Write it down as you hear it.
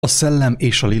A szellem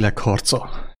és a lélek harca,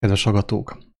 kedves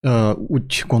hallgatók.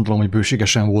 Úgy gondolom, hogy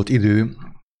bőségesen volt idő,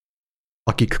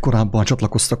 akik korábban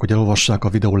csatlakoztak, hogy elolvassák a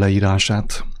videó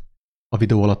leírását, a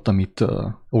videó alatt, amit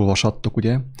olvashattok,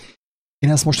 ugye. Én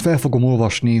ezt most fel fogom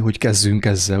olvasni, hogy kezdjünk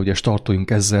ezzel, ugye startoljunk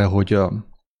ezzel, hogy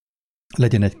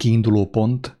legyen egy kiinduló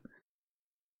pont,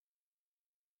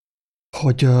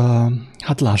 hogy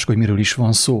hát lássuk, hogy miről is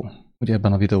van szó, ugye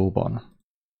ebben a videóban,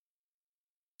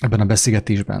 ebben a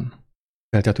beszélgetésben.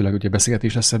 Feltétlenül ugye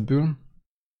beszélgetés lesz ebből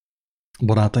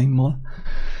barátaimmal.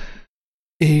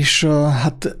 És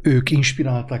hát ők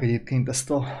inspirálták egyébként ezt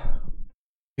a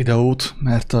videót,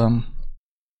 mert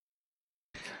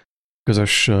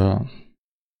közös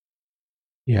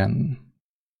ilyen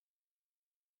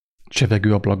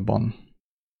csevegő ablakban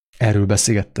erről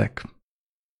beszélgettek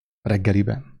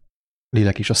reggeliben,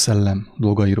 lélek és a szellem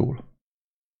dolgairól.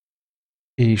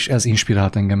 És ez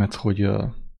inspirált engemet, hogy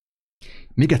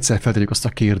még egyszer feltegyük azt a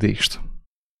kérdést,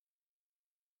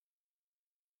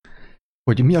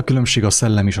 hogy mi a különbség a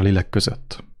szellem és a lélek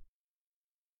között.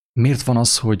 Miért van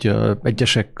az, hogy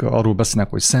egyesek arról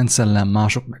beszélnek, hogy szent szellem,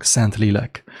 mások meg szent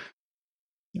lélek,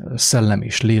 szellem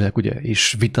és lélek, ugye,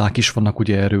 és viták is vannak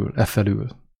ugye erről,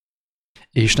 efelől.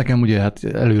 És nekem ugye hát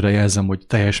előre jelzem, hogy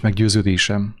teljes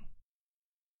meggyőződésem,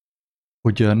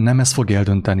 hogy nem ez fog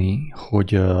eldönteni, hogy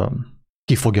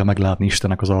ki fogja meglátni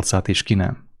Istennek az arcát, és ki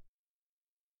nem.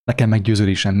 Nekem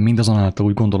meggyőződésem, mindazonáltal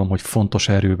úgy gondolom, hogy fontos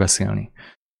erről beszélni.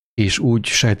 És úgy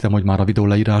sejtem, hogy már a videó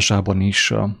leírásában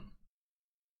is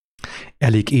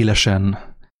elég élesen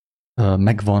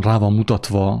rá van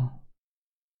mutatva,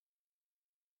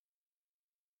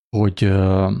 hogy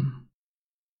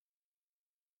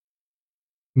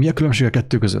mi a különbség a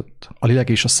kettő között, a lélek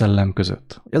és a szellem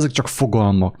között. Ezek csak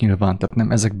fogalmak nyilván, tehát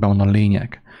nem ezekben van a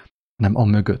lényeg, hanem a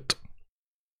mögött.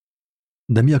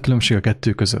 De mi a különbség a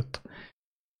kettő között?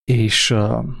 És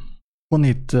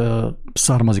honnét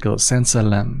származik az a szent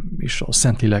szellem és a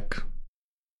szent lélek?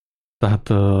 Tehát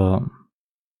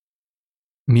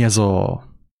mi ez a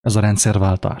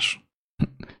rendszerváltás?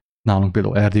 Nálunk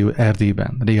például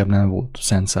Erdélyben régebben nem volt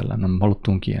szent szellem, nem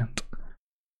hallottunk ilyent.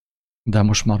 De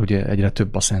most már ugye egyre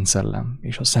több a szent szellem,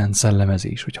 és a szent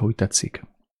szellemezés, hogyha úgy tetszik.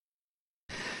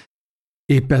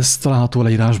 Épp ez található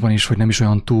leírásban is, hogy nem is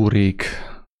olyan túl rég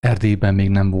Erdélyben még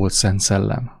nem volt szent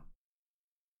szellem.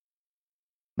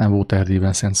 Nem volt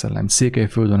Erdélyben szent szellem.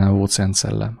 Székelyföldön nem volt szent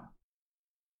szellem.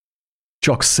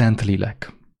 Csak szent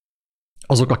lélek.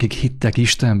 Azok, akik hittek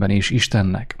Istenben és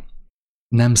Istennek,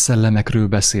 nem szellemekről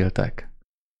beszéltek,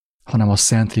 hanem a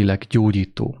szent lélek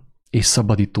gyógyító és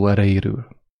szabadító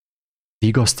erejéről,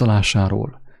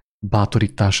 vigasztalásáról,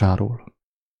 bátorításáról,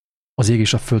 az ég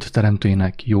és a föld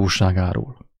teremtőjének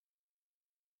jóságáról.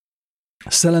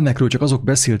 Szellemekről csak azok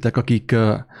beszéltek, akik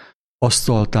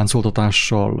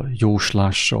asztaltáncoltatással,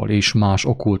 jóslással és más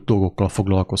okkult dolgokkal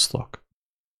foglalkoztak.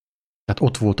 Tehát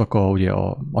ott voltak ugye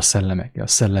a szellemek, a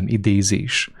szellem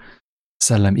idézés,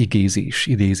 szellem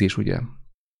idézés, ugye.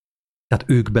 Tehát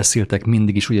ők beszéltek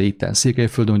mindig is ugye itten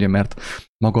Székelyföldön, ugye, mert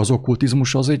maga az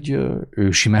okkultizmus az egy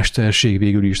ősi mesterség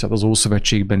végül is, tehát az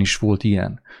Ószövetségben is volt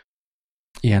ilyen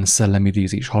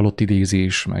szellemidézés, halott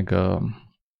idézés, meg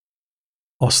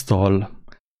asztal,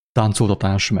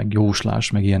 táncoltatás, meg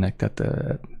jóslás, meg ilyenek, tehát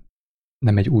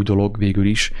nem egy új dolog végül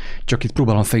is, csak itt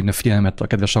próbálom felhívni a figyelmet, a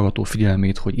kedves hallgató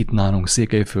figyelmét, hogy itt nálunk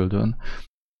Székelyföldön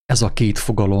ez a két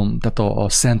fogalom, tehát a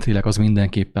Szentlélek az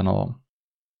mindenképpen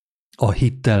a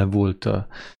hittel volt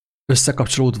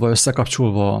összekapcsolva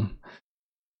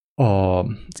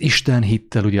az Isten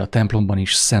hittel, ugye a templomban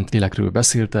is Szentlélekről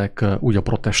beszéltek, úgy a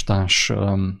protestáns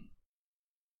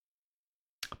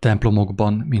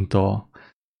templomokban, mint a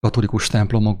katolikus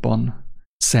templomokban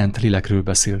szent lélekről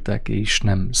beszéltek, és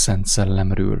nem szent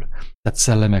szellemről. Tehát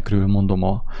szellemekről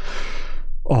mondom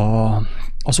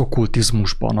az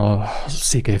okkultizmusban, a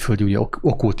székelyföldi ugye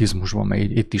okkultizmusban, mert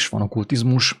itt is van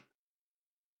okkultizmus.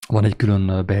 Van egy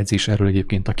külön bejegyzés erről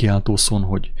egyébként a kiáltószón,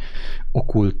 hogy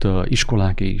okkult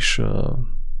iskolák és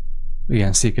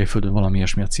ilyen Székelyföldön valami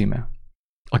ilyesmi a címe.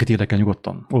 Akit érdekel,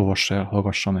 nyugodtan olvassa el,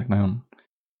 hallgassa meg, nagyon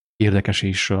érdekes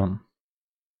és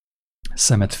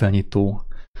szemet felnyitó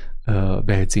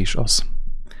bejegyzés az.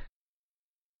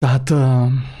 Tehát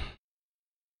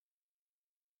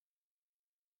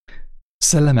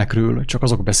szellemekről csak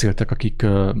azok beszéltek, akik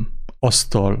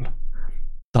asztal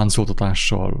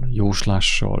táncoltatással,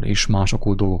 jóslással és más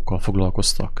okkult dolgokkal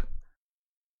foglalkoztak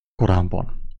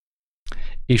korábban.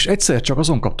 És egyszer csak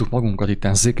azon kaptuk magunkat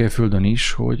itten Székelyföldön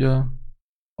is, hogy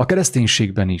a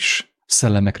kereszténységben is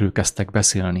szellemekről kezdtek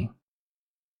beszélni.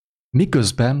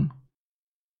 Miközben,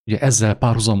 ugye ezzel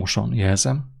párhuzamosan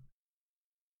jelzem,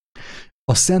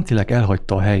 a Szentlélek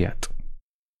elhagyta a helyet.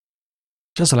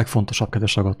 És ez a legfontosabb,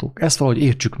 kedves hallgatók. Ezt valahogy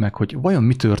értsük meg, hogy vajon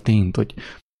mi történt,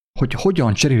 hogy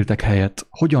hogyan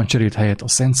cserélt helyet a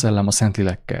Szent Szellem a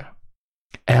Szentlélekkel.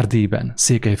 Erdélyben,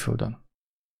 Székelyföldön.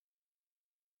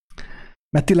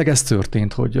 Mert tényleg ez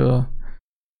történt,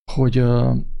 hogy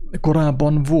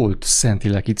korábban volt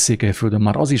Szentlélek itt Székelyföldön,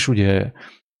 már az is ugye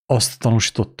azt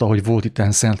tanúsította, hogy volt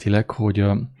itten Szentlélek, hogy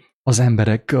az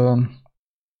emberek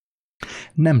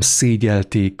nem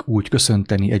szégyelték úgy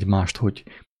köszönteni egymást, hogy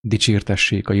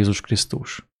dicsértessék a Jézus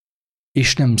Krisztus.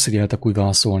 És nem szégyeltek úgy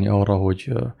válaszolni arra,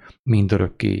 hogy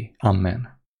mindörökké, amen.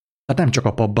 Tehát nem csak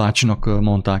a papbácsinak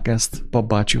mondták ezt,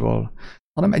 papbácsival,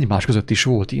 hanem egymás között is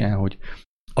volt ilyen, hogy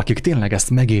akik tényleg ezt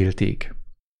megélték,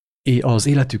 az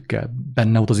életükkel,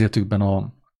 benne volt az életükben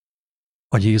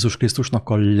a Jézus Krisztusnak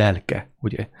a lelke,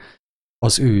 ugye,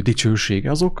 az ő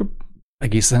dicsősége, azok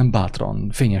egészen bátran,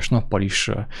 fényes nappal is,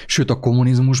 sőt a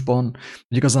kommunizmusban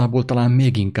igazából talán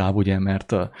még inkább, ugye,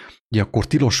 mert ugye akkor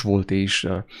tilos volt, és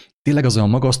tényleg az olyan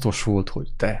magasztos volt,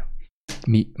 hogy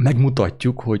mi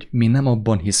megmutatjuk, hogy mi nem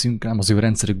abban hiszünk, nem az ő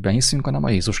rendszerükben hiszünk, hanem a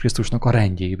Jézus Krisztusnak a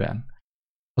rendjében.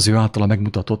 Az ő általa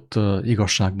megmutatott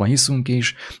igazságban hiszünk,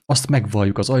 és azt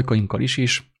megvalljuk az ajkainkkal is,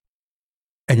 és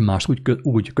egymást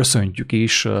úgy köszöntjük,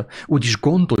 és úgy is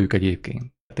gondoljuk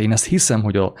egyébként. Én ezt hiszem,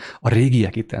 hogy a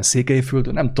régiek itten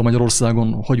Székelyföldön, nem tudom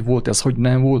Magyarországon, hogy volt ez, hogy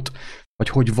nem volt, vagy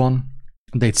hogy van,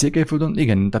 de itt Székelyföldön,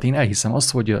 igen, tehát én elhiszem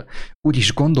azt, hogy úgy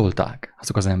is gondolták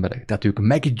azok az emberek. Tehát ők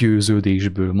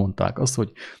meggyőződésből mondták azt,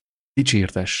 hogy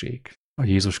dicsértessék a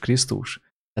Jézus Krisztus.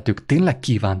 Tehát ők tényleg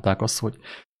kívánták azt, hogy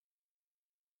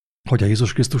a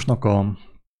Jézus Krisztusnak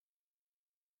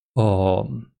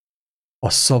a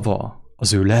szava,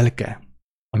 az ő lelke,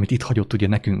 amit itt hagyott ugye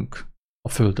nekünk a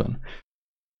földön,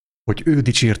 hogy ő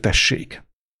dicsértessék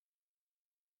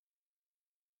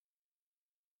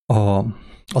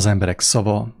az emberek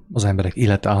szava, az emberek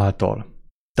élete által.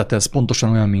 Tehát ez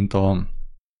pontosan olyan, mint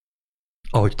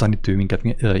ahogy tanít ő minket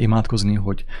imádkozni,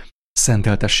 hogy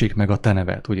szenteltessék meg a te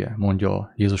neved, ugye,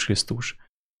 mondja Jézus Krisztus,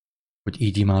 hogy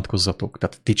így imádkozzatok,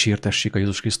 tehát dicsértessék a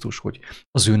Jézus Krisztus, hogy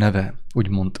az ő neve,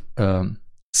 úgymond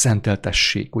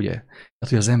szenteltessék, ugye, tehát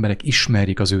hogy az emberek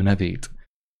ismerjék az ő nevét,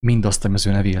 mindazt, ami az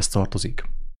ő nevéhez tartozik.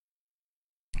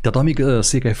 Tehát amíg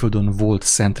Székelyföldön volt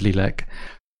Szentlélek,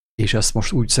 és ezt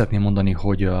most úgy szeretném mondani,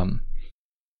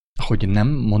 hogy nem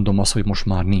mondom azt, hogy most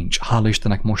már nincs. Hála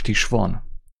Istennek most is van.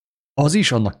 Az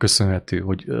is annak köszönhető,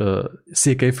 hogy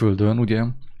Székelyföldön, ugye,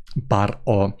 bár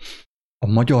a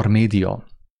magyar média,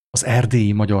 az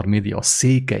erdélyi magyar média, a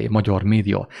székely magyar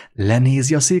média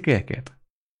lenézi a székelyeket.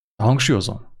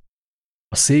 Hangsúlyozom.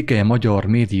 A székely magyar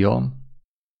média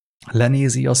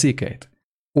lenézi a székelyt.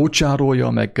 Ócsárolja,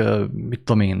 meg mit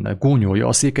tudom én, gónyolja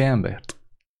a székely embert.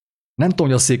 Nem tudom,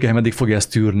 hogy a székely meddig fogja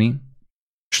ezt tűrni,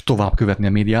 és tovább követni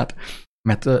a médiát,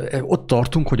 mert ott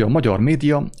tartunk, hogy a magyar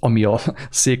média, ami a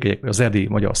székelyek, az erdélyi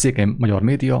magyar, székely magyar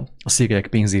média, a székelyek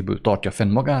pénzéből tartja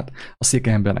fenn magát, a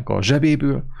székely embernek a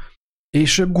zsebéből,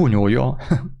 és gúnyolja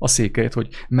a székelyt,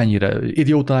 hogy mennyire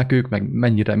idióták ők, meg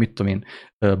mennyire, mit tudom én,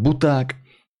 buták,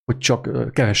 hogy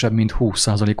csak kevesebb, mint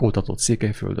 20% oltatott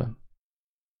Székelyföldön.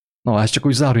 Na, ez csak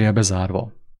úgy zárójelbe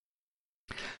zárva.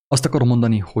 Azt akarom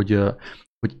mondani, hogy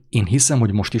én hiszem,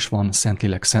 hogy most is van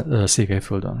Szentlélek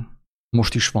Székelyföldön.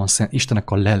 Most is van Istennek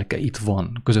a lelke, itt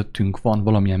van, közöttünk van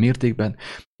valamilyen mértékben,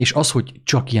 és az, hogy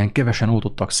csak ilyen kevesen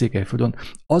oltottak Székelyföldön,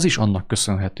 az is annak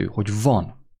köszönhető, hogy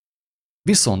van.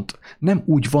 Viszont nem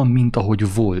úgy van, mint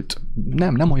ahogy volt.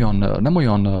 Nem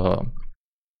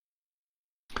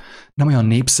olyan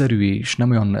népszerű és nem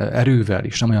olyan erővel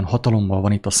és nem olyan hatalommal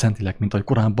van itt a Szentlélek, mint ahogy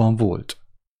korábban volt.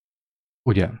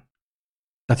 Ugye?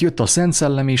 Tehát jött a Szent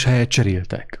Szellem és helyet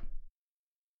cseréltek.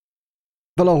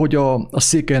 Valahogy a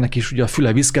székelynek is ugye a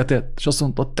füle viszketett, és azt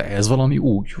mondta, ez valami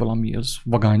úgy, valami ez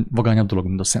vagányabb dolog,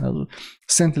 mint a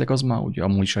Szentlélek az már ugye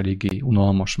amúgy is eléggé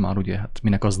unalmas már, ugye, hát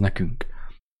minek az nekünk.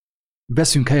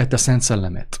 Veszünk helyette Szent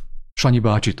Szellemet, Sanyi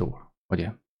bácsitól,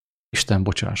 ugye? Isten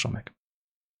bocsássa meg.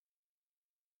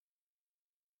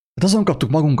 Hát azon kaptuk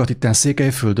magunkat itten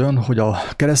Székelyföldön, hogy a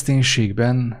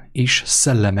kereszténységben is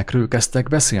szellemekről kezdtek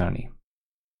beszélni.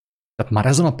 Tehát már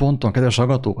ezen a ponton, kedves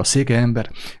hallgatók, a székely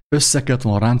ember össze kellett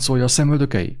volna ráncolja a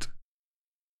szemöldökeit.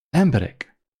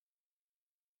 Emberek,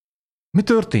 mi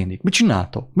történik? Mit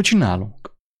csináltok? Mit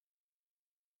csinálunk?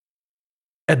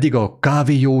 Eddig a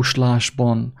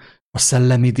kávéjóslásban, a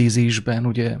szellemidézésben,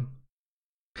 ugye,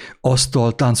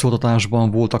 asztal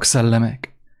táncoltatásban voltak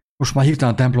szellemek. Most már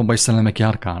hirtelen a templomban is szellemek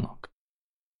járkálnak.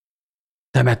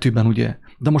 Temetőben, ugye,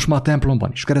 de most már a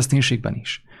templomban is, kereszténységben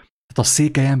is. Tehát a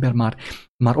székely ember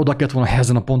már oda kellett volna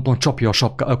ezen a ponton csapja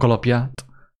a kalapját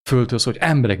földhöz, hogy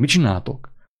emberek, mit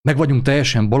csináltok? Meg vagyunk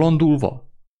teljesen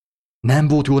bolondulva? Nem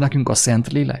volt jó nekünk a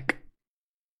Szentlélek?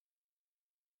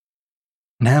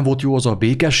 Nem volt jó az a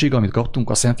békesség, amit kaptunk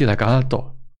a Szentlélek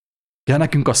által? Kell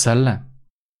nekünk a szellem?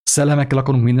 Szellemekkel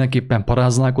akarunk mindenképpen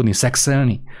paráználkodni,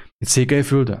 szexelni itt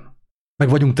Székelyföldön? Meg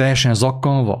vagyunk teljesen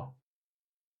zakkanva?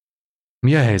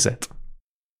 Mi a helyzet?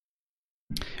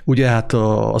 Ugye hát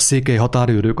a székely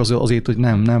határőrök azért, hogy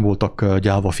nem voltak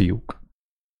gyáva fiúk.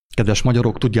 Kedves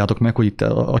magyarok, tudjátok meg, hogy itt,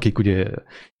 akik ugye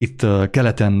itt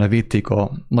keleten védték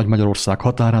a Nagy Magyarország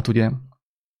határát, ugye,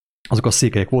 azok a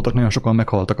székelyek voltak, nagyon sokan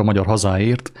meghaltak a magyar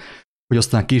hazáért, hogy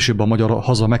aztán később a magyar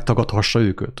haza megtagadhassa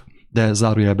őket. De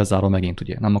zárójelbe zárva megint,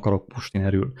 ugye, nem akarok most én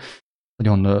erről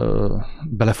nagyon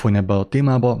belefolyni ebbe a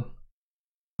témába,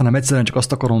 hanem egyszerűen csak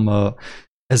azt akarom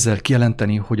ezzel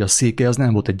kijelenteni, hogy a székely az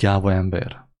nem volt egy gyáva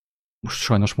ember. Most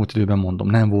sajnos múlt időben mondom,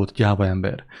 nem volt gyáva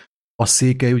ember. A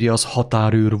székely ugye az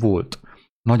határőr volt.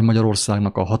 Nagy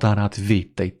Magyarországnak a határát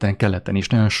védte itten keleten, és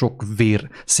nagyon sok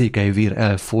székely vér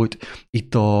elfolyt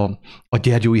itt a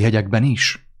Gyergyói hegyekben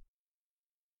is.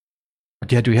 A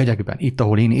Gyergyói hegyekben, itt,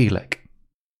 ahol én élek.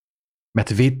 Mert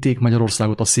védték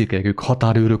Magyarországot a székelyek, ők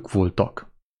határőrök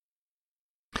voltak.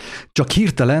 Csak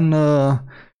hirtelen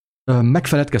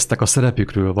megfeledkeztek a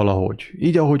szerepükről valahogy.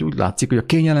 Így, ahogy úgy látszik, hogy a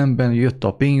kényelemben jött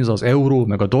a pénz, az euró,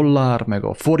 meg a dollár, meg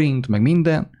a forint, meg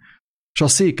minden, és a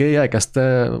székely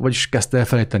kezdte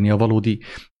elfelejteni a valódi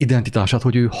identitását,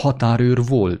 hogy ő határőr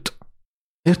volt.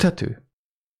 Érthető?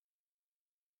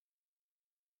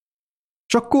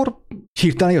 És akkor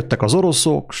hirtelen jöttek az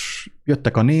oroszok,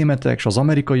 jöttek a németek, és az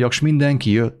amerikaiak, és mindenki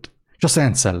jött, és a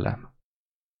Szent Szellem.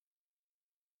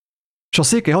 És a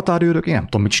székely határőrök, én nem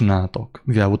tudom, mit csináltak,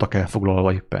 mivel voltak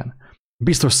elfoglalva éppen.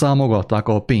 Biztos számogatták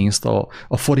a pénzt,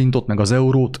 a forintot, meg az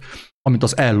eurót, amit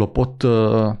az ellopott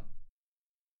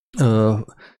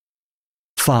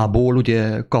fából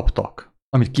ugye kaptak,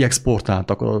 amit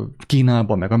kiexportáltak a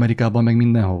Kínába, meg Amerikába, meg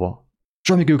mindenhova. És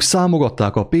amíg ők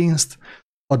számogatták a pénzt,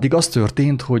 addig az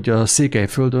történt, hogy a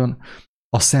Székelyföldön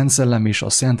a Szent Szellem és a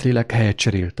Szentlélek helyet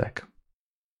cseréltek.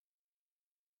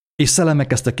 És szellemek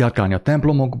kezdtek járkálni a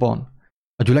templomokban,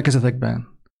 a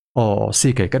gyülekezetekben, a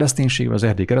székely kereszténységben, az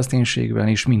erdélyi kereszténységben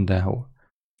és mindenhol.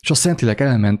 És a Szentlélek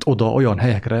elment oda olyan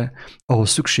helyekre, ahol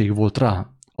szükség volt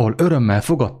rá, ahol örömmel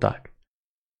fogadták.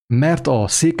 Mert a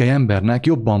székely embernek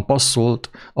jobban passzolt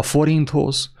a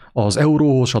forinthoz, az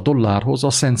euróhoz, a dollárhoz a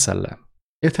Szent Szellem.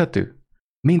 Érthető?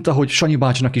 Mint ahogy Sanyi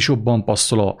bácsinak is jobban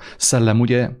passzol a szellem,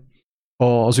 ugye,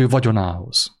 az ő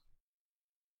vagyonához.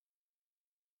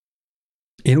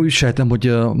 Én úgy sejtem, hogy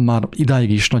már idáig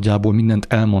is nagyjából mindent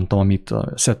elmondtam, amit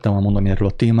szerettem mondani erről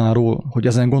a témáról, hogy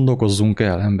ezen gondolkozzunk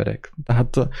el, emberek.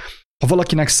 Tehát ha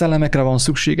valakinek szellemekre van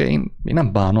szüksége, én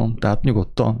nem bánom, tehát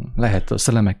nyugodtan lehet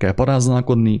szellemekkel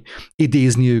paráználkodni,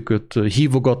 idézni őket,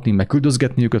 hívogatni, meg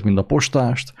küldözgetni őket, mint a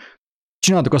postást.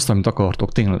 Csináltok azt, amit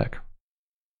akartok, tényleg.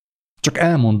 Csak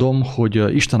elmondom, hogy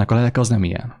Istennek a lelke az nem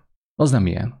ilyen. Az nem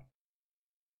ilyen.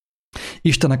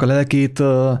 Istennek a lelkét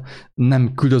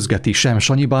nem küldözgeti sem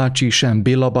Sanyi bácsi, sem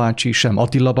Béla bácsi, sem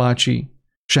Attila bácsi,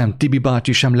 sem Tibi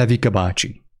bácsi, sem Levike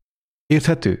bácsi.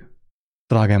 Érthető?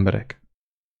 Drága emberek.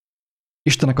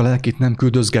 Istennek a lelkét nem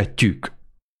küldözgetjük,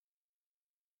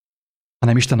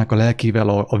 hanem Istennek a lelkével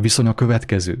a viszony a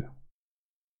következő.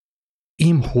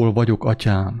 Én hol vagyok,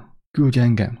 atyám, küldj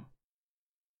engem.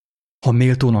 Ha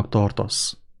méltónak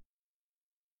tartasz,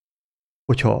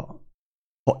 hogyha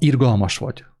irgalmas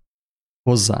vagy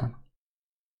hozzám,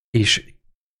 és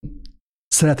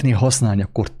szeretnél használni,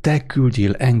 akkor te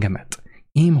küldjél engemet.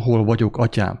 Én hol vagyok,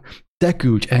 atyám, te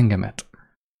küldj engemet.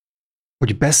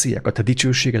 Hogy beszéljek a te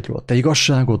dicsőségedről, a te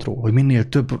igazságodról, hogy minél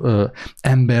több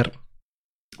ember,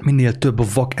 minél több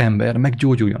vak ember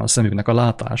meggyógyuljon a szemüknek a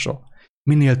látása.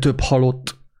 Minél több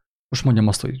halott, most mondjam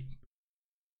azt, hogy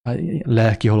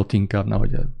lelki halott inkább,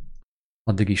 nehogy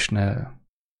addig is ne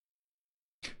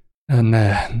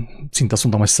szinte azt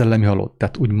mondtam, hogy szellemi halott,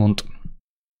 tehát úgymond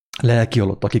lelki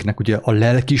halott, akiknek ugye a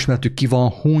lelkiismeretük ki van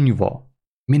hunyva,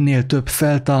 minél több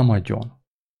feltámadjon.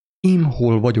 Én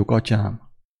hol vagyok, atyám?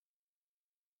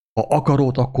 Ha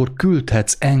akarod, akkor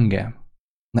küldhetsz engem.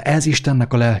 Na ez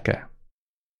Istennek a lelke.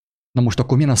 Na most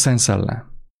akkor milyen a Szent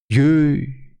Szellem? Jöjj,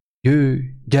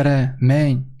 gyere,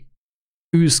 menj,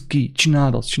 űzz ki,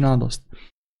 csináld azt.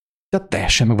 Tehát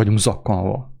teljesen meg vagyunk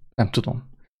zakkanva. Nem tudom.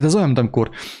 Ez olyan, mint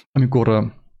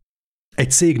amikor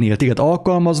egy cégnél téged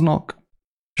alkalmaznak,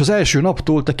 és az első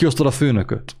naptól te kiosztod a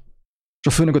főnököt. És a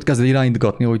főnököt kezded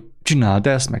irányítgatni, hogy csináld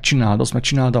ezt, meg csináld azt, meg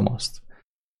csináld azt.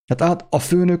 Tehát a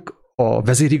főnök, a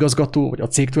vezérigazgató, vagy a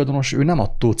cégtulajdonos, ő nem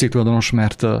attól cégtulajdonos,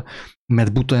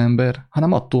 mert buta ember,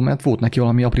 hanem attól, mert volt neki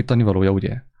valami aprítani valója,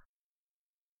 ugye?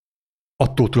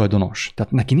 attól tulajdonos.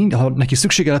 Tehát ha neki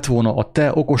szüksége lett volna a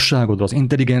te okosságodra, az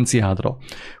intelligenciádra,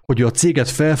 hogy a céget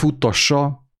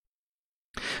felfuttassa,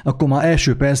 akkor már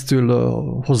első perctől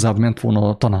hozzád ment volna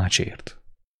a tanácsért.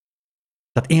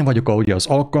 Tehát én vagyok ugye az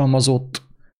alkalmazott,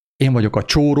 én vagyok a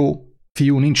csóró,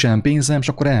 fiú, nincsen pénzem, és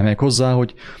akkor elmegyek hozzá,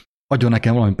 hogy adjon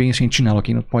nekem valami pénzt, én csinálok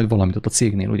én majd valamit ott a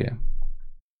cégnél, ugye.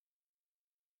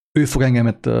 Ő fog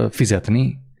engemet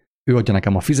fizetni, ő adja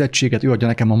nekem a fizetséget, ő adja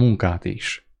nekem a munkát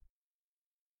is.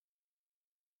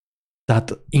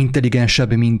 Tehát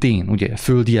intelligensebb, mint én, ugye,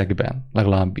 földiekben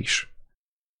legalábbis.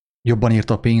 Jobban ért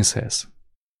a pénzhez.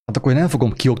 Hát akkor én nem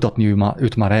fogom kioktatni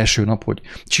őt már első nap, hogy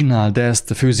csináld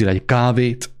ezt, főzzél egy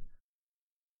kávét.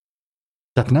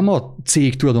 Tehát nem a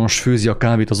cég tulajdonos főzi a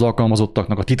kávét az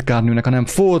alkalmazottaknak, a titkárnőnek, hanem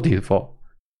fordítva.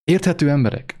 Érthető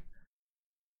emberek?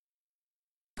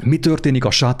 Mi történik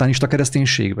a sátánista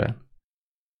kereszténységben?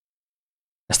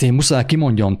 Ezt én muszáj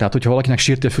kimondjam, tehát hogyha valakinek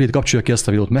sérti a fülét, kapcsolja ki ezt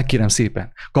a videót, megkérem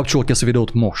szépen. Kapcsolja ki ezt a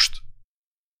videót most.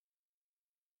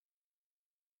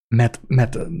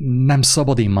 Mert nem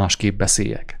szabad én másképp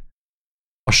beszéljek.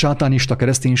 A sátánista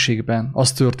kereszténységben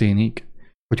az történik,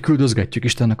 hogy küldözgetjük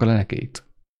Istennek a lelkeit.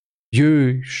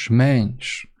 Jöjj, menj,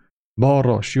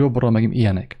 balra, jobbra, meg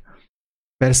ilyenek.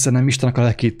 Persze nem Istennek a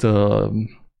lelkét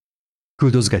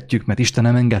küldözgetjük, mert Isten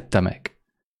nem engedte meg.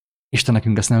 Isten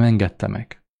nekünk ezt nem engedte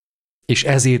meg. És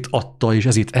ezért adta, és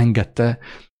ezért engedte,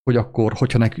 hogy akkor,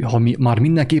 ha mi már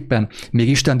mindenképpen még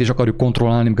Istent is akarjuk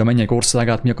kontrollálni, még a mennyek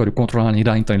országát mi akarjuk kontrollálni,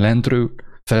 irányítani lentről,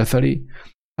 felfelé,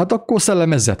 hát akkor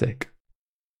szellemezzetek.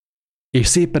 És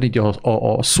szépen így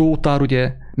a szótár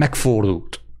ugye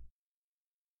megfordult.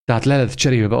 Tehát le lett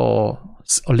cserélve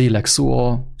a lélek szó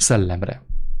a szellemre.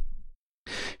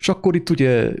 És akkor itt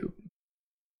ugye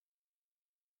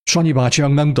Sanyi bácsi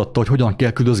megmutatta, hogy hogyan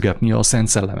kell küldözgetni a Szent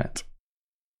Szellemet.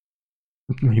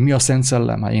 Mi a Szent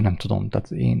Szellem? Hát én nem tudom. Tehát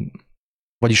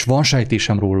vagyis van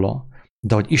sejtésem róla,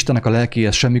 de hogy Istennek a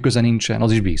lelkéhez semmi köze nincsen,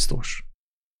 az is biztos.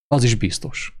 Az is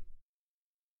biztos.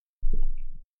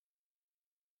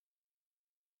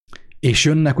 És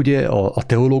jönnek ugye a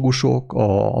teológusok,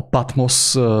 a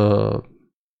Patmos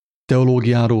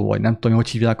teológiáról, vagy nem tudom, hogy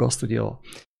hívják azt, ugye a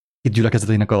hit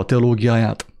gyülekezetének a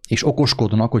teológiáját, és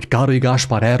okoskodnak, hogy Károly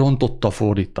Gáspár elrontotta a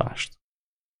fordítást.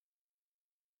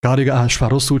 Károly Gáspár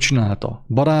rosszul csinálta.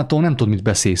 Barátom, nem tudod, mit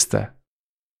beszélsz te.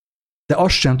 De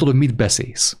azt sem tudod, mit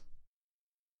beszélsz.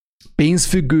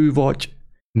 Pénzfüggő vagy,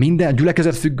 minden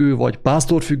gyülekezetfüggő vagy,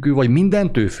 pásztorfüggő vagy,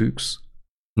 mindentől függsz.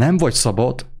 Nem vagy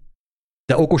szabad,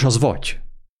 de okos az vagy.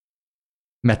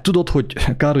 Mert tudod,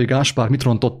 hogy Károly Gáspár mit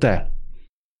rontott el.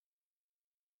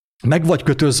 Meg vagy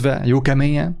kötözve jó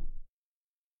keményen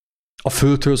a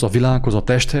földhöz, a világhoz, a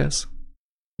testhez,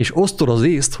 és osztod az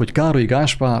észt, hogy Károly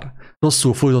Gáspár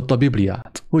rosszul fordította a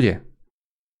Bibliát, ugye?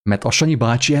 Mert a Sanyi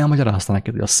bácsi elmagyarázta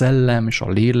neked, hogy a szellem, és a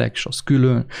lélek, és az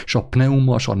külön, és a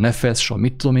pneuma, és a nefesz, és a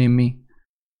mit tudom én mi,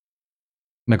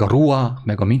 meg a ruá,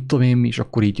 meg a mit tudom én mi, és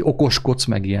akkor így okoskodsz,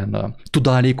 meg ilyen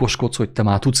tudálékoskodsz, hogy te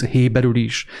már tudsz héberül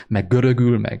is, meg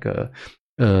görögül, meg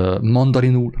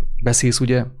mandarinul beszélsz,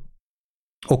 ugye?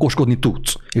 Okoskodni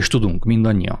tudsz, és tudunk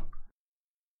mindannyian.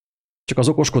 Csak az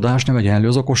okoskodás nem egyenlő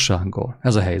az okossággal.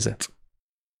 Ez a helyzet.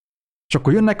 És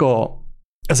akkor jönnek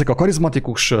ezek a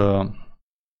karizmatikus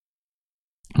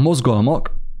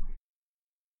mozgalmak,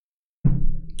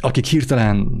 akik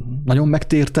hirtelen nagyon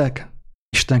megtértek,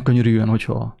 Isten könyörüljön,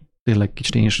 hogyha tényleg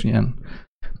kicsit én is ilyen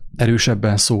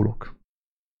erősebben szólok.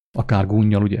 Akár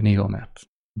gúnnyal, ugye néha, mert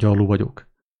gyarló vagyok.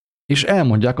 És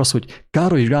elmondják azt, hogy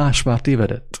Károly Gáspár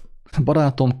tévedett.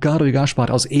 Barátom, Károly Gáspár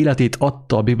az életét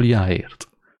adta a Bibliáért.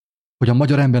 Hogy a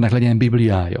magyar embernek legyen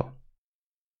Bibliája.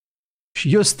 És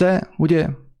jössz te, ugye,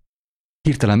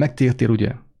 hirtelen megtértél,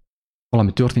 ugye,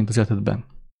 valami történt az életedben.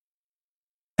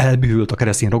 Elbűvült a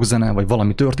keresztény rockzene, vagy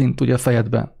valami történt, ugye, a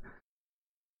fejedben.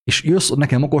 És jössz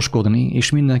nekem okoskodni, és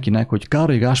mindenkinek, hogy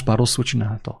Károly Gáspár rosszul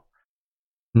csinálta.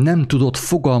 Nem tudod,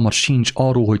 fogalmat sincs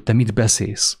arról, hogy te mit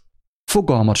beszélsz.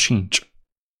 Fogalmat sincs.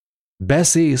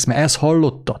 Beszélsz, mert ezt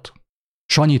hallottad.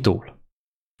 Sanyitól,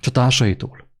 és a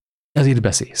társaitól. Ezért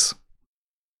beszélsz.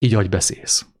 Így, ahogy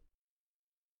beszélsz.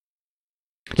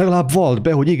 Legalább vald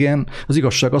be, hogy igen, az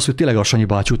igazság az, hogy tényleg a Sanyi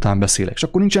bácsi után beszélek, és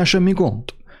akkor nincsen semmi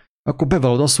gond. Akkor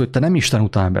bevallod azt, hogy te nem Isten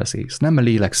után beszélsz, nem a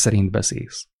lélek szerint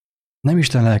beszélsz, nem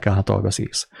Isten lelke által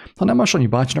beszélsz, hanem a Sanyi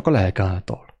bácsinak a lelke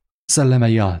által,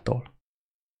 szellemei által.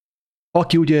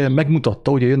 Aki ugye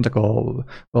megmutatta, ugye jönnek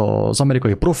az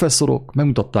amerikai professzorok,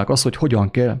 megmutatták azt, hogy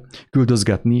hogyan kell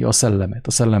küldözgetni a szellemet,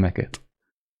 a szellemeket.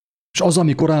 És az,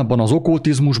 ami korábban az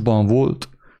okkultizmusban volt,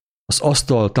 az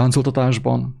asztal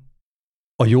táncoltatásban,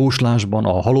 a jóslásban,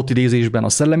 a halottidézésben, a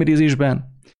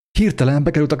szellemidézésben, hirtelen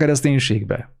bekerült a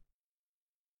kereszténységbe.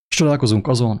 És csodálkozunk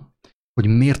azon, hogy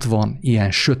miért van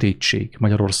ilyen sötétség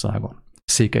Magyarországon,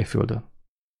 Székelyföldön.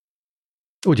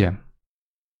 Ugye?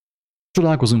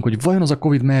 Csodálkozunk, hogy vajon az a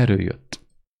Covid merről jött?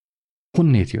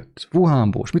 Honnét jött?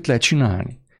 Wuhanból? Mit lehet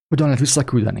csinálni? Hogyan lehet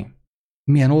visszaküldeni?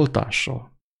 Milyen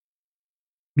oltással?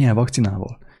 Milyen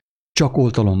vakcinával? Csak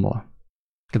oltalommal.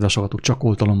 Kedves hallgatók, csak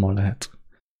oltalommal lehet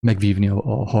megvívni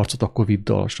a harcot a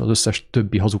Covid-dal, és az összes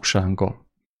többi hazugsággal.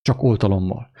 Csak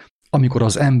oltalommal. Amikor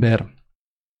az ember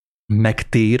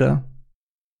megtér,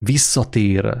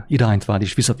 visszatér, irányt vált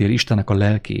és visszatér Istennek a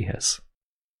lelkéhez.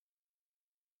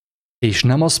 És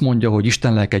nem azt mondja, hogy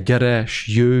Isten lelke, gyeres,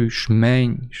 jöjj,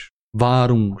 menj,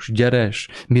 várunk, gyeres,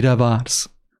 mire vársz?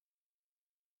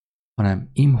 Hanem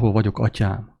imhol vagyok,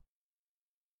 atyám.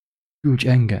 Küldj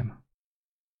engem.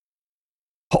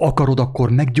 Ha akarod, akkor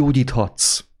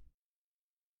meggyógyíthatsz.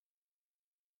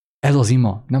 Ez az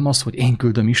ima, nem az, hogy én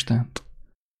küldöm Istent.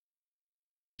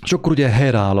 És akkor ugye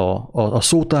helyreáll a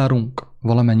szótárunk,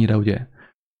 valamennyire ugye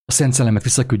a Szent Szellemet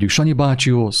visszaküldjük Sanyi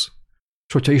bácsihoz,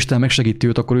 és hogyha Isten megsegíti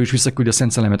őt, akkor ő is visszaküldi a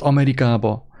Szent Szellemet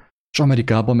Amerikába, és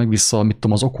Amerikába meg vissza, mit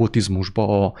tudom, az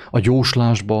okkultizmusba, a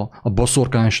jóslásba, a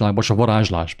boszorkányságba, és a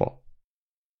varázslásba.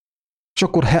 És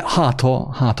akkor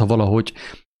hát ha valahogy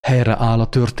helyreáll a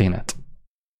történet,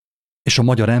 és a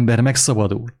magyar ember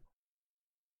megszabadul.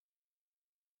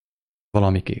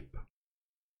 Valamiképp.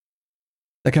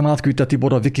 Nekem átküldte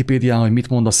Tibor a Wikipédián, hogy mit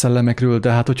mond a szellemekről,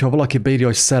 de hát hogyha valaki beírja,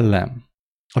 hogy szellem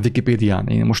a Wikipédián,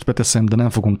 én most beteszem, de nem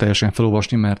fogom teljesen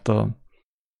felolvasni,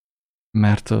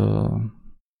 mert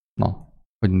na,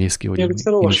 hogy néz ki, hogy én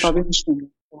is...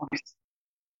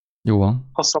 Jó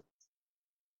van.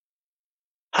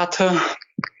 Hát,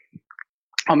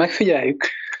 ha megfigyeljük,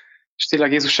 és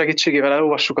tényleg Jézus segítségével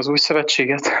elolvassuk az új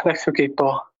szövetséget, legfőképp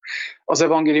az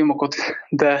evangéliumokat,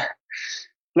 de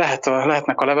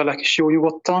lehetnek a levelek is jó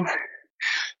nyugodtan.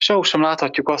 Sehol sem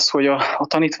láthatjuk azt, hogy a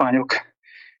tanítványok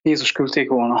Jézus küldték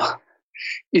volna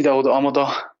ide-oda,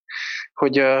 amoda,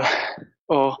 hogy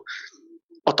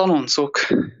a tanoncok,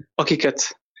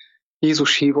 akiket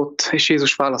Jézus hívott, és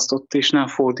Jézus választott, és nem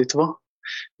fordítva,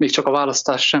 még csak a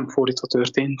választás sem fordítva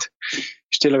történt.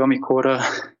 És tényleg, amikor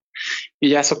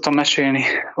így el szoktam mesélni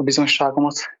a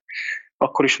bizonyságomat,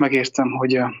 akkor is megértem,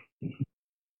 hogy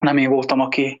nem én voltam,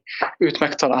 aki őt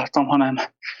megtaláltam, hanem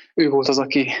ő volt az,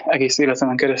 aki egész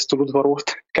életemen keresztül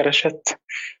udvarolt, keresett,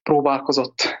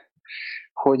 próbálkozott,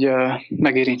 hogy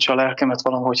megérintse a lelkemet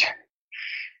valahogy.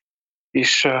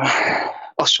 És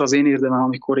az se az én érdemem,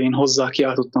 amikor én hozzá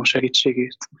kiáltottam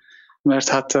segítségért. Mert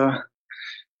hát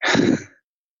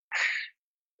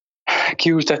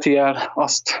kiülteti el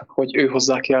azt, hogy ő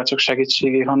hozzá kiáltsak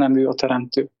segítségért, ha nem ő a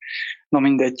teremtő. Na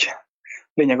mindegy.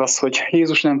 Lényeg az, hogy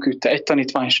Jézus nem küldte egy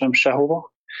tanítvány sem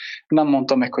sehova, nem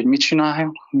mondta meg, hogy mit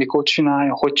csinálja, mikor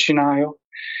csinálja, hogy csinálja,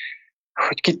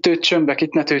 hogy kit töltsön be,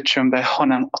 kit ne töltsön be,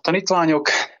 hanem a tanítványok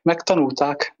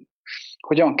megtanulták,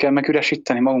 hogyan kell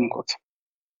megüresíteni magunkat.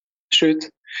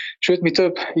 Sőt, mi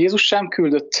több, Jézus sem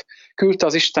küldte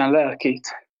az Isten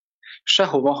lelkét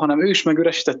sehova, hanem ő is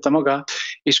megüresítette magát,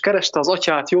 és kereste az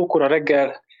atyát jókora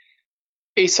reggel,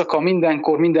 éjszaka,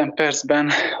 mindenkor, minden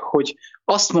percben, hogy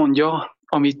azt mondja,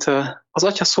 amit az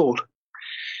atya szól.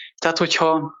 Tehát,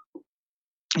 hogyha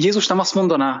Jézus nem azt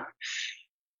mondaná,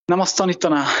 nem azt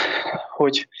tanítaná,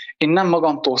 hogy én nem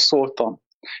magamtól szóltam,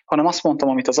 hanem azt mondtam,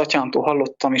 amit az atyámtól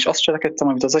hallottam, és azt cselekedtem,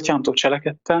 amit az atyámtól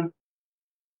cselekedtem,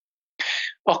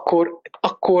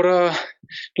 akkor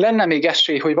lenne még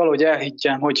esély, hogy valahogy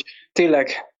elhiggyem, hogy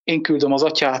tényleg én küldöm az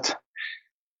atyát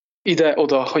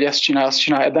ide-oda, hogy ezt csinál, azt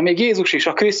csinálja. De még Jézus is,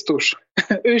 a Krisztus,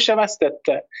 ő sem ezt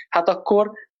tette. Hát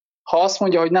akkor, ha azt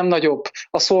mondja, hogy nem nagyobb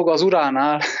a szolga az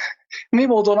uránál, mi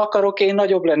módon akarok én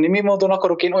nagyobb lenni, mi módon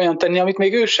akarok én olyan tenni, amit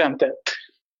még ő sem tett.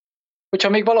 Hogyha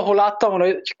még valahol láttam volna,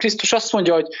 hogy Krisztus azt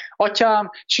mondja, hogy atyám,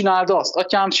 csináld azt,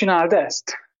 atyám, csináld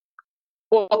ezt.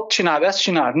 Ott csináld, ezt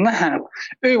csináld. Nem.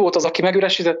 Ő volt az, aki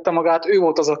megüresítette magát, ő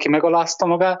volt az, aki megalázta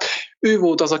magát, ő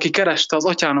volt az, aki kereste az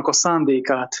atyának a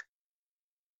szándékát.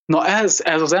 Na ez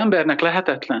az embernek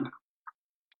lehetetlen.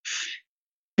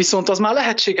 Viszont az már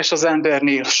lehetséges az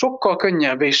embernél, sokkal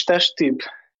könnyebb és testibb,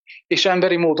 és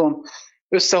emberi módon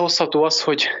összehozható az,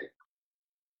 hogy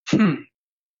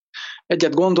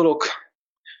egyet gondolok,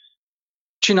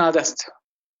 csináld ezt.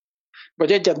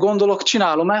 Vagy egyet gondolok,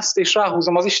 csinálom ezt, és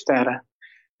ráhúzom az Istenre.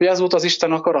 Hogy ez volt az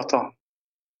Isten akarata.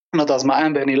 Na de az már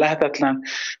embernél lehetetlen,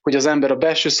 hogy az ember a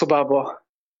belső szobába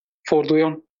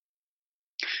forduljon,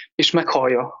 és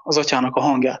meghallja az atyának a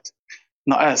hangját.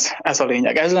 Na ez a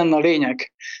lényeg. Ez lenne a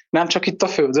lényeg. Nem csak itt a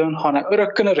földön, hanem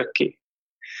örökkön örökké.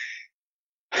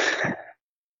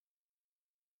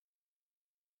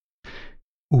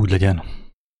 Úgy legyen.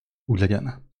 Úgy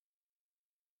legyen.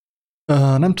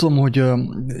 Nem tudom, hogy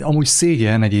amúgy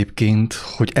szégyen egyébként,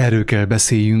 hogy erről kell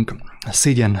beszéljünk,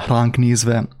 szégyen ránk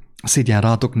nézve, szégyen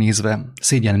rátok nézve,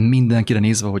 szégyen mindenkire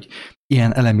nézve, hogy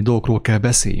ilyen elemi dolgokról kell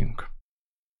beszéljünk.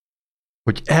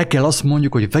 Hogy el kell azt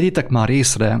mondjuk, hogy vegyétek már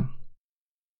észre,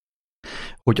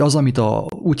 hogy az, amit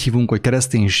úgy hívunk, hogy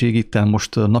kereszténység itten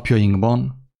most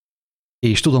napjainkban,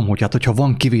 és tudom, hogy hát, hogyha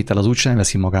van kivétel, az úgy sem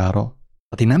veszi magára.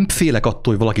 Hát én nem félek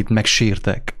attól, hogy valakit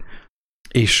megsértek,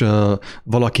 és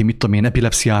valaki, mit tudom én,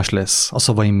 epilepsziás lesz a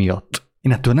szavaim miatt.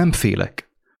 Én ettől nem félek.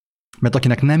 Mert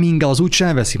akinek nem inge, az úgy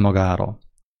sem veszi magára.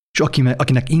 És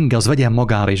akinek inge, az vegyen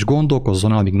magára, és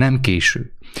gondolkozzon, amíg nem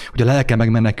késő. Hogy a lelke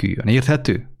megmeneküljön.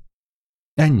 Érthető?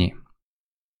 Ennyi.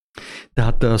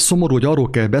 Tehát szomorú, hogy arról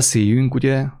kell beszéljünk,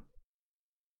 ugye,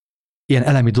 ilyen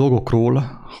elemi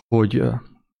dolgokról, hogy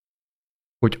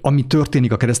ami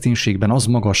történik a kereszténységben, az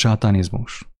maga a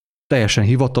sátánizmus. Teljesen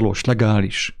hivatalos,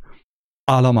 legális,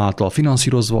 állam által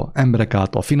finanszírozva, emberek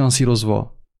által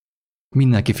finanszírozva,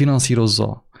 mindenki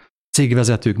finanszírozza,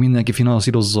 cégvezetők mindenki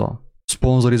finanszírozza,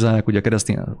 szponzorizálják ugye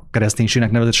a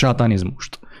kereszténységnek nevezett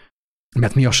sátánizmust.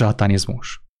 Mert mi a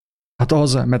sátánizmus? Hát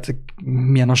az, mert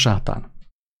milyen a sátán?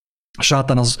 A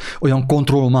sátán az olyan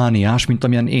kontrollmániás, mint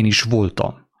amilyen én is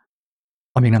voltam.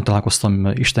 Amíg nem találkoztam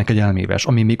Isten kegyelmével,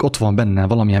 ami még ott van bennem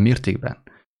valamilyen mértékben.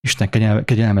 Isten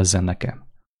kegyelmezzen nekem.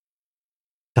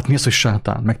 Tehát mi az, hogy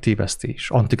sátán, megtévesztés,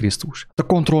 antikrisztus? Hát a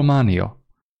kontrollmánia.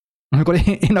 Amikor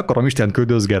én akarom Istent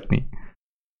köldözgetni.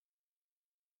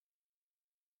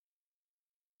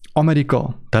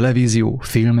 Amerika, televízió,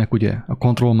 filmek, ugye, a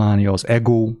kontrollmánia, az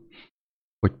ego,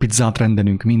 hogy pizzát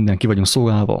rendelünk, minden, ki vagyunk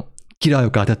szolgálva.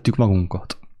 Királyokká tettük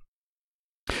magunkat.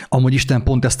 Amúgy Isten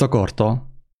pont ezt akarta,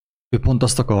 ő pont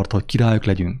azt akarta, hogy királyok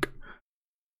legyünk.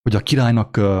 Hogy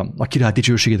a király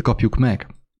dicsőségét kapjuk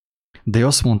meg. De ő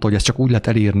azt mondta, hogy ezt csak úgy lehet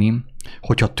elérni,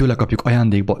 hogyha tőle kapjuk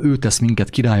ajándékba, ő tesz minket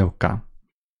királyokká.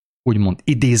 Úgymond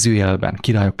idézőjelben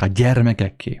királyokká,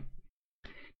 gyermekekké.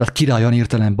 Tehát király olyan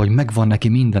értelemben, hogy megvan neki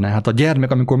mindene. Hát a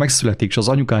gyermek, amikor megszületik, és az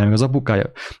anyukája, meg az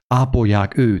apukája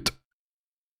ápolják őt.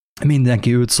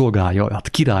 Mindenki őt szolgálja. Hát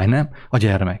király, nem? A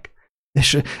gyermek.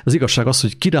 És az igazság az,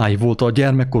 hogy király volt a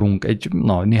gyermekkorunk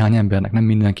néhány embernek, nem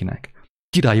mindenkinek.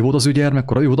 Király volt az ő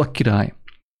gyermekkora, ő volt a király.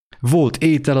 Volt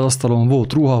étel az asztalon,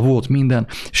 volt ruha, volt minden,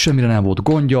 semmire nem volt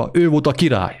gondja, ő volt a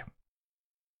király.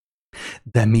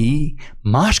 De mi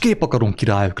másképp akarunk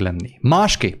királyok lenni.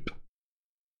 Másképp.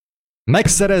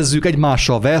 Megszerezzük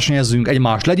egymással, versenyezzünk,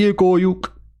 egymást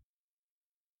legyilkoljuk,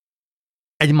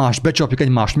 egymást becsapjuk,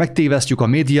 egymást megtévesztjük a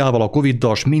médiával, a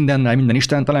Coviddal, mindennel, minden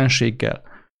istentelenséggel.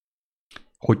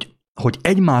 Hogy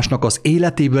egymásnak az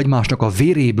életéből, egymásnak a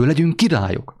véréből legyünk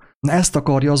királyok. Na ezt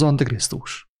akarja az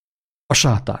Antikrisztus. A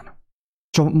sátán.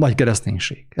 És a nagy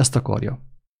kereszténység. Ezt akarja.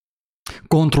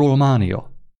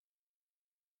 Kontrollmánia.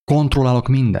 Kontrollálok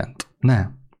mindent.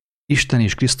 Ne. Isten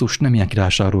és Krisztus nem ilyen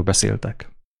királyságról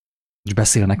beszéltek. És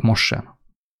beszélnek most sem.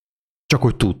 Csak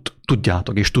hogy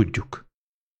tudjátok és tudjuk.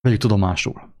 Vegyük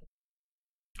tudomásul.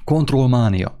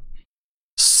 Kontrollmánia.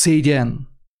 Szégyen.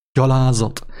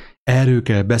 Gyalázat. Erről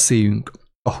kell beszéljünk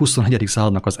a 21.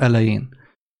 századnak az elején,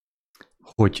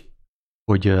 hogy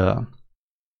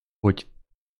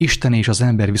Isten és az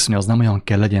ember viszonya az nem olyan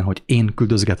kell legyen, hogy én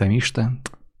küldözgetem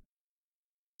Istent,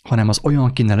 hanem az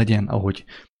olyan kéne legyen, ahogy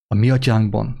a mi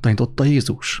atyánkban tanította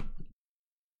Jézus.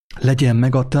 Legyen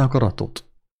meg a te akaratod.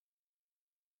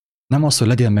 Nem az, hogy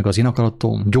legyen meg az én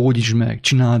akaratom, gyógyítsd meg,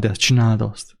 csináld ezt, csináld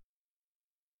azt.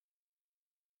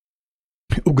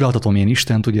 Ugráltatom én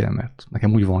Istent, ugye, mert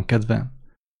nekem úgy van kedve.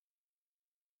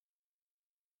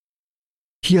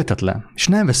 Hihetetlen. És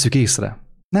nem vesszük észre.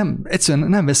 Egyszerűen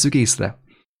nem vesszük észre.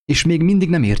 És még mindig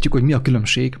nem értjük, hogy mi a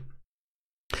különbség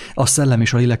a szellem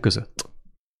és a lélek között.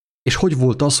 És hogy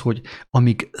volt az, hogy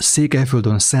amíg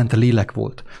Székelyföldön szent lélek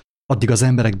volt, addig az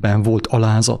emberekben volt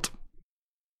alázat,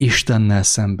 Istennel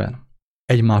szemben,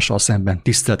 egymással szemben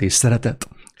tisztelet és szeretet,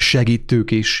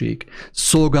 segítőkészség,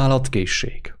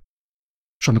 szolgálatkészség.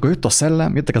 És amikor jött a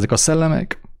szellem, jöttek ezek a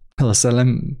szellemek, ez a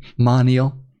szellem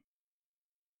mánia,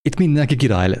 itt mindenki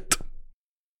király lett.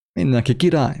 Mindenki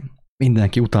király,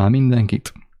 mindenki utál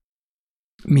mindenkit,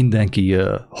 mindenki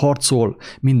harcol,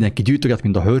 mindenki gyűjtöget,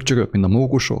 mind a hörcsögök, mind a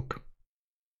mókusok.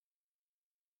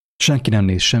 Senki nem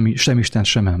néz sem Isten,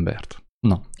 sem embert.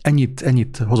 Na,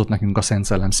 ennyit hozott nekünk a Szent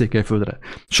Szellem Székelyföldre.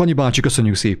 Sanyi bácsi,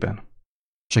 köszönjük szépen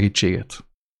segítséget.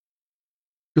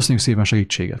 Köszönjük szépen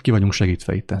segítséget. Ki vagyunk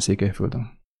segítve itten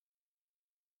Székelyföldön.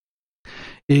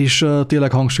 És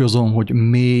tényleg hangsúlyozom, hogy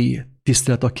mély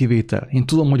tisztelet a kivétel. Én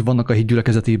tudom, hogy vannak a híd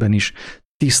gyülekezetében is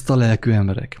tiszta lelkű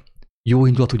emberek, jó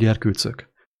indulatú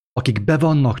gyerkőcök, akik be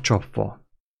vannak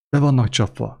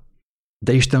csapva,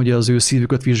 De Isten ugye az ő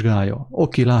szívüket vizsgálja.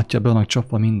 Oké, látja, be vannak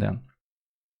csapva minden.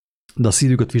 De a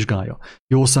szívüket vizsgálja.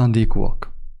 Jó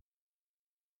szándékúak.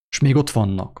 És még ott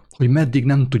vannak, hogy meddig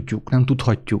nem tudjuk, nem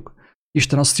tudhatjuk.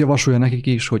 Isten azt javasolja nekik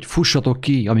is, hogy fussatok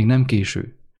ki, amíg nem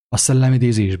késő. A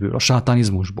szellemidézésből, a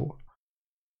sátánizmusból.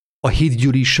 A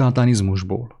hitgyűlés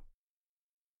sátánizmusból.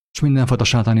 És mindenfajta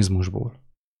sátánizmusból.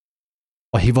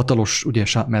 A hivatalos, ugye,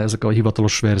 mert ezek a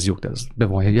hivatalos verziók, ez be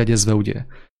van jegyezve, ugye,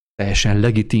 teljesen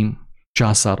legitim,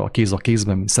 császárral kéz a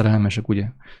kézben, mint szerelmesek,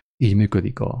 ugye, így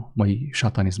működik a mai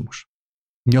sátánizmus.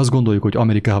 Mi azt gondoljuk, hogy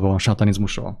Amerikában van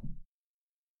sátánizmusra,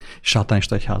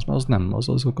 sátánista egyházban, az nem,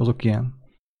 azok ilyen.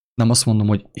 Nem azt mondom,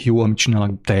 hogy jó, amit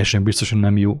csinálnak, teljesen biztosan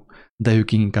nem jó, de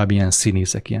ők inkább ilyen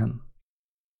színészek, ilyen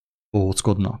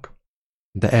bohóckodnak.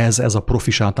 De ez a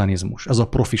profi sátánizmus, ez a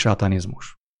profi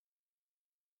sátánizmus.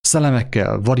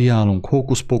 Szellemekkel variálunk,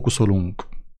 hókuszpókuszolunk,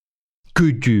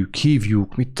 küldjük,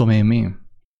 hívjuk, mit tudom én mi.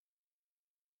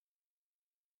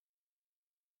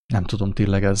 Nem tudom,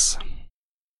 tényleg ez.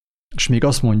 És még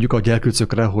azt mondjuk a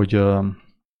gyerkőcökre,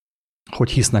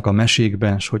 hogy hisznek a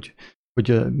mesékben, és hogy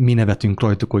mi nevetünk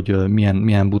rajtuk, hogy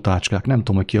milyen butácskák. Nem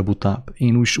tudom, hogy ki a butább.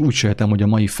 Én úgy sejtem, hogy a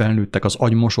mai felnőttek, az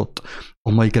agymosott, a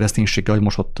mai kereszténység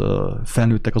agymosott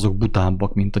felnőttek, azok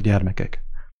butábbak, mint a gyermekek.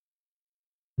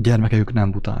 A gyermekek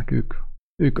nem buták,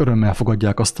 ők örömmel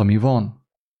fogadják azt, ami van,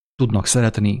 tudnak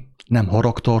szeretni, nem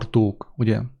haragtartók,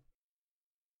 ugye?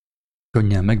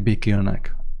 Könnyen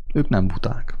megbékélnek. Ők nem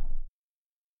buták.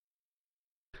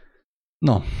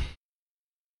 Na,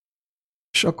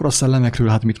 és akkor a szellemekről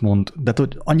hát mit mond? De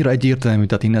hogy annyira egyértelmű,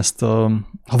 tehát én ezt,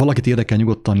 ha valakit érdekel,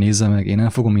 nyugodtan nézze meg, én nem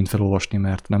fogom mind felolvasni,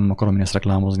 mert nem akarom én ezt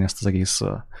reklámozni, ezt az egész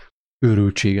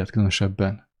őrültséget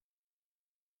különösebben.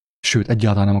 Sőt,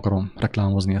 egyáltalán nem akarom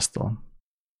reklámozni ezt a...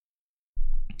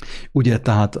 Ugye,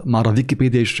 tehát már a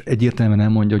Wikipédia is egyértelműen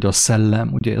elmondja, hogy a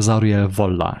szellem, ugye zárójel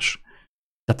vallás.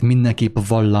 Tehát mindenképp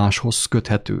valláshoz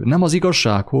köthető. Nem az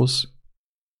igazsághoz,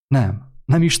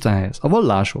 nem Istenhez, a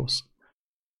valláshoz.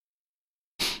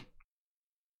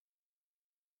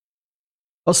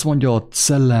 Azt mondja, a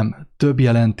szellem több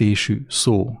jelentésű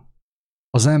szó.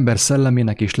 Az ember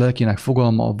szellemének és lelkének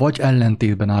fogalma vagy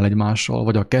ellentétben áll egymással,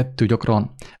 vagy a kettő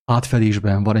gyakran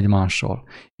átfedésben van egymással,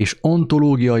 és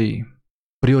ontológiai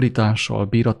prioritással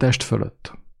bír a test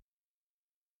fölött.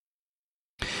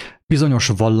 Bizonyos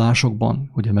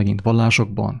vallásokban, ugye megint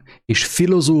vallásokban, és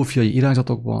filozófiai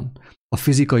irányzatokban a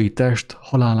fizikai test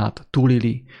halálát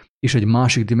túléli, és egy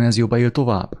másik dimenzióba él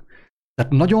tovább.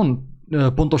 Tehát nagyon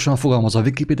pontosan fogalmaz a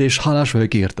Wikipedia, és hálás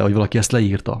vagyok érte, hogy valaki ezt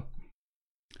leírta.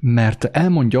 Mert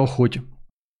elmondja,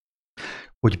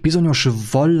 hogy bizonyos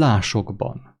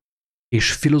vallásokban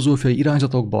és filozófiai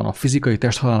irányzatokban a fizikai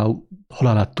test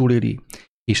halálát túléli,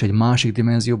 és egy másik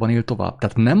dimenzióban él tovább.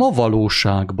 Tehát nem a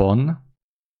valóságban,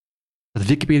 tehát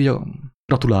Wikipedia,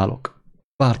 gratulálok.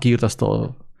 Bárki írt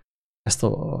ezt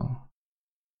a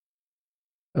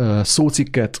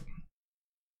szócikket,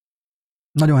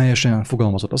 nagyon helyesen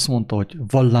fogalmazott. Azt mondta, hogy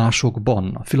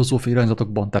vallásokban, a filozófiai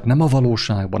irányzatokban, tehát nem a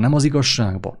valóságban, nem az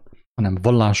igazságban, hanem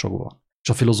vallásokban és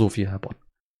a filozófiában.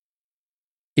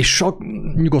 És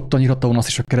nyugodtan írhatta volna azt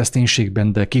is a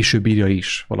kereszténységben, de később írja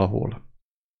is valahol.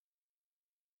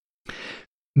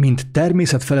 Mint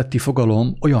természetfeletti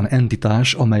fogalom olyan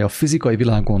entitás, amely a fizikai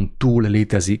világon túl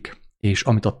létezik, és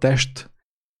amit a test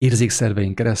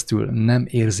érzékszervein keresztül nem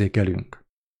érzékelünk.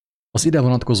 Az ide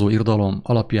vonatkozó irodalom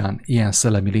alapján ilyen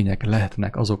szellemi lények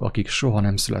lehetnek azok, akik soha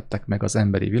nem születtek meg az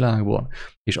emberi világban,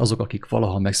 és azok, akik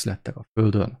valaha megszülettek a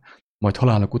Földön, majd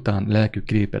haláluk után lelkük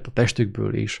kilépett a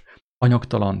testükből, és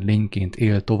anyagtalan lényként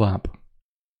él tovább.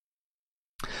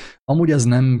 Amúgy ez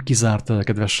nem kizárt,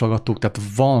 kedves hallgatók,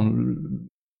 tehát van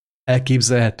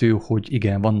elképzelhető, hogy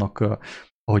igen, vannak,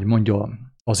 ahogy mondja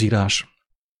az írás,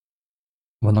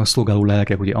 vannak szolgáló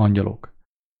lelkek, ugye angyalok,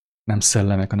 nem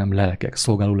szellemek, hanem lelkek,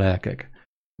 szolgáló lelkek.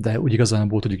 De úgy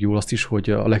igazából tudjuk jól azt is, hogy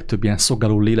a legtöbb ilyen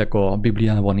szolgáló lélek a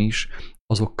Bibliában is,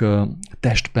 azok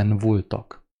testben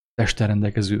voltak, testtel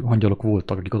rendelkező angyalok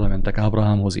voltak, akik oda mentek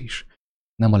Ábrahámhoz is.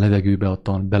 Nem a levegőbe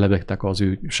ottan belebegtek az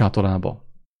ő sátorába.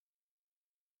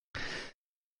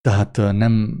 Tehát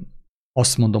nem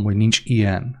azt mondom, hogy nincs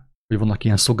ilyen, hogy vannak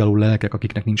ilyen szolgáló lelkek,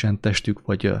 akiknek nincsen testük,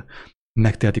 vagy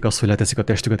megtehetik azt, hogy leteszik a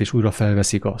testüket, és újra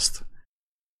felveszik azt.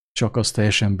 Csak az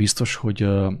teljesen biztos, hogy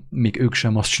még ők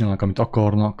sem azt csinálnak, amit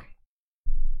akarnak,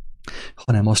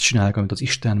 hanem azt csinálják, amit az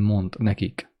Isten mond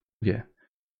nekik. Ugye?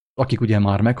 Akik ugye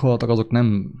már meghaltak, azok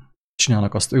nem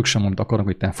csinálnak azt, ők sem, amit akarnak,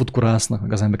 hogy te futkorásznak,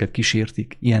 meg az embereket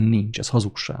kísértik. Ilyen nincs, ez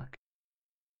hazugság.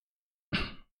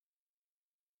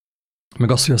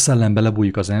 Meg az, hogy a szellem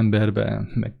belebújik az emberbe,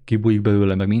 meg kibújik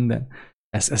belőle, meg minden,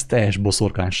 ez teljes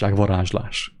boszorkányság,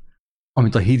 varázslás.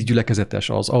 amit a híd gyülekezetes,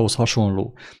 az ahhoz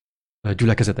hasonló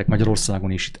gyülekezetek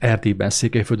Magyarországon is, itt Erdélyben,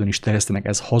 Székelyföldön is terjesztenek,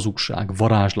 ez hazugság,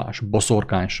 varázslás,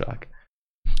 boszorkányság.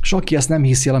 És aki ezt nem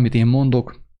hiszi el, amit én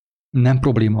mondok, nem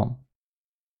probléma,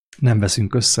 nem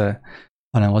veszünk össze,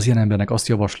 hanem az ilyen embernek azt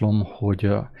javaslom, hogy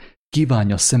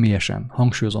kívánja személyesen,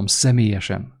 hangsúlyozom,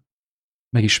 személyesen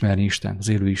megismerni Isten, az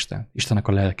élő Isten, Istennek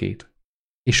a lelkét.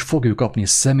 És fog ő kapni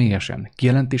személyesen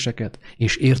kijelentéseket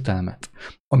és értelmet,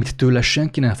 amit tőle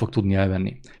senki nem fog tudni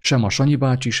elvenni. Sem a Sanyi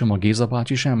bácsi, sem a Géza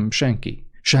bácsi, sem senki,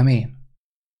 sem én.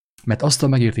 Mert azt a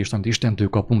megértést, amit Istentől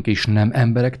kapunk, és nem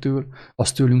emberektől,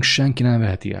 azt tőlünk senki nem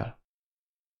veheti el.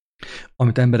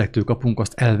 Amit emberektől kapunk,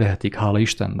 azt elvehetik, hála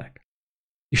Istennek.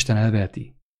 Isten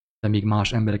elveheti, de még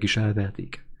más emberek is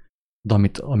elvehetik. De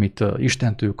amit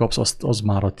Istentől kapsz, az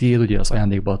már a tiéd, ugye az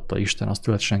ajándékba adta Isten, azt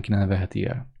tőled senki nem veheti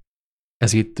el.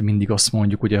 Ezért mindig azt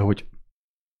mondjuk, ugye, hogy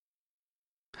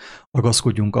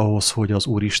ragaszkodjunk ahhoz, hogy az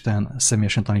Úristen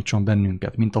személyesen tanítson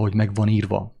bennünket, mint ahogy meg van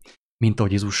írva, mint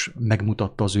ahogy Jézus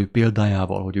megmutatta az ő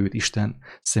példájával, hogy őt Isten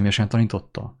személyesen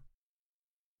tanította.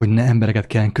 Hogy ne embereket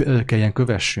kelljen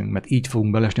kövessünk, mert így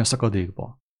fogunk belesni a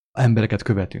szakadékba. Embereket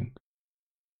követünk.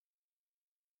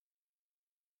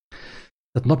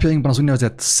 Tehát napjainkban az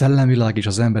úgynevezett szellemvilág és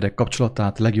az emberek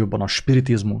kapcsolatát legjobban a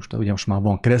spiritizmus, tehát ugye most már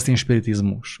van keresztény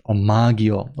spiritizmus, a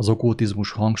mágia, az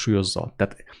okkultizmus hangsúlyozza.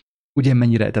 Tehát ugye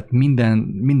mennyire, tehát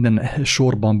minden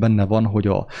sorban benne van, hogy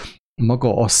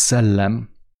maga a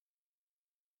szellem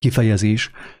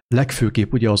kifejezés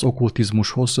legfőképp ugye az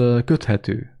okkultizmushoz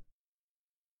köthető.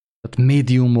 Tehát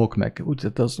médiumok, meg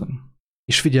úgy,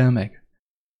 és figyelj meg!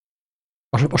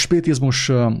 A spiritizmus,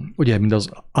 ugye, mind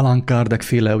az Allan Kardec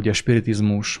féle ugye,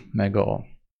 spiritizmus, meg a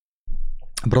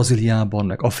Brazíliában,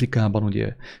 meg Afrikában,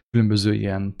 ugye, különböző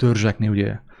ilyen törzseknél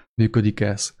ugye, működik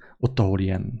ez, ott, ahol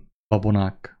ilyen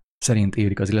babonák szerint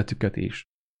élik az életüket, és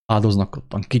áldoznak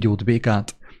ottan kigyót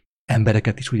békát,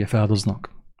 embereket is ugye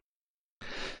feláldoznak.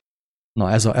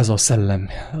 Na, ez a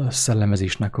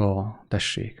szellemezésnek a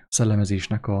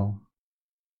szellemezésnek a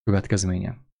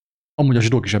következménye. Amúgy a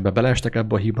zsidók is ebbe beleestek,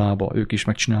 ebbe a hibába, ők is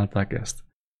megcsinálták ezt.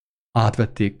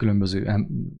 Átvették különböző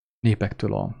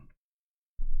népektől a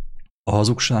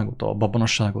hazugságot, a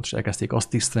babonasságot, és elkezdték azt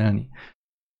tisztelni.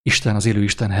 Isten, az élő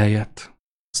Isten helyett.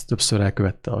 Ezt többször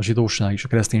elkövette a zsidóság is, a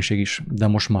kereszténység is, de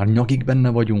most már nyakig benne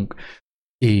vagyunk,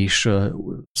 és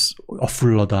a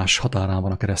fulladás határán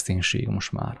van a kereszténység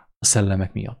most már. A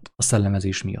szellemek miatt, a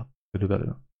szellemezés miatt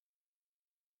körülbelül.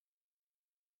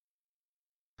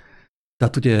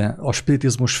 Tehát ugye a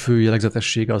spiritizmus fő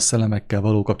jellegzetessége a szellemekkel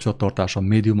való kapcsolattartás a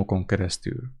médiumokon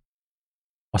keresztül.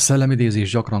 A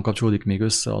szellemidézés gyakran kapcsolódik még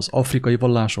össze az afrikai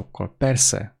vallásokkal.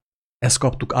 Persze, ezt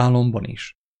kaptuk álomban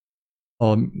is.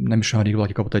 Nem is olyan rég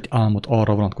valaki kapott egy álmot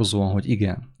arra vonatkozóan, hogy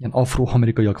igen, ilyen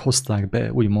afroamerikaiak hozták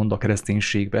be, úgymond a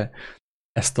kereszténységbe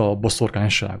ezt a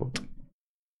boszorkányságot.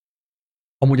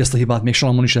 Amúgy ezt a hibát még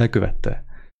Salamon is elkövette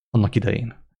annak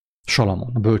idején.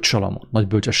 Salamon, a bölcs Salamon, nagy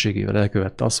bölcsességével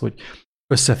elkövette azt, hogy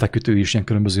összefeküdt ő is ilyen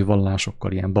különböző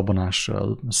vallásokkal, ilyen babonás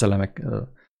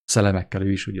szellemekkel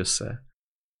ő is úgy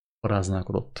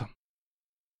összeparáználkodott.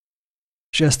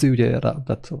 És ezt ő ugye,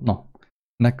 tehát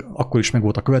akkor is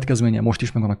megvolt a következménye, most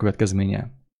is megvan a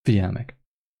következménye. Figyelj meg!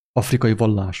 Afrikai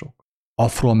vallások,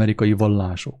 afroamerikai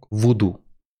vallások, voodoo,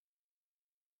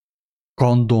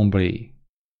 candomblé,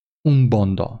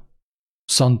 umbanda,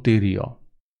 santeria,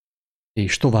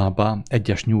 és továbbá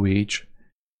egyes New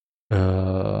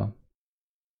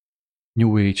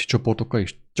Age csoportokkal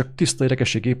is. Csak tiszta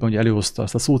érdekességéppen, hogy előhozta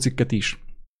ezt a szócikket is.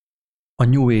 A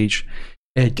New Age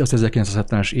az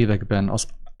 1970-es években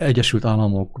az Egyesült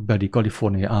Államok beli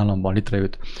Kalifornia államban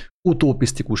létrejött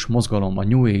utopisztikus mozgalom, a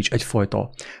New Age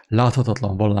egyfajta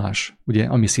láthatatlan vallás, ugye,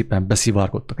 ami szépen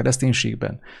beszivárgott a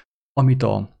kereszténységben, amit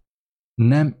a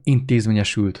nem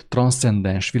intézményesült,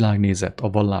 transzcendens világnézet, a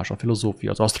vallás, a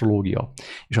filozófia, az asztrológia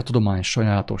és a tudomány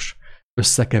sajátos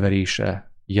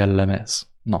összekeverése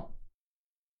jellemez. Na.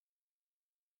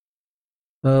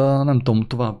 Nem tudom,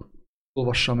 tovább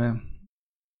olvassam-e.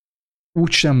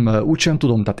 Úgysem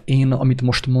tudom, tehát én, amit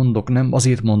most mondok, nem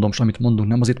azért mondom, és amit mondunk,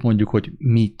 nem azért mondjuk, hogy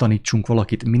mi tanítsunk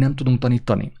valakit. Mi nem tudunk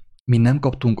tanítani. Mi nem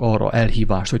kaptunk arra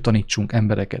elhívást, hogy tanítsunk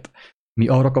embereket. Mi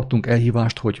arra kaptunk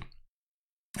elhívást, hogy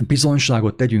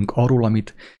bizonyságot tegyünk arról,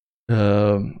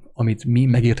 amit mi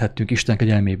megérthettünk Isten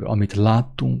kegyelméből, amit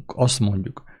láttunk, azt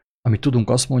mondjuk. Amit tudunk,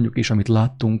 azt mondjuk, és amit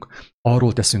láttunk,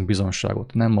 arról teszünk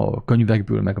bizonyságot. Nem a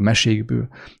könyvekből, meg a mesékből,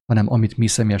 hanem amit mi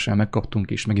személyesen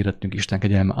megkaptunk és megérettünk Isten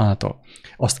kegyelme által.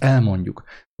 Azt elmondjuk,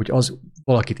 hogy az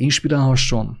valakit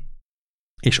inspirálhasson,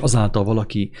 és azáltal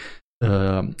valaki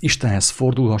Istenhez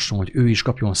fordulhasson, hogy ő is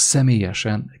kapjon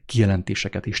személyesen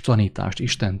kijelentéseket és tanítást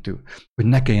Istentől, hogy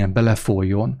ne kelljen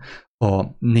belefolyjon a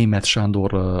Németh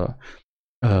Sándor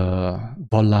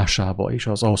vallásába és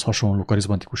az ahhoz hasonló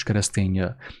karizmatikus keresztény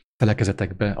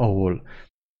felekezetekbe, ahol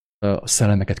a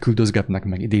szellemeket küldözgetnek,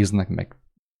 meg idéznek, meg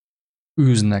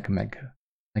űznek, meg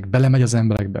belemegy az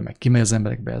emberekbe, meg kimegy az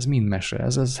emberekbe, ez mind mese,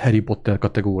 ez Harry Potter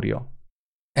kategória.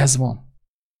 Ez van.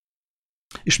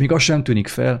 És még az sem tűnik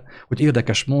fel, hogy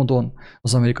érdekes módon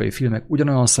az amerikai filmek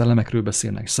ugyanolyan szellemekről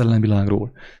beszélnek,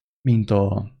 szellemvilágról,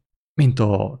 mint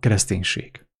a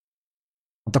kereszténység.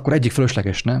 Hát akkor egyik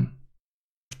fölösleges, nem?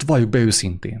 Most valljuk be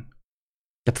őszintén.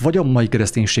 Tehát vagy a mai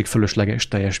kereszténység fölösleges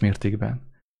teljes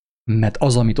mértékben, mert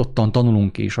az, amit ottan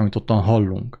tanulunk és amit ottan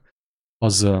hallunk,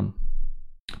 az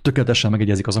tökéletesen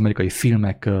megegyezik az amerikai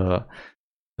filmek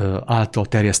által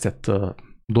terjesztett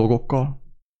dolgokkal,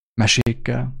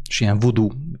 mesékkel, és ilyen voodoo,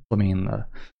 tudom én,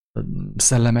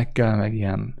 szellemekkel, meg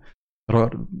ilyen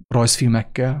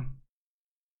rajzfilmekkel,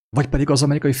 vagy pedig az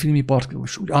amerikai filmipar,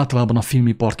 úgy általában a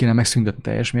filmipar kéne megszüntetni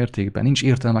teljes mértékben. Nincs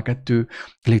értelme a kettő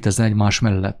létezzen egymás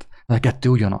mellett. De a kettő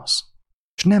ugyanaz.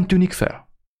 És nem tűnik fel.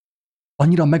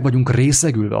 Annyira meg vagyunk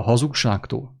részegülve a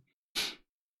hazugságtól,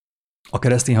 a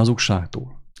keresztény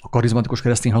hazugságtól, a karizmatikus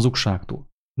keresztény hazugságtól,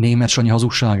 Németh Sanyi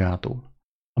hazugságától,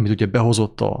 amit ugye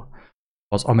behozott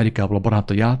az Amerikából a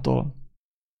barátai által,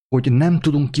 hogy nem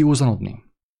tudunk kiózanodni.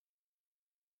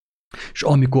 És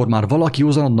amikor már valaki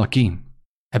józanodna ki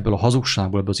ebből a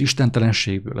hazugságból, ebből az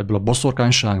istentelenségből, ebből a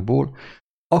boszorkányságból,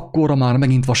 akkorra már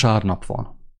megint vasárnap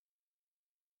van.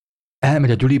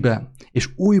 Elmegy a gyülibe,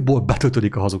 és újból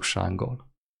betöltődik a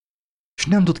hazugsággal. És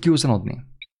nem tud kiúzanodni.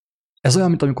 Ez olyan,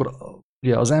 mint amikor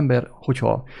ugye, az ember,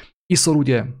 hogyha iszol,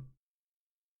 ugye,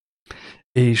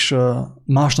 és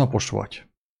másnapos vagy,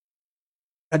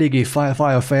 eléggé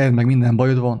fáj a fejed, meg minden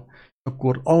bajod van,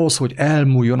 akkor ahhoz, hogy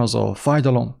elmúljon az a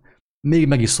fájdalom, még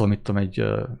megiszol, mit tudom, egy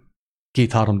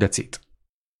 2-3 decit.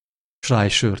 És rá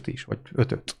egy sört is, vagy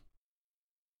 5-öt.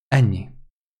 Ennyi.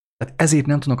 Tehát ezért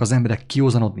nem tudnak az emberek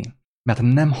kiózanodni, mert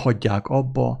nem hagyják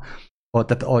abba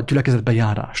tehát a gyülekezetbe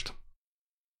járást.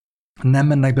 Nem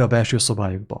mennek be a belső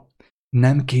szobájukba.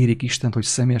 Nem kérik Istent, hogy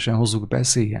személyesen hozzuk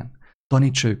beszéljen.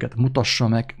 Tanítsa őket, mutassa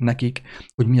meg nekik,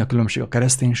 hogy mi a különbség a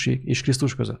kereszténység és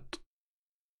Krisztus között.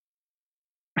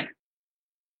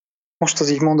 Most az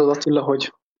így mondod, Attila,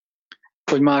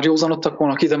 hogy már józanodtak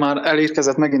volna ki, de már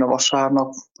elérkezett megint a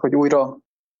vasárnap, hogy újra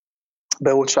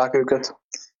beoltsák őket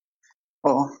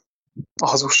a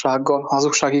hazugsággal, a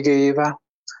hazugság igéjével.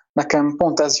 Nekem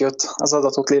pont ez jött az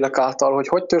adatot lélek által,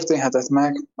 hogy történhetett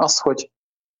meg az, hogy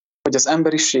az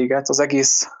emberiséget, az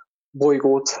egész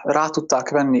bolygót rá tudták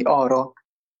venni arra,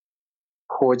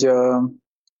 hogy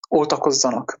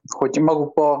oltakozzanak, hogy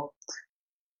magukba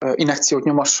injekciót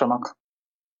nyomassanak,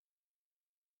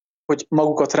 hogy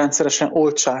magukat rendszeresen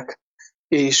oltsák,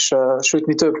 és sőt,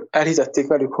 mi több, elhitették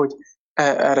velük, hogy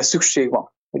erre szükség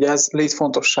van, hogy ez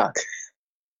létfontosság.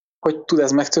 Hogy tud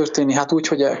ez megtörténni? Hát úgy,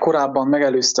 hogy korábban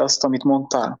megelőzte azt, amit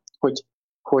mondtál,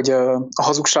 hogy a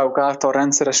hazugságok által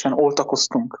rendszeresen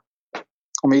oltakoztunk.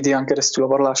 A médián keresztül, a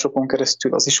vallásokon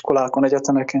keresztül, az iskolákon,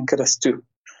 egyetemeken keresztül.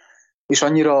 És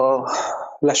annyira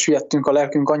lesüllyedtünk a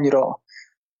lelkünk, annyira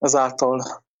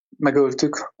ezáltal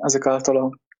megöltük, ezek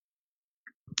által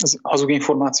az hazug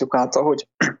információk által, hogy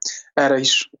erre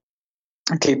is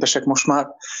képesek most már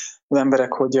az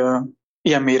emberek, hogy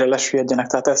ilyen mélyre lesüllyedjenek.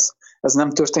 Tehát ez nem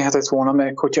történhetett volna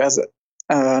meg, hogyha ez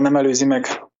nem előzi meg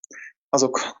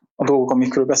azok a dolgok,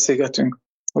 amikről beszélgetünk,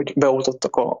 hogy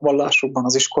beoltottak a vallásokban,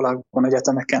 az iskolákban,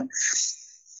 egyetemeken,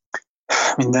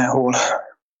 mindenhol.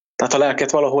 Tehát a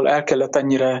lelket valahol el kellett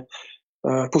ennyire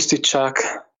pusztítsák,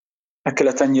 el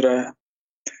kellett ennyire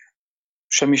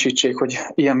semmisítsék, hogy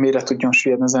ilyen mélyre tudjon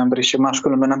süllyedni az emberiség.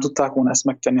 Máskülönben nem tudták volna ezt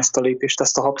megtenni, ezt a lépést,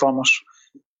 ezt a hatalmas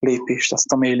lépést,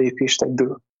 ezt a mély lépést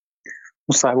egyből.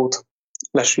 Muszáj volt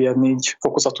lesüllyedni így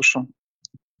fokozatosan.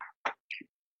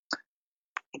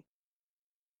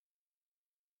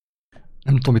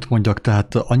 Nem tudom, mit mondjak,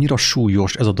 tehát annyira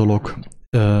súlyos ez a dolog,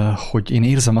 hogy én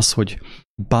érzem azt, hogy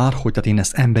bárhogy, tehát én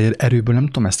ezt emberi erőből nem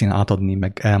tudom ezt én átadni,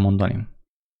 meg elmondani.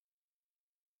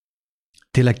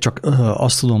 Tényleg csak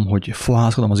azt tudom, hogy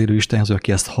fohászkodom az élő Istenhez, hogy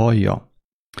aki ezt hallja,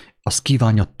 azt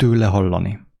kívánja tőle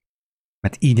hallani.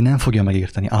 Mert így nem fogja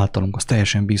megérteni általunk, az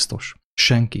teljesen biztos.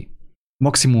 Senki.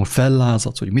 Maximum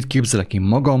fellázadsz, hogy mit képzelek én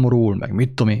magamról, meg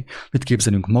mit tudom én, mit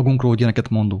képzelünk magunkról, hogy ilyeneket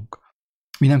mondunk.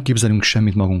 Mi nem képzelünk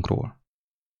semmit magunkról.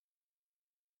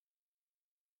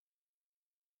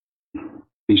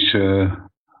 És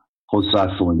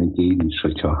hozzászólnék én is,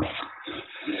 hogyha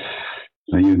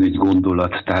jön egy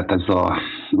gondolat, tehát ez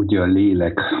ugye a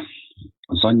lélek,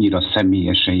 az annyira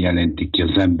személyesen jelenti ki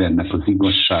az embernek az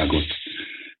igazságot.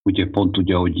 Ugye pont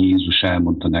ugye, ahogy Jézus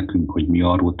elmondta nekünk, hogy mi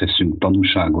arról teszünk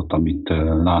tanúságot, amit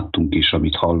láttunk és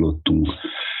amit hallottunk.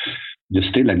 Ugye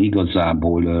ez tényleg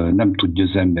igazából nem tudja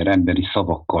az ember emberi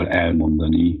szavakkal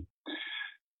elmondani,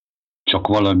 csak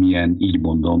valamilyen, így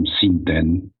mondom,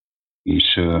 szinten,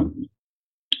 és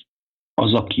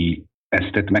az, aki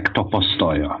ezt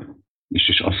megtapasztalja,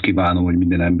 és azt kívánom, hogy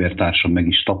minden embertársam meg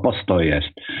is tapasztalja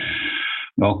ezt,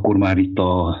 de akkor már itt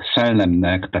a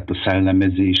szellemnek, tehát a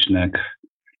szellemezésnek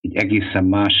egy egészen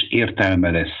más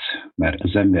értelme lesz, mert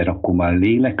az ember akkor már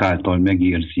lélek által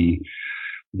megérzi,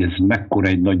 hogy ez mekkora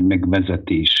egy nagy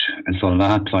megvezetés, ez a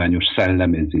látványos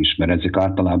szellemezés, mert ezek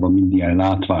általában mind ilyen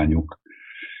látványok,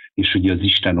 és ugye az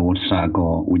Isten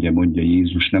országa, ugye mondja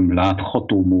Jézus, nem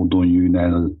látható módon jön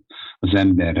el az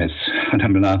emberhez,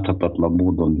 hanem láthatatlan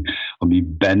módon, ami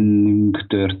bennünk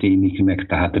történik meg,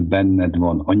 tehát benned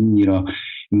van annyira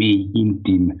mély,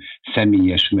 intim,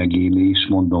 személyes megélés,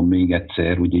 mondom még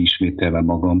egyszer, ugye ismételve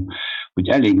magam, hogy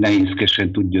elég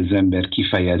nehézkesen tudja az ember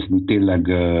kifejezni, tényleg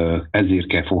ezért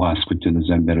kell fohászkodjon az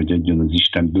ember, hogy adjon az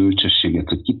Isten bölcsességet,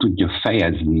 hogy ki tudja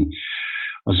fejezni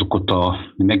azokat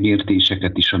a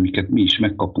megértéseket is, amiket mi is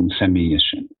megkapunk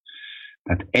személyesen.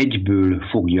 Tehát egyből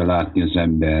fogja látni az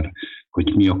ember,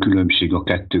 hogy mi a különbség a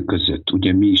kettő között.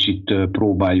 Ugye mi is itt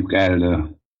próbáljuk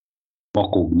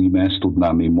elmakogni, mert ezt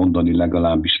tudnám én mondani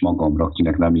legalábbis magamra,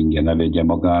 akinek nem ingyen ne vegye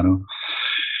magára,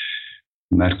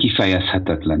 mert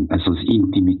kifejezhetetlen ez az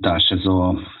intimitás, ez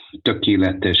a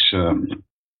tökéletes,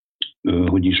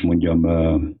 hogy is mondjam,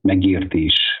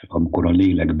 megértés, amikor a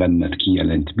lélek benned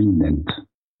kijelent mindent,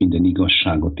 minden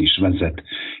igazságot is vezet,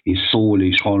 és szól,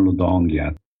 és hallod a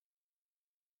hangját.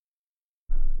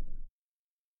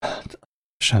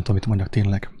 Sem tudom, mit mondjak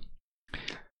tényleg.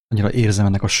 Annyira érzem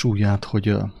ennek a súlyát,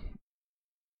 hogy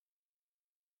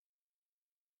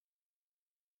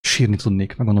sírni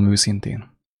tudnék, megmondom őszintén.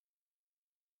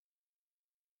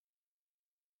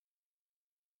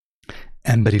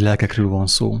 Emberi lelkekről van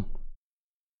szó,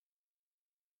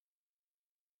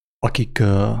 akik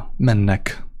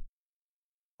mennek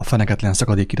a feneketlen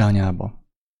szakadék irányába,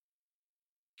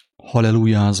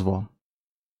 hallelujázva,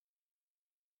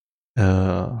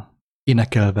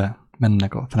 énekelve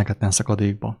mennek a feneketlen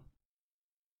szakadékba.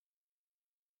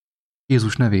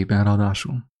 Jézus nevében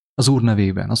ráadásul. Az Úr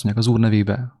nevében, azt mondják, az Úr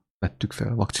nevében vettük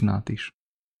fel vakcinát is.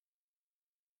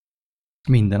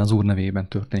 Minden az Úr nevében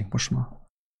történik most már.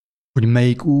 Hogy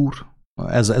melyik Úr,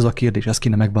 ez a kérdés, ezt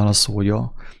kéne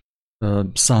megválaszolja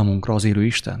számunkra az élő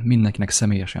Isten, mindenkinek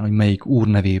személyesen, hogy melyik Úr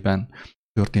nevében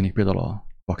történik például a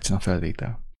vakcina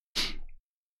felvétel.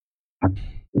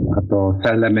 Hát a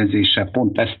szellemezése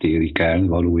pont ezt érik el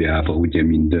valójában, ugye,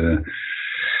 mind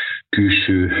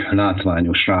külső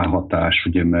látványos ráhatás,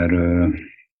 ugye, mert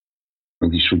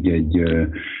az is ugye egy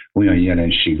olyan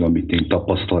jelenség, amit én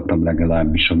tapasztaltam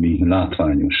legalábbis, ami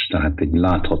látványos, tehát egy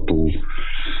látható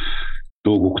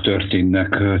dolgok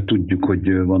történnek. Tudjuk,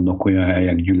 hogy vannak olyan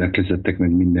helyek, gyülekezetek,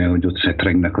 meg minden, hogy ott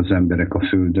szetrengnek az emberek a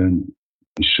földön,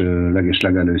 és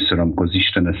legelőször, amikor az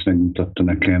Isten ezt megmutatta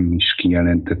nekem, és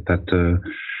kijelentett, tehát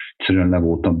egyszerűen le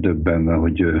voltam döbbenve,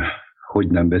 hogy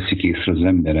nem veszik észre az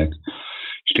emberek,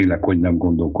 és tényleg, hogy nem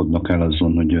gondolkodnak el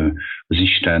azon, hogy az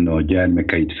Isten a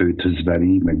gyermekeit földhöz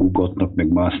veri, meg ugatnak, meg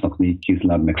másznak négy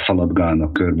kézláb, meg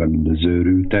szaladgálnak körbe, mint az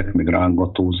őrültek, meg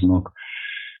rángatóznak,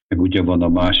 meg ugye van a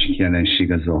másik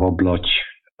jelenség, ez a hablaty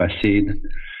beszéd,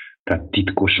 tehát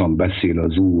titkosan beszél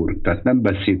az Úr. Tehát nem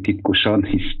beszél titkosan,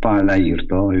 hisz Pál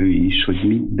leírta ő is, hogy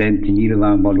mindent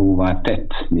nyilvánvalóvá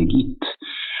tett, még itt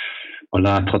a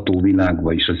látható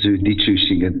világban is, az ő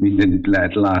dicsőséget mindenütt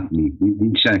lehet látni.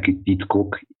 Nincsenek itt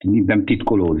titkok, nem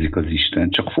titkolózik az Isten,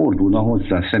 csak fordulna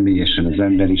hozzá személyesen az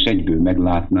ember, és egyből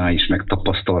meglátná és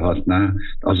megtapasztalhatná,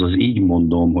 azaz így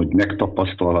mondom, hogy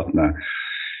megtapasztalhatná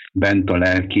bent a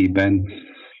lelkében,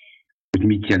 hogy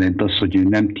mit jelent az, hogy ő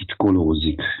nem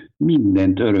titkolózik.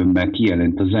 Mindent örömmel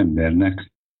kijelent az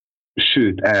embernek,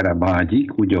 sőt, erre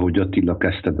vágyik, úgy, ahogy Attila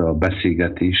kezdted a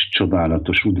beszélgetést,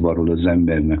 csodálatos udvarol az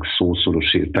embernek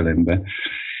szószoros értelemben,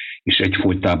 és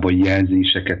egyfolytában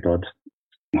jelzéseket ad,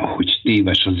 hogy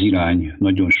téves az irány,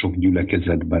 nagyon sok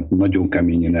gyülekezetben, nagyon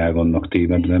keményen el vannak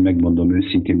tévedve, megmondom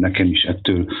őszintén, nekem is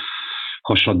ettől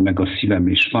hasad meg a szívem,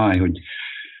 és fáj,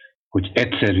 hogy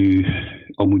egyszerű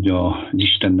amúgy az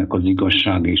Istennek az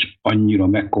igazsága, és annyira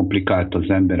megkomplikált az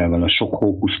emberevel a sok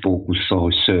hókusz-pókusszal,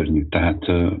 hogy szörnyű. Tehát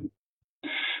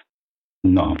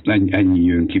na, ennyi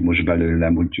jön ki most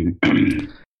belőlem, hogy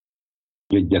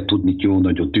egyet tudni jó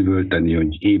nagyot üvölteni,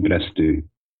 hogy ébresztő.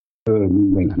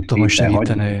 Nem tudom, hogy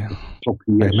segíteni.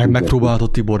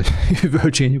 Megpróbáltad, Tibor,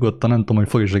 üvöltsél nyugodtan, nem tudom, hogy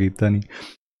fogja segíteni.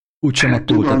 Úgysem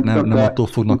attól, tehát nem attól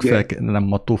fognak fel,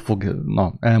 nem attól fog,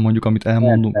 elmondjuk, amit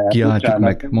elmondunk, kiáltjuk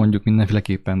meg, mondjuk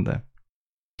mindenféleképpen, de...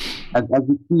 Ez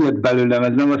kijött belőlem,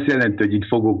 ez nem azt jelenti, hogy itt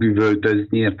fogok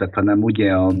üvöltözni, érted, hanem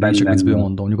ugye a bennem... Én csak viccből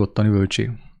mondom, nyugodtan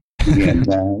üvöltsél. Igen,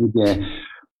 de ugye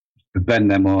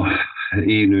bennem a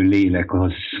élő lélek,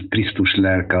 az Krisztus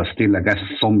lelke, az tényleg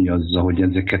ezt szomjazza, hogy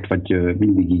ezeket, vagy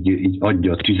mindig így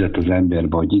adja a tüzet az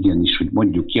emberbe, hogy igenis, hogy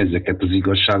mondjuk ki ezeket az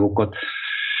igazságokat,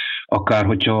 akár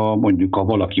hogyha mondjuk ha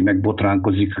valaki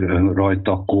megbotránkozik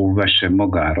rajta, akkor vessen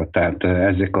magára. Tehát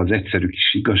ezek az egyszerű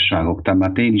kis igazságok.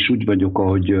 Tehát én is úgy vagyok,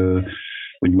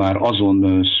 hogy már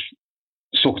azon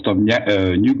szoktam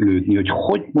nyüglődni,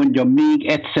 hogy mondjam még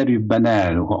egyszerűbben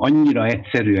el, annyira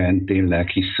egyszerűen tényleg,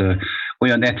 hisz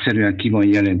olyan egyszerűen ki van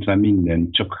jelentve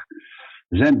minden, csak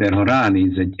az ember, ha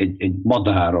ránéz egy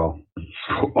madára,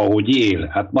 ahogy él,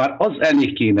 hát már az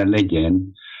elég kéne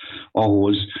legyen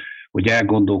ahhoz, hogy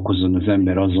elgondolkozzon az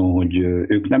ember azon, hogy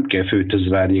ők nem kell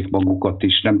főtözvárjék magukat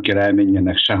is, nem kell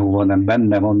elmenjenek sehova, hanem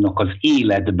benne vannak az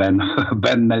életben,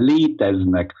 benne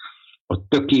léteznek, a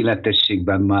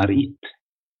tökéletességben már itt.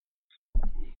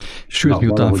 Sőt,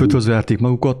 miután főtözverték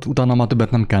magukat, utána már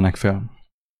többet nem kelnek fel.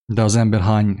 De az ember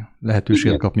hány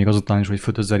lehetőséget kap még azután is, hogy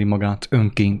főtözveri magát,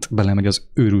 önként belemegy az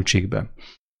őrültségbe,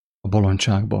 a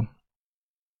bolondságba.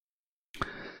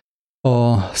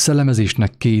 A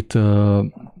szellemezésnek két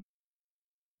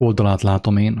oldalát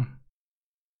látom én.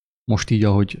 Most így,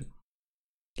 ahogy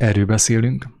erről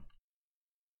beszélünk.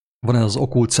 Van ez az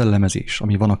okkult szellemezés,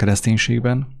 ami van a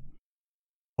kereszténységben,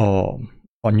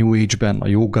 a New Age-ben, a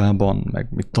jogában,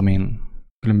 meg mit tudom én,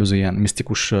 különböző ilyen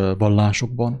misztikus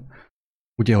vallásokban.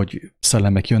 Ugye, hogy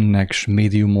szellemek jönnek, s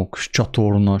médiumok, s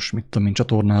csatornas, mit tudom én,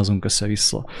 csatornázunk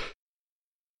össze-vissza.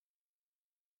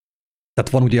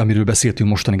 Tehát van ugye, amiről beszéltünk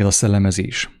mostanig, ez a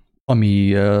szellemezés,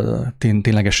 ami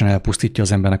ténylegesen elpusztítja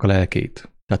az embernek a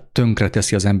lelkét. Tehát tönkre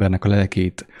teszi az embernek a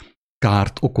lelkét,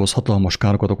 kárt okoz, hatalmas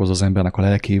károkat okoz az embernek a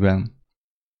lelkében,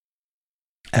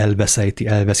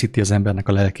 elveszíti az embernek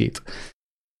a lelkét.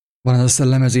 Van ez a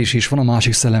szellemezés, és van a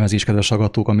másik szellemezés, kedves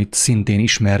hallgatók, amit szintén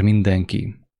ismer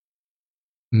mindenki.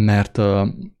 Mert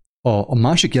a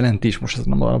másik jelentés, most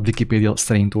nem a Wikipédia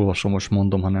szerint olvasom, most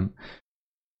mondom, hanem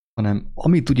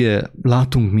amit ugye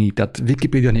látunk mi, tehát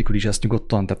Wikipédia nélkül is ezt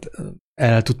nyugodtan, tehát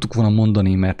el tudtuk volna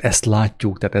mondani, mert ezt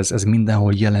látjuk, tehát ez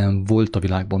mindenhol jelen volt a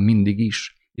világban mindig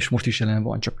is, és most is jelen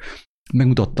van, csak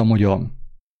megmutattam, hogy a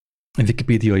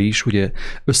Wikipédia is ugye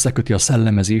összeköti a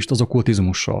szellemezést az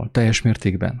okkultizmussal teljes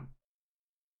mértékben.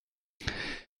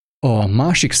 A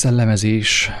másik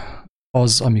szellemezés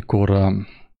az, amikor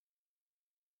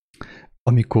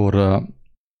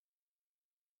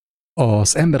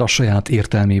az ember a saját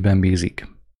értelmében bízik,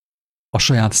 a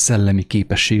saját szellemi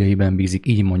képességeiben bízik,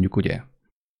 így mondjuk, ugye.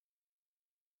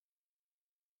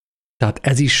 Tehát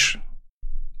ez is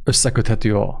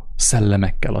összeköthető a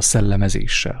szellemekkel, a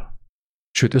szellemezéssel.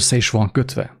 Sőt, össze is van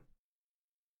kötve,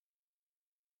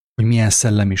 hogy milyen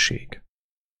szellemiség.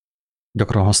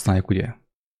 Gyakran használjuk, ugye,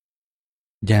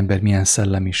 egy ember milyen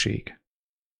szellemiség.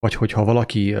 Vagy hogyha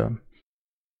valaki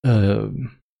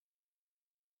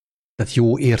tehát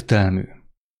jó értelmű,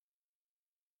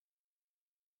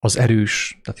 az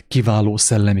erős, tehát kiváló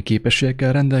szellemi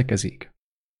képességekkel rendelkezik.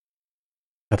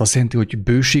 Tehát azt jelenti, hogy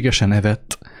bőségesen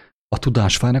evett a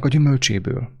tudásfájnak a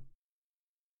gyümölcséből.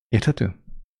 Érthető?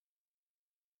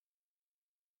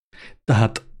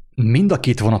 Tehát mind a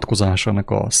két vonatkozásának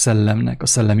a szellemnek, a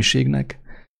szellemiségnek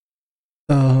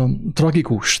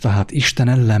tragikus, tehát Isten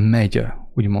ellen megy,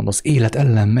 úgymond az élet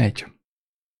ellen megy.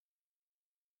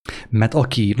 Mert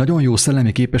aki nagyon jó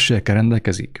szellemi képességekkel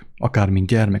rendelkezik, akár mint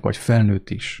gyermek vagy felnőtt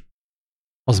is,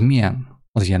 az milyen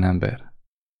az ilyen ember?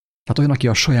 Tehát olyan, aki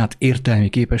a saját értelmi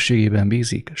képességében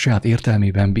bízik, saját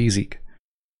értelmében bízik,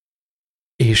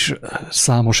 és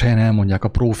számos helyen elmondják a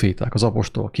próféták, az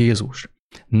apostolok, Jézus,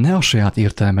 ne a saját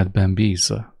értelmedben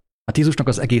bízz. Hát Jézusnak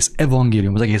az egész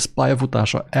evangélium, az egész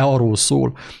pályafutása arról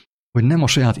szól, hogy nem a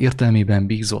saját értelmében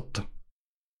bízott,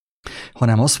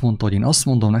 hanem azt mondta, hogy én azt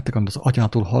mondom nektek, amit az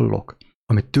atyától hallok,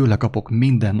 amit tőle kapok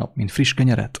minden nap, mint friss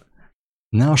kenyeret.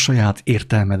 Ne a saját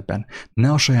értelmedben,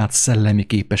 ne a saját szellemi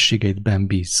képességeidben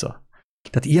bízza.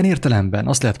 Tehát ilyen értelemben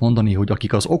azt lehet mondani, hogy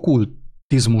akik az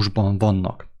okkultizmusban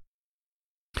vannak,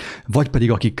 vagy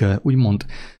pedig akik úgymond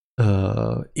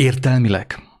értelmileg,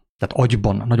 tehát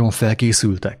agyban nagyon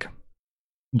felkészültek,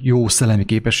 jó szellemi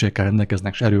képességekkel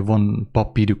rendelkeznek, és erről van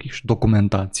papírjuk is,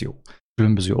 dokumentáció,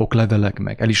 különböző oklevelek,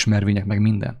 meg elismervények, meg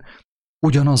minden.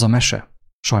 Ugyanaz a mese,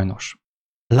 sajnos.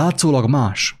 Látszólag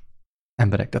más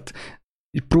emberek, tehát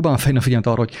próbálom fejni a figyelmet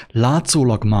arra, hogy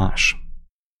látszólag más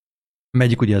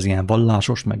Megyik ugye az ilyen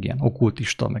vallásos, meg ilyen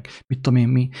okkultista, meg mit tudom én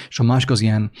mi, és a másik az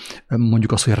ilyen,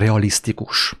 mondjuk az, hogy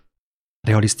realisztikus.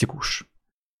 Realisztikus.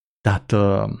 Tehát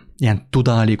ilyen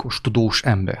tudálékos, tudós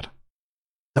ember.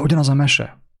 De ugyanaz a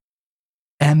mese.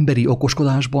 Emberi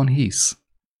okoskodásban hisz.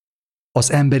 Az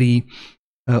emberi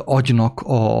agynak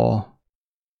a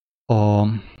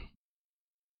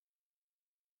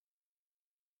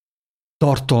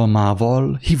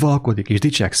tartalmával hivalkodik és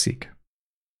dicsekszik.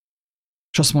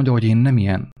 És azt mondja, hogy én nem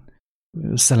ilyen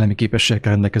szellemi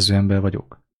képességekkel rendelkező ember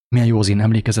vagyok. Milyen jó az én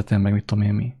emlékezetem, meg mit tudom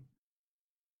én mi.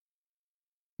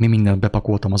 Mi mindent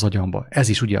bepakoltam az agyamba. Ez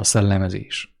is ugye a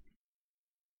szellemezés.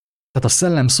 Tehát a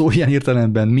szellem szó ilyen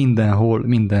értelemben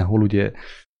mindenhol ugye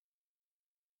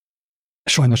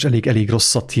sajnos elég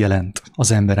rosszat jelent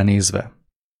az emberre nézve.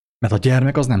 Mert a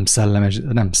gyermek az nem szellemes,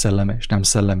 nem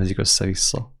szellemezik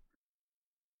össze-vissza.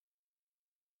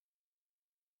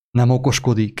 Nem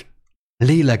okoskodik.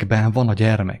 Lélekben van a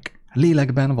gyermek.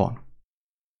 Lélekben van.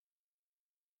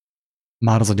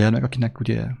 Már az a gyermek,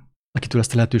 akitől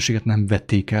ezt a lehetőséget nem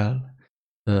vették el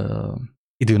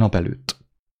idő-nap előtt.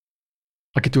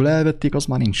 Akitől elvették, az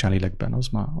már nincsen lélekben,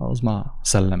 az már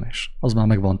szellemes. Az már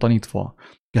meg van tanítva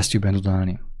kesztyűben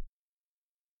tudálni.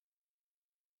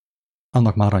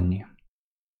 Annak már annyi.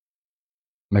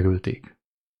 Megölték.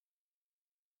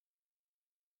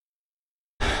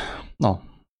 Na,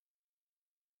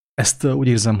 ezt úgy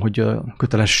érzem, hogy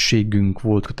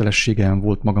kötelességem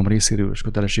volt magam részéről, és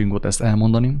kötelességünk volt ezt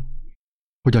elmondani,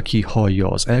 hogy aki hallja,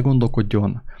 az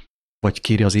elgondolkodjon, vagy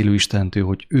kéri az élő Istentől,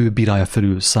 hogy ő bírálja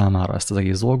felül számára ezt az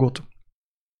egész dolgot.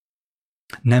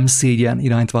 Nem szégyen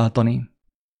irányt váltani,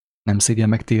 nem szégyen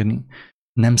megtérni,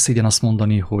 nem szégyen azt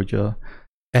mondani, hogy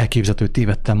elképzelhető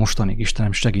tévedtem mostanig,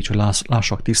 Istenem segíts, hogy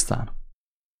lássak tisztán.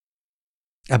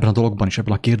 Ebben a dologban is,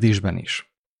 ebben a kérdésben is.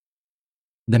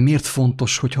 De miért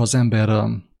fontos, hogyha az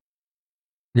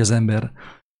ember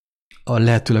a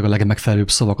lehetőleg a legmegfelelőbb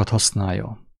szavakat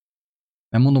használja?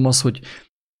 Nem mondom azt, hogy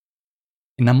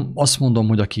én nem azt mondom,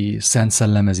 hogy aki szent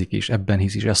szellemezik és ebben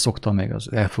hisz, és ezt szokta meg,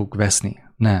 az el fog veszni.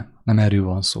 Nem erről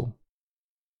van szó.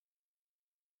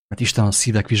 Mert Isten a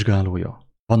szívek vizsgálója.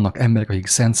 Vannak emberek, akik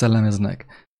szent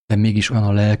szellemeznek, de mégis olyan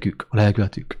a lelkük, a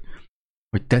lelkületük,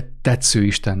 hogy tetsző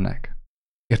Istennek.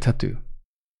 Érthető?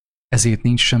 Ezért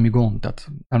nincs semmi gond,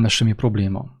 tehát nem lesz semmi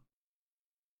probléma.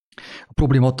 A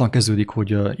probléma ottan kezdődik,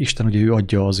 hogy Isten ugye ő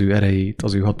adja az ő erejét,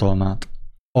 az ő hatalmát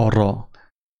arra,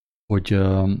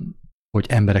 hogy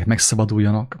emberek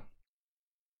megszabaduljanak,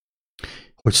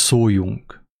 hogy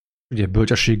szóljunk, ugye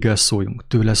bölcsességgel szóljunk,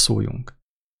 tőle szóljunk.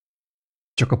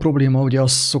 Csak a probléma ugye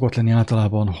az szokott lenni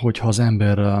általában, hogyha az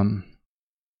ember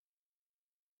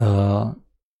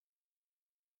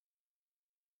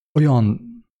olyan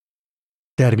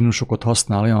terminusokat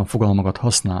használ, olyan fogalmakat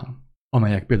használ,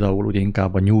 amelyek például ugye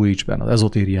inkább a New Age-ben, az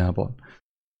ezotériában,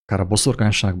 akár a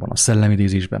boszorkányságban, a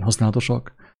szellemidézésben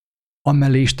használatosak,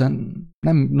 amellé Isten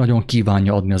nem nagyon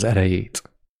kívánja adni az erejét.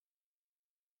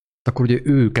 Akkor ugye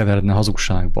ő keveredne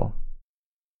hazugságba.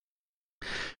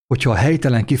 Hogyha a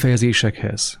helytelen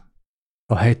kifejezésekhez,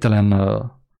 a helytelen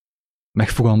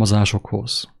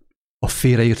megfogalmazásokhoz, a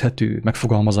félreérthető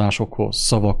megfogalmazásokhoz,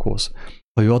 szavakhoz,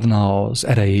 ha ő adná az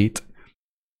erejét,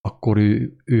 akkor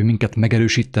ő minket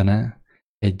megerősítene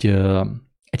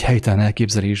egy helytelen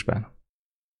elképzelésben.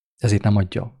 Ezért nem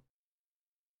adja.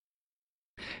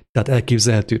 Tehát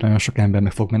elképzelhető, nagyon sok ember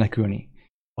meg fog menekülni,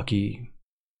 aki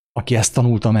ezt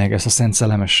tanulta meg, ezt a szent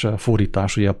szellemes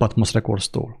fordítást, ugye a Patmos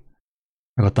Records-tól,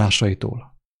 meg a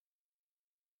társaitól.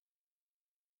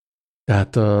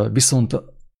 Tehát viszont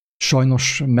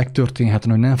sajnos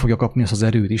megtörténhetne, hogy nem fogja kapni ezt az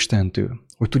erőt Istentől,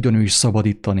 hogy tudjon ő is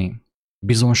szabadítani,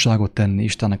 bizonságot tenni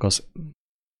Istennek az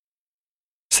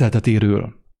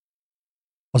szeretetéről,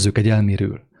 az ő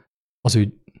kegyelméről, az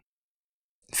ő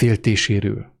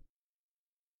féltéséről.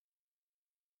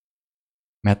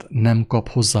 Mert nem kap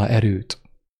hozzá erőt.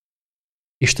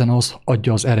 Isten az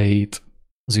adja az erejét,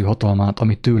 az ő hatalmát,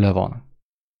 ami tőle van.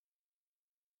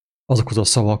 Azokhoz a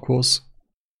szavakhoz,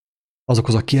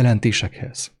 azokhoz a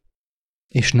kijelentésekhez,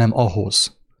 és nem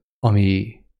ahhoz,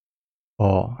 ami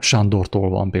a Sándortól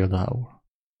van például,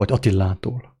 vagy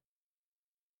Attillától.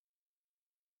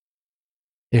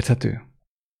 Érthető?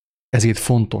 Ezért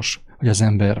fontos, hogy az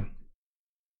ember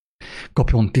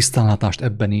kapjon tisztánlátást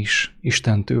ebben is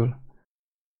Istentől,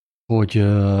 hogy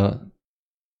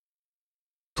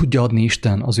tudja adni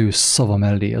Isten az ő szava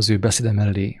mellé, az ő beszéde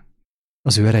mellé,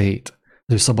 az ő erejét,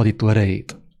 az ő szabadító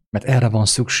erejét, mert erre van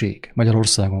szükség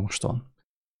Magyarországon mostan,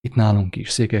 itt nálunk is,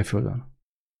 Székelyföldön.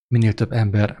 Minél több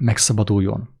ember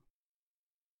megszabaduljon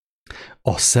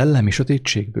a szellemi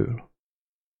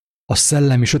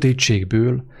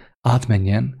sötétségből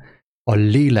átmenjen a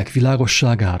lélek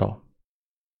világosságába.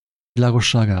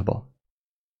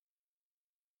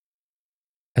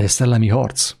 Ez egy szellemi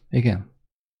harc, igen.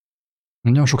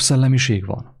 Nagyon sok szellemiség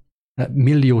van.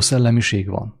 Millió szellemiség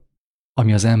van,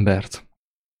 ami az embert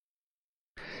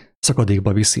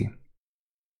szakadékba viszi.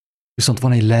 Viszont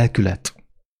van egy lelkület,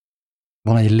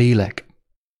 van egy lélek,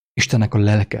 Istennek a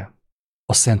lelke,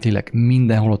 a Szentlélek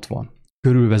mindenhol ott van,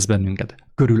 körülvesz bennünket,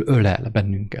 körülölel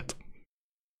bennünket.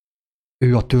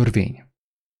 Ő a törvény,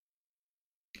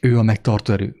 ő a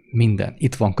megtartó erő, minden,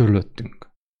 itt van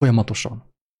körülöttünk, folyamatosan.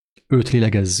 Őt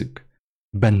lélegezzük,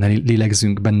 benne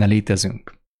lélegzünk, benne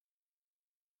létezünk.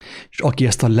 És aki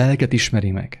ezt a lelket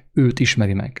ismeri meg, őt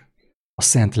ismeri meg, a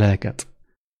szent lelket,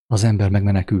 az ember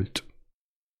megmenekült,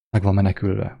 meg van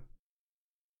menekülve.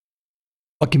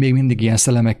 Aki még mindig ilyen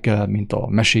szellemekkel, mint a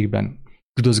mesékben,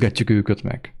 üdözgetjük őket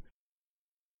meg,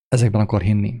 ezekben akar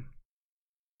hinni,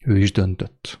 ő is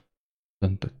döntött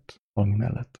valami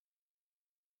mellett.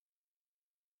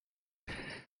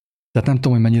 Tehát nem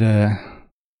tudom, hogy mennyire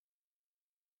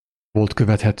volt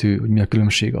követhető, hogy mi a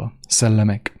különbség a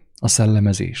szellemek, a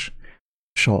szellemezés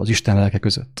és az Isten lelke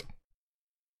között.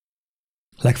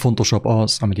 Legfontosabb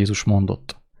az, amit Jézus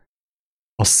mondott.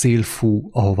 A szél fúj,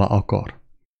 ahová akar.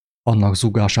 Annak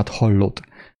zúgását hallod,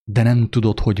 de nem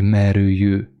tudod, hogy merről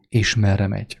jő és merre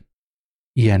megy.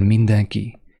 Ilyen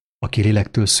mindenki, aki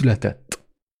lélektől született.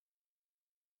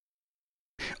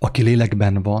 Aki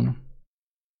lélekben van,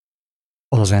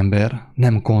 az az ember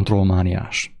nem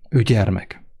kontrollmániás. Ő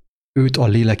gyermek. Őt a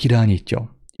lélek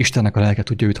irányítja. Istennek a lelke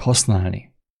tudja őt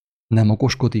használni. Nem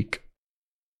okoskodik,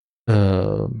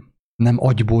 nem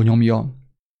agyból nyomja,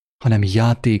 hanem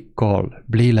játékkal,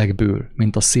 lélekből,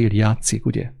 mint a szél játszik,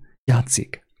 ugye?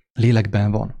 Játszik.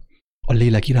 Lélekben van. A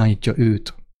lélek irányítja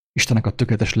őt. Istennek a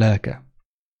tökéletes lelke.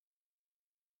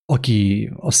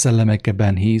 Aki a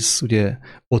szellemekben hisz, ugye,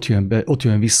 ott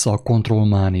jön vissza a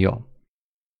kontrollmánia.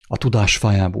 A tudás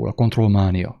fájából, a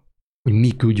kontrollmánia. Hogy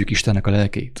mi küldjük Istennek a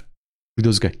lelkét.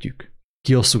 Üdözgetjük.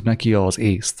 Kiosszuk neki az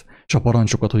észt, és a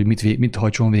parancsokat, hogy mit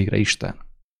hajtson végre Isten.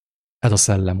 Ez a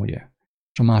szellem, ugye?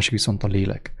 És a másik viszont a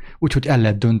lélek. Úgyhogy el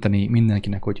lehet dönteni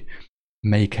mindenkinek, hogy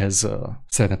melyikhez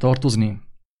szeretne tartozni,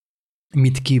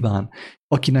 mit kíván.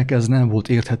 Akinek ez nem volt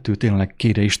érthető, tényleg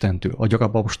kérje Istentől. A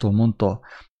Jakab apostol mondta,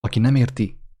 aki nem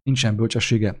érti, nincsen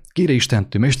bölcsessége, kérje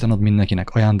Istentől, mert Isten ad mindenkinek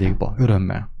ajándékba,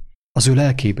 örömmel. Az ő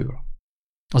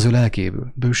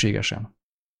lelkéből, bőségesen.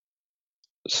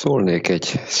 Szólnék egy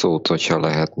szót, hogyha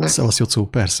lehetne. Szevasz, Jocó,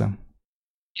 persze.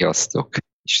 Sziasztok!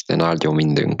 Isten áldjon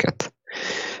mindünket.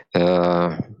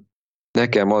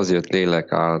 Nekem az jött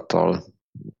lélek által,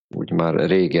 úgy már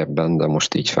régebben, de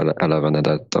most így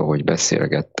elevenedett, ahogy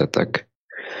beszélgettetek,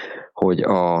 hogy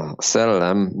a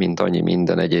szellem, mint annyi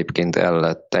minden egyébként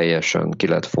teljesen ki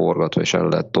lett forgatva, és el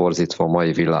lett torzítva a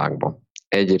mai világban.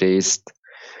 Egyrészt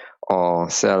a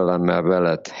szellemmel be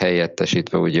lett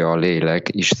helyettesítve ugye a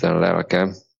lélek, Isten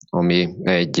lelke, ami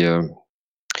egy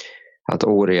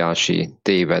óriási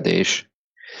tévedés,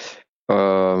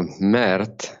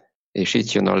 mert, és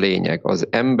itt jön a lényeg, az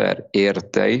ember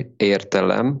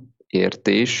értelem,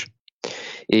 értés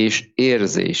és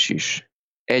érzés is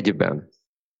egyben.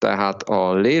 Tehát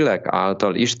a lélek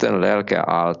által, Isten lelke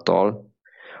által,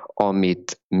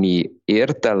 amit mi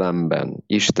értelemben,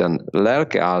 Isten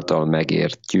lelke által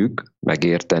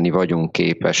megérteni vagyunk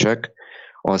képesek,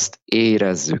 azt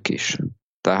érezzük is.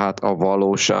 Tehát a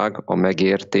valóság, a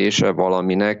megértése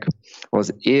valaminek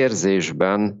az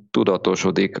érzésben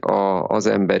tudatosodik az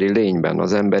emberi lényben,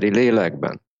 az emberi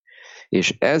lélekben.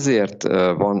 És ezért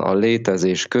van a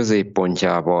létezés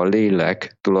középpontjában a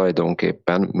lélek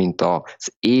tulajdonképpen, mint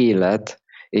az élet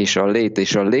és a lét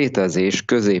és a létezés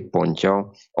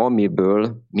középpontja,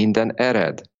 amiből minden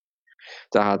ered.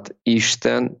 Tehát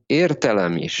Isten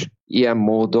értelem is. Ilyen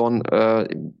módon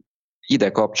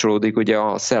ide kapcsolódik ugye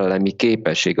a szellemi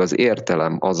képesség, az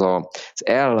értelem, az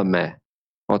elme,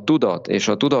 a tudat és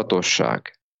a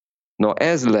tudatosság. Na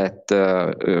ez lett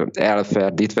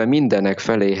elferdítve, mindenek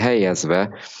felé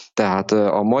helyezve, tehát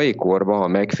a mai korban, ha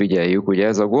megfigyeljük, ugye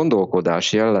ez a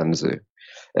gondolkodás jellemző.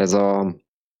 Ez a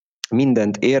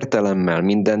mindent értelemmel,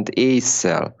 mindent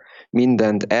ésszel,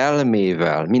 mindent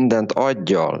elmével, mindent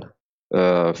aggyal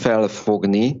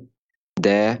felfogni,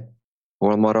 de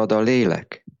hol marad a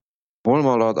lélek? Hol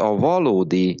marad a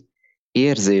valódi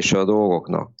érzése a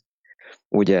dolgoknak?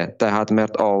 Ugye, tehát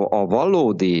mert a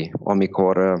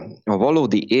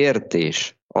valódi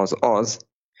értés az,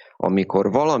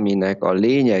 amikor valaminek a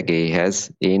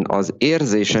lényegéhez én az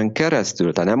érzésen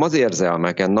keresztül, tehát nem az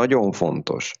érzelmeken, nagyon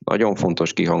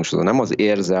fontos kihangsúlyozni, nem az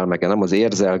érzelmeken, nem az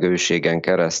érzelgőségen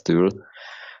keresztül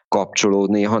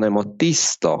kapcsolódni, hanem a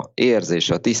tiszta érzés,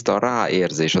 a tiszta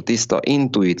ráérzés, a tiszta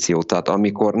intuíció. Tehát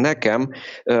amikor nekem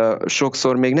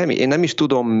sokszor még én nem is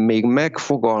tudom még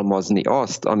megfogalmazni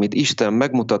azt, amit Isten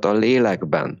megmutat a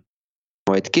lélekben.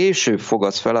 Majd később fog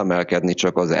az felemelkedni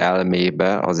csak az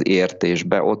elmébe, az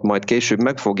értésbe, ott majd később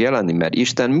meg fog jelenni, mert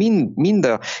Isten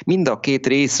mind a két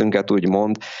részünket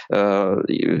úgymond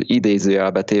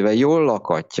idézőjelbe téve jól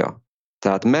lakatja.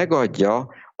 Tehát megadja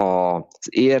az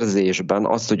érzésben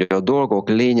azt, hogy a dolgok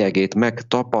lényegét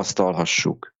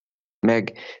megtapasztalhassuk,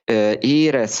 meg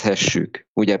érezhessük.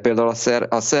 Ugye például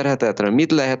a szeretetről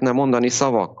mit lehetne mondani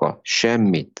szavakkal?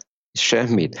 Semmit.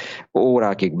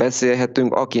 Órákig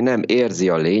beszélhetünk, aki nem érzi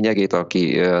a lényegét,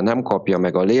 aki nem kapja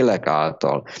meg a lélek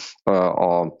által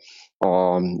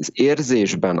az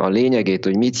érzésben a lényegét,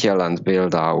 hogy mit jelent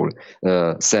például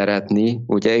szeretni,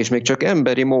 ugye, és még csak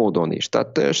emberi módon is,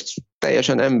 tehát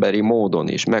teljesen emberi módon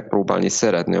is megpróbálni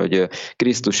szeretni, hogy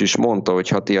Krisztus is mondta, hogy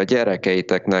ha ti a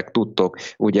gyerekeiteknek tudtok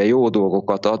ugye jó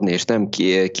dolgokat adni, és nem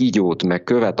kígyót meg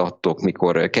követ adtok,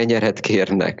 mikor kenyeret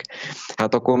kérnek,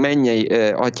 hát akkor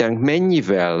atyánk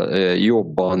mennyivel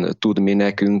jobban tud mi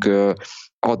nekünk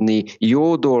adni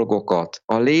jó dolgokat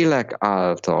a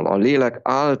lélek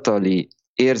általi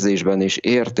érzésben és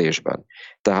értésben.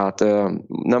 Tehát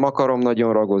nem akarom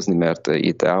nagyon ragozni, mert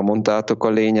itt elmondtátok a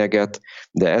lényeget,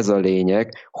 de ez a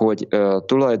lényeg, hogy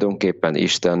tulajdonképpen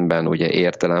Istenben ugye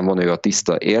értelem van, ő a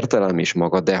tiszta értelem is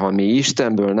maga, de ha mi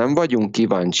Istenből nem vagyunk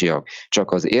kíváncsiak,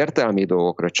 csak az értelmi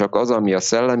dolgokra, csak az, ami a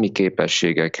szellemi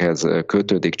képességekhez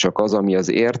kötődik, csak az, ami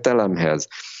az értelemhez,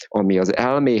 ami az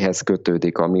elméhez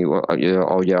kötődik, ami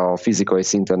ugye a fizikai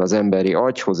szinten az emberi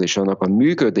agyhoz és annak a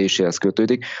működéséhez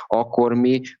kötődik, akkor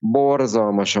mi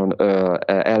borzalmasan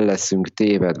el leszünk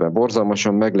tévedve,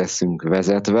 borzalmasan meg leszünk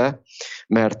vezetve,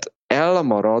 mert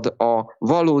elmarad a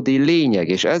valódi lényeg,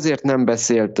 és ezért nem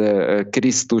beszélt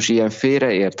Krisztus ilyen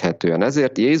félreérthetően.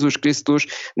 Ezért Jézus Krisztus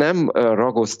nem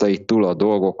ragozta itt túl a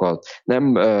dolgokat,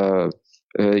 nem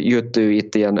jött ő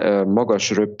itt ilyen magas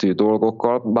röptű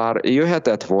dolgokkal, bár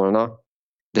jöhetett volna,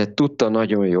 de tudta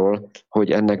nagyon jól,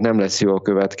 hogy ennek nem lesz jó a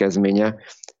következménye,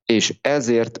 és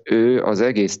ezért ő az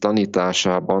egész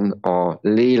tanításában a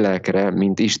lélekre,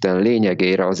 mint Isten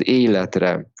lényegére, az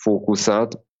életre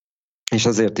fókuszált, és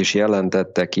azért is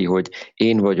jelentette ki, hogy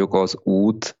én vagyok az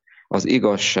út, az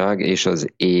igazság és az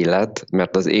élet,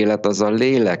 mert az élet az a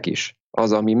lélek is,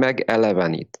 az, ami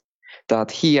megelevenít.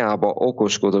 Tehát hiába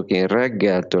okoskodok én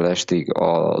reggeltől estig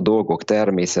a dolgok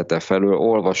természete felől,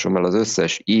 olvasom el az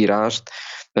összes írást,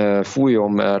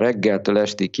 fújom reggeltől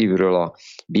estig kívülről a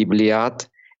Bibliát,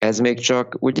 ez még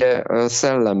csak ugye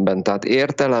szellemben, tehát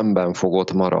értelemben fog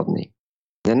ott maradni.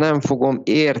 De nem fogom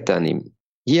érteni.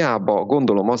 Hiába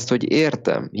gondolom azt, hogy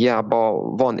értem, hiába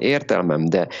van értelmem,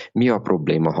 de mi a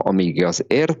probléma? Amíg az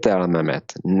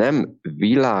értelmemet nem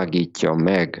világítja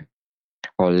meg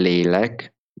a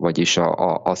lélek, vagyis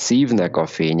a szívnek a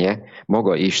fénye,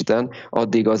 maga Isten,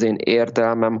 addig az én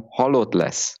értelmem halott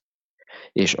lesz.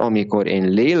 És amikor én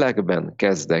lélekben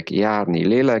kezdek járni,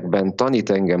 lélekben tanít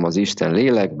engem az Isten,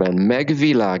 lélekben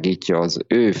megvilágítja az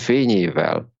ő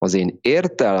fényével az én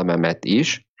értelmemet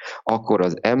is, akkor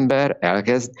az ember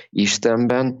elkezd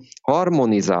Istenben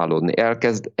harmonizálódni,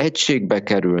 elkezd egységbe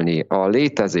kerülni a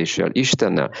létezéssel,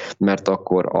 Istennel, mert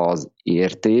akkor az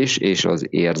értés és az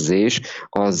érzés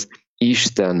az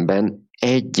Istenben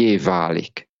egyé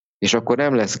válik. És akkor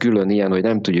nem lesz külön ilyen, hogy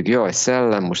nem tudjuk, jaj,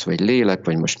 szellem most, vagy lélek,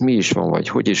 vagy most mi is van, vagy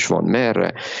hogy is van,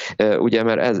 merre. Ugye,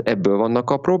 mert ebből vannak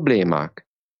a problémák.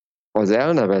 Az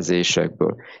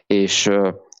elnevezésekből. És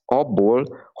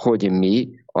abból, hogy mi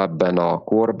ebben a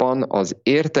korban az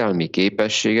értelmi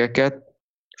képességeket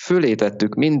fölé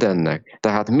tettük mindennek.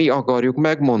 Tehát mi akarjuk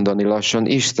megmondani lassan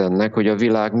Istennek, hogy a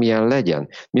világ milyen legyen.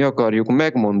 Mi akarjuk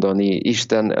megmondani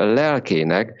Isten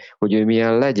lelkének, hogy ő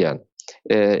milyen legyen.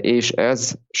 És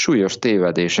ez súlyos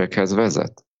tévedésekhez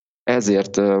vezet.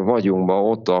 Ezért vagyunk ma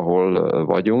ott, ahol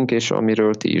vagyunk, és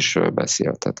amiről ti is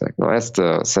beszéltetek. Na, ezt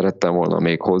szerettem volna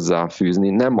még hozzáfűzni,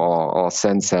 nem a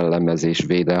szent szellemezés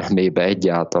védelmébe,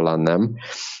 egyáltalán nem,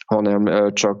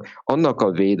 hanem csak annak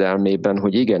a védelmében,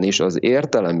 hogy igenis az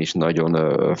értelem is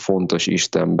nagyon fontos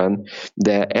Istenben,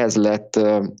 de ez lett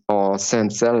a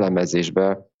szent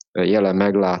szellemezésbe jelen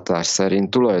meglátás szerint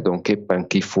tulajdonképpen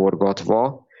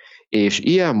kiforgatva, és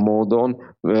ilyen módon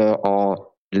a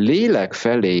lélek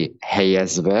felé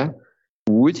helyezve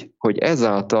úgy, hogy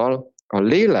ezáltal a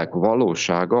lélek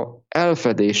valósága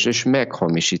elfedésre és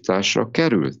meghamisításra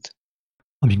került.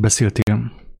 Amíg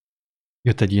beszéltél,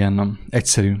 jött egy ilyen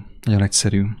egyszerű, nagyon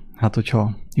egyszerű, hát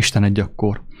hogyha Isten egy,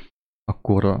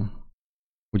 akkor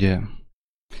ugye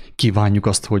kívánjuk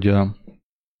azt, hogy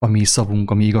a mi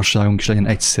szavunk, a mi igazságunk is legyen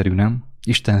egyszerű, nem?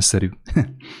 Istenszerű.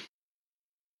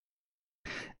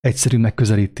 Egyszerű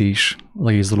megközelítés az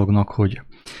egész dolognak, hogy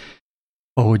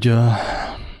ahogy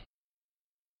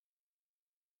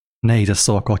nehéz ezt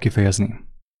szavakkal kifejezni.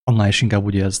 Annál is inkább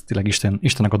ugye ez tényleg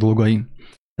Istennek a dolgai,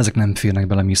 ezek nem férnek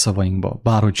bele mi szavainkba.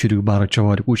 Bárhogy csürjük, bárhogy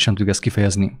csavarjuk, úgy sem tudjuk ezt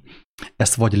kifejezni.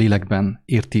 Ezt vagy lélekben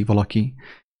érti valaki,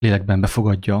 lélekben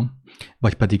befogadja,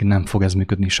 vagy pedig nem fog ez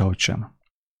működni sehogy sem.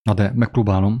 Na de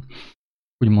megpróbálom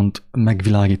úgymond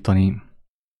megvilágítani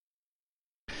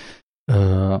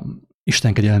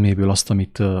Isten kegyelméből azt,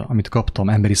 amit kaptam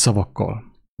emberi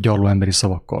szavakkal, gyarló emberi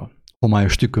szavakkal,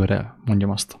 homályos tükörrel, mondjam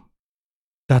azt.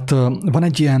 Tehát van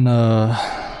egy ilyen,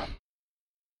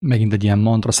 megint egy ilyen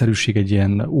mantraszerűség, egy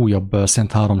ilyen újabb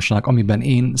szent háromság, amiben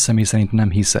én személy szerint nem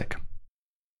hiszek.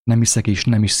 Nem hiszek és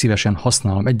nem is szívesen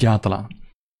használom egyáltalán.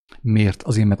 Miért?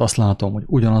 Azért, mert azt látom, hogy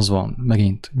ugyanaz van,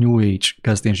 megint New Age,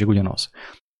 kereszténység ugyanaz.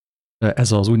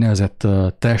 Ez az úgynevezett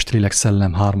test, lélek,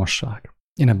 szellem hármasság.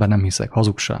 Én ebben nem hiszek,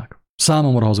 hazugság.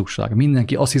 Számomra hazugság.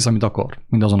 Mindenki azt hisz, amit akar,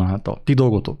 mindazonáltal. Ti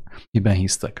dolgotok, miben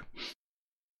hisztek.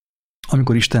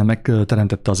 Amikor Isten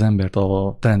megteremtette az embert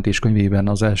a teremtés könyvében,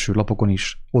 az első lapokon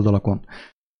is, oldalakon,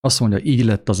 azt mondja, így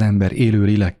lett az ember élő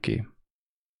lélekké.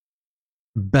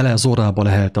 Bele az orrába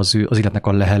lehelt az életnek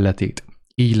a lehelletét.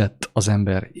 Így lett az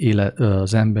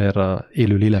ember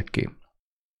élő lélekké.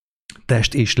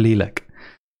 Test és lélek.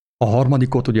 A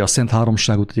harmadikot, ugye a Szent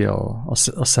Háromságot, ugye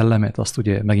a szellemet, azt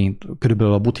ugye megint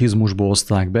körülbelül a buddhizmusból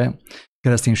hozták be,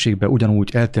 kereszténységben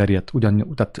ugyanúgy elterjedt,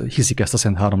 tehát hiszik ezt a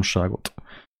Szent Háromságot.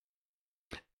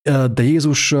 De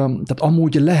Jézus, tehát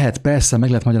amúgy lehet, persze meg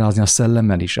lehet magyarázni a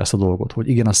szellemmel is ezt a dolgot, hogy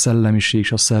igen, a szellemiség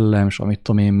és a szellem, és amit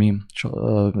tudom én mi, és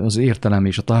az értelem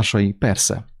és a társai,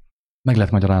 persze, meg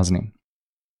lehet magyarázni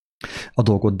a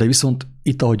dolgot. De viszont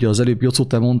itt, ahogy az előbb Jocó,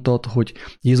 te mondtad, hogy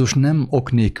Jézus nem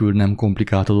ok nélkül nem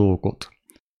komplikált a dolgot,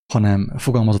 hanem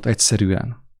fogalmazott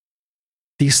egyszerűen.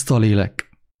 Tiszta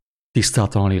lélek,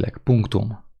 tisztátalan lélek,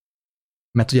 punktum.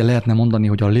 Mert ugye lehetne mondani,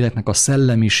 hogy a léleknek a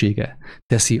szellemisége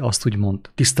teszi azt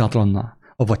úgymond tisztátalanná,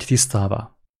 avagy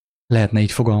tisztává. Lehetne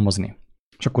így fogalmazni.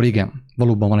 És akkor igen,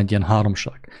 valóban van egy ilyen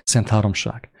háromság, szent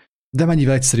háromság. De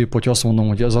mennyivel egyszerűbb, hogyha azt mondom,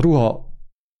 hogy ez a ruha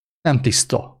nem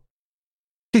tiszta.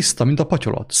 Tiszta, mint a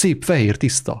patyolat. Szép, fehér,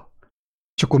 tiszta.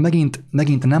 És akkor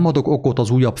megint nem adok okot az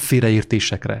újabb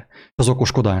félreértésekre, az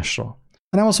okoskodásra.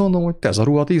 Hanem azt mondom, hogy ez a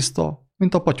ruha tiszta,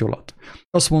 mint a patyolat.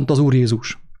 Azt mondta az Úr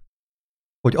Jézus,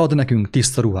 hogy ad nekünk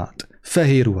tiszta ruhát,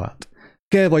 fehér ruhát.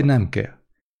 Kell vagy nem kell?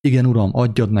 Igen, Uram,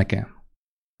 adjad nekem.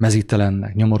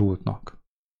 Mezítelennek, nyomorultnak.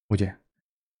 Ugye?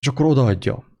 És akkor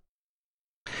odaadja.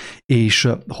 És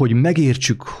hogy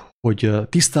megértsük, hogy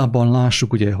tisztábban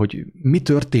lássuk, ugye, hogy mi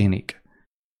történik.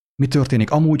 Mi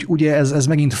történik? Amúgy ugye ez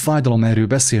megint fájdalom erről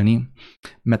beszélni,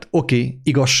 mert oké,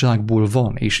 igazságból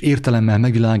van, és értelemmel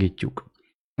megvilágítjuk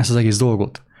ezt az egész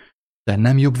dolgot. De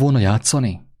nem jobb volna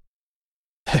játszani?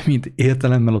 Mint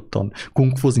értelemmel ottan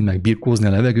kungfozni, meg birkózni a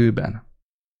levegőben?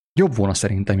 Jobb volna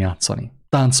szerintem játszani,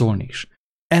 táncolni is.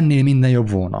 Ennél minden jobb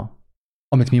volna,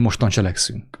 amit mi mostan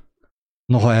cselekszünk.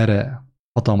 Noha erre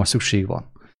hatalmas szükség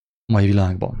van a mai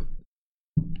világban.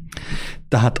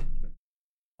 Tehát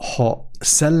ha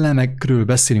szellemekről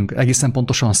beszélünk, egészen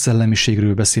pontosan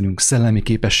szellemiségről beszélünk, szellemi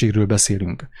képességről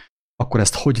beszélünk, akkor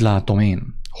ezt hogy látom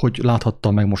én? Hogy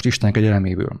láthattam meg most Isten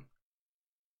kegyelméből?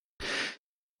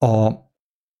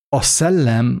 A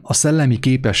szellem, a szellemi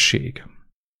képesség,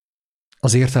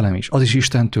 az értelem is, az is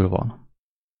Istentől van.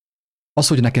 Az,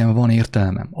 hogy nekem van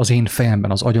értelmem, az én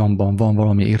fejemben, az agyamban van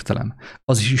valami értelem,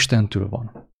 az is Istentől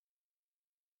van.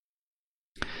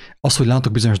 Az, hogy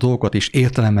látok bizonyos dolgokat, és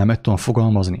értelemmel meg tudom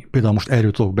fogalmazni, például most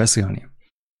erről tudok beszélni,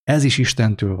 ez is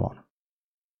Istentől van.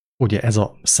 Ugye ez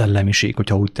a szellemiség,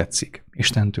 hogyha úgy tetszik,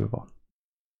 Istentől van.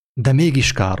 De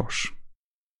mégis káros.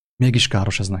 Mégis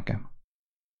káros ez nekem.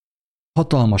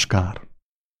 Hatalmas kár.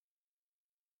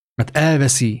 Mert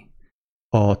elveszi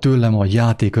tőlem a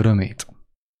játék örömét.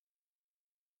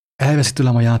 Elveszi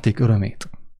tőlem a játék örömét.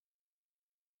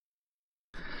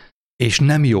 És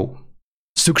nem jó.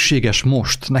 Szükséges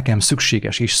most, nekem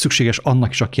szükséges, és szükséges annak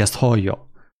is, aki ezt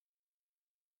hallja.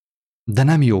 De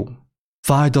nem jó.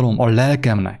 Fájdalom a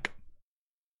lelkemnek.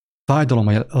 Fájdalom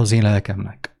az én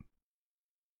lelkemnek.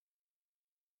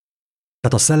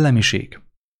 Tehát a szellemiség,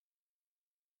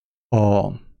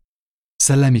 a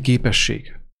szellemi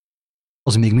képesség,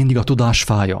 az még mindig a tudás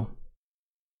fája.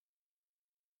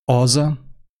 Az,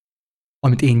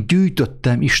 amit én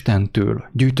gyűjtöttem Istentől,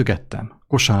 gyűjtögettem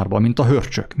kosárba, mint a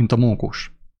hörcsök, mint a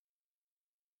mókus.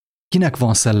 Kinek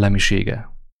van szellemisége?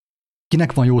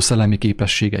 Kinek van jó szellemi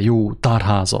képessége, jó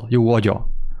tárháza, jó agya?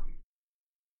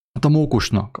 Hát a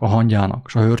mókusnak, a hangyának,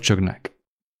 és a hörcsögnek.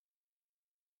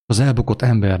 az elbukott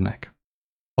embernek,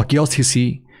 aki azt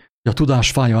hiszi, hogy a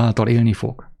tudás fája által élni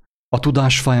fog. A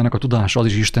tudás fájának a tudása az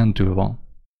is Istentől van.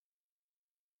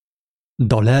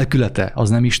 De a lelkülete az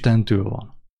nem Istentől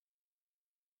van.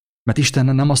 Mert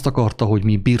Isten nem azt akarta, hogy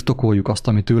mi birtokoljuk azt,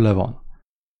 ami tőle van,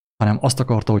 hanem azt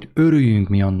akarta, hogy örüljünk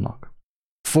mi annak.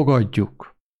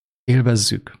 Fogadjuk,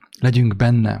 élvezzük, legyünk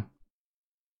benne.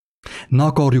 Ne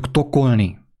akarjuk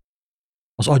tokolni,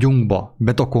 az agyunkba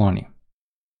betokolni.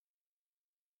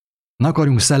 Ne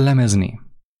akarjunk szellemezni.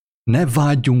 Ne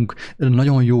vágyjunk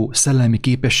nagyon jó szellemi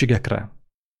képességekre.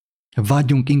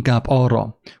 Vágyjunk inkább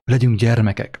arra, hogy legyünk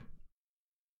gyermekek.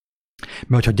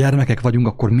 Mert ha gyermekek vagyunk,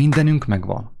 akkor mindenünk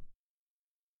megvan.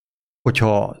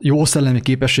 Hogyha jó szellemi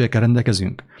képességekkel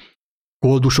rendelkezünk,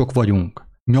 koldusok vagyunk,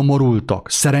 nyomorultak,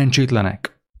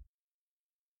 szerencsétlenek,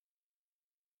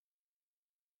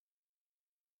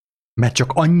 mert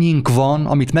csak annyink van,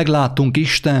 amit megláttunk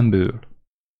Istenből.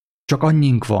 Csak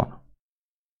annyink van.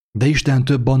 De Isten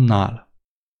több annál.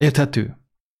 Érthető?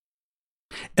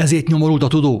 Ezért nyomorult a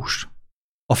tudós,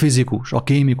 a fizikus, a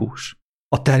kémikus,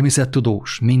 a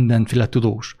természettudós, mindenféle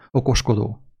tudós,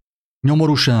 okoskodó,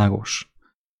 nyomorúságos,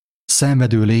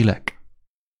 szenvedő lélek.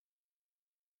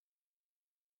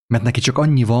 Mert neki csak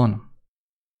annyi van,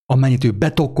 amennyit ő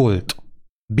betokolt,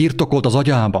 birtokolt az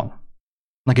agyában.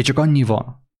 Neki csak annyi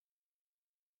van.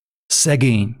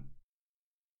 Szegény.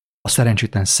 A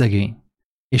szerencsétlen szegény.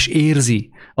 És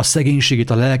érzi a szegénységét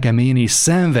a lelke mélyén, és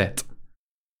szenved.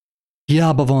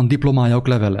 Hiába van diplomája,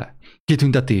 oklevele,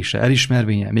 kitüntetése,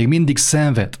 elismervénye, még mindig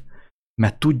szenved,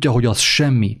 mert tudja, hogy az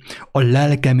semmi. A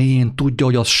lelke mélyén tudja,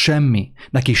 hogy az semmi.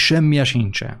 Neki semmije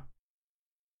sincsen.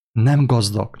 Nem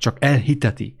gazdag, csak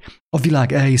elhiteti. A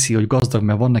világ elhiszi, hogy gazdag,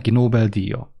 mert van neki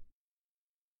Nobel-díja.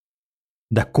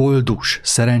 De koldus,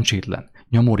 szerencsétlen,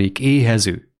 nyomorék,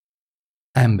 éhező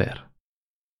ember.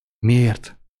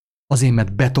 Miért? Azért,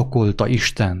 mert betokolta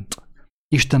Istent.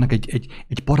 Istennek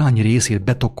egy parányi részét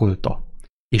betokolta,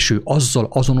 és ő azzal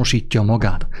azonosítja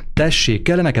magát. Tessék,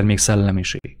 kell neked még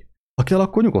szellemiség? Ha kell,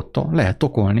 akkor nyugodtan lehet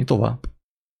tokolni tovább.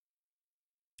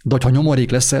 De ha nyomorék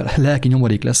leszel, lelki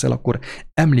nyomorék leszel, akkor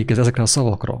emlékezz ezekre a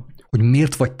szavakra, hogy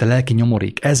miért vagy te lelki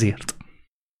nyomorék. Ezért.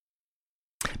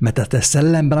 Mert te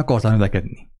szellemben akartál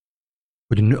növekedni.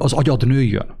 Hogy az agyad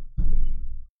nőjön.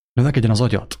 Növekedjen az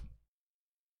agyad.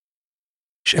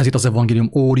 És ezért az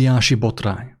evangélium óriási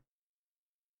botrány.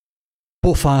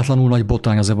 Pofátlanul nagy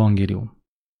botrány az evangélium.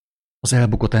 Az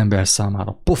elbukott ember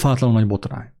számára. Pofátlanul nagy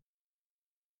botrány.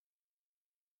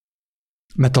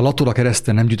 Mert a latora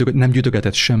kereszten nem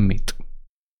gyűjtögetett semmit.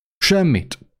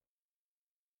 Semmit.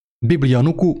 Biblia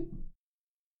nuku,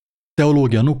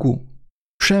 teológia nuku,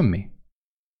 semmi.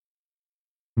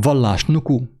 Vallás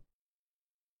nuku,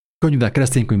 könyvek,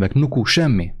 kereszténykönyvek nuku,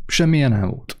 semmi. Semmilyen nem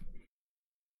volt.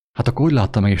 Hát akkor hogy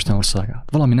látta meg Isten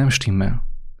országát? Valami nem stimmel.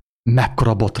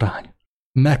 Mekkora botrány.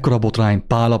 Mekkora botrány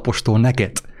Pál apostol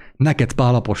neked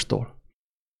Pál apostol.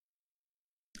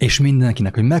 És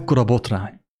mindenkinek, hogy mekkora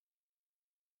botrány.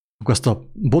 Akkor azt a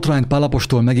botrányt Pál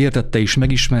apostol megértette és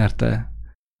megismerte,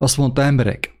 azt mondta,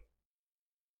 emberek,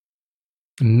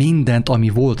 mindent, ami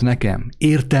volt nekem,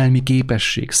 értelmi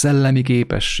képesség, szellemi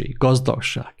képesség,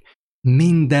 gazdagság,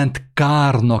 mindent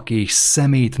kárnak és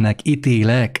szemétnek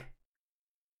ítélek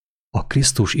a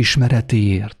Krisztus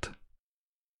ismeretéért,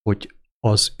 hogy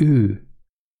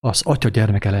az Atya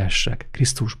gyermeke lehessek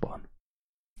Krisztusban,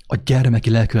 a gyermeki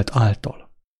lelkület által.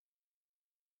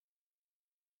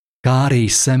 Kár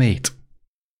és szemét,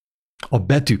 a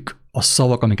betűk, a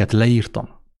szavak, amiket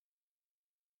leírtam,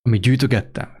 amit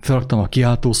gyűjtögettem, felraktam a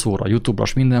kiáltószóra, YouTube-ra,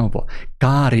 és mindenhova,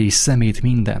 kár és szemét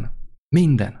minden.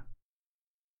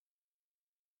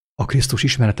 A Krisztus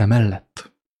ismerete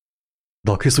mellett.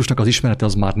 De a Krisztusnak az ismerete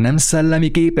az már nem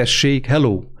szellemi képesség,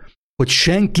 hello, hogy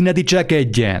senki ne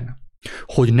dicsekedjen,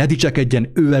 hogy ne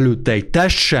dicsekedjen ő előtte egy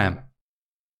test sem.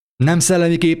 Nem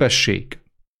szellemi képesség.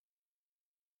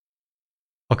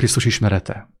 A Krisztus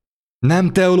ismerete.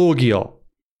 Nem teológia,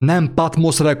 nem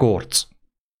Patmos Records,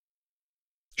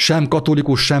 sem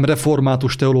katolikus, sem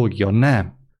református teológia,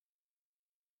 nem.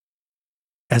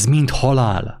 Ez mind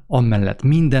halál, amellett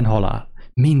minden halál,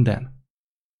 minden.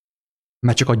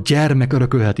 Mert csak a gyermek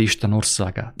örökölheti Isten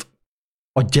országát.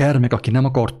 A gyermek, aki nem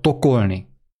akar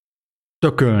tokolni,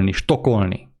 tökölni,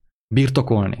 stokolni,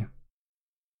 birtokolni.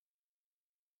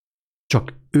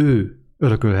 Csak ő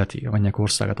örökölheti a mennyek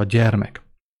országát, a gyermek.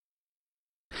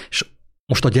 És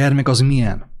most a gyermek az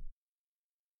milyen?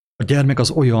 A gyermek az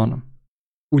olyan,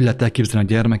 úgy lehet elképzelni a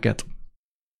gyermeket,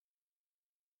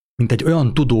 mint egy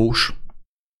olyan tudós,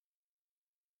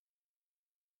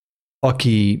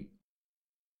 aki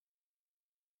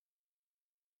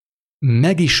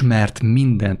megismert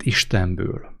mindent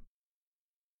Istenből.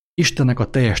 Istennek a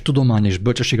teljes tudomány és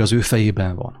bölcsesség az ő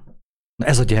fejében van. Na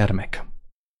ez a gyermek.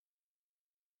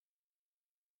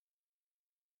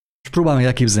 És próbálj meg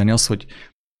elképzelni azt,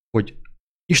 hogy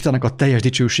Istennek a teljes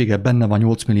dicsősége benne van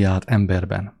 8 milliárd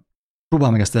emberben.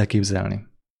 Próbálj meg ezt elképzelni.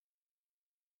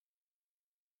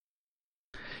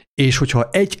 És hogyha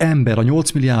egy ember, a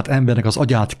 8 milliárd embernek az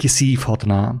agyát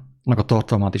kiszívhatná, annak a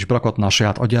tartalmát is berakatná a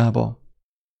saját agyába,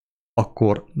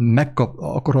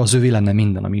 akkor az övé lenne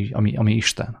minden, ami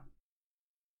Isten.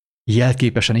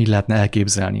 Jelképesen így lehetne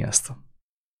elképzelni ezt.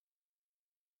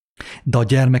 De a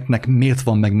gyermeknek miért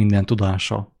van meg minden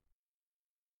tudása?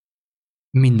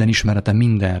 Minden ismerete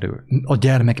mindenről. A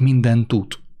gyermek mindent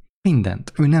tud.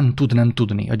 Mindent. Ő nem tud nem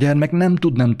tudni. A gyermek nem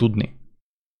tud nem tudni.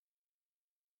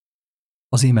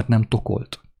 Azért, mert nem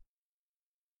tokolt.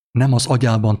 Nem az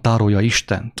agyában tárolja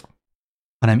Istent,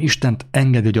 hanem Istent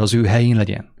engedi, hogy az ő helyén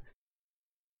legyen.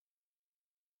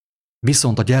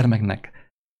 Viszont a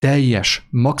gyermeknek teljes,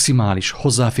 maximális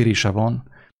hozzáférése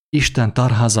van Isten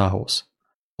tárházához,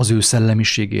 az ő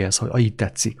szellemiségéhez, ha így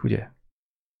tetszik, ugye?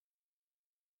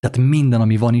 Tehát minden,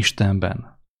 ami van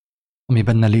Istenben, ami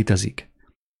benne létezik,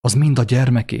 az mind a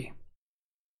gyermeké.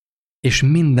 És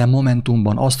minden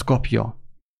momentumban azt kapja,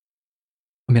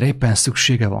 amire éppen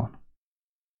szüksége van.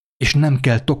 És nem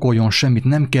kell tokoljon semmit,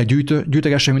 nem kell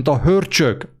gyűjtögessen, mint a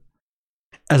hörcsög.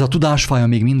 Ez a tudásfája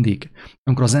még mindig,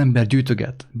 amikor az ember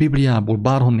gyűjtöget, Bibliából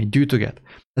bárhonnét gyűjtöget,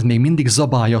 ez még mindig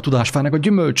zabálja a tudásfájának a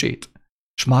gyümölcsét.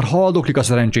 És már haldoklik a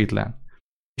szerencsétlen.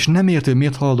 És nem érti, hogy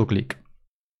miért haldoklik.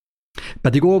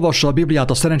 Pedig olvassa a Bibliát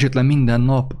a szerencsétlen minden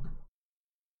nap,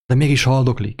 de mégis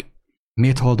haldoklik.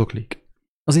 Miért haldoklik?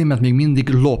 Azért, mert még mindig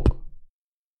lop.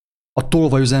 A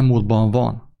tolvaj üzemmódban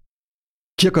van.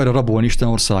 Ki akarja rabolni Isten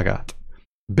országát?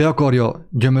 Be akarja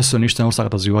gyömöszölni Isten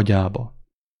országát az ő agyába.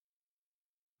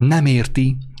 Nem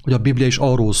érti, hogy a Biblia is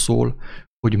arról szól,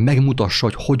 hogy megmutassa,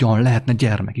 hogy hogyan lehetne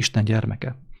gyermek, Isten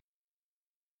gyermeke.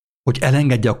 Hogy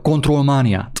elengedje a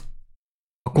kontrollmániát.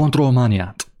 A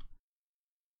kontrollmániát.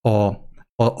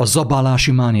 A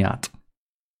zabálási mániát.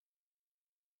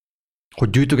 Hogy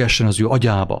gyűjtögessen az ő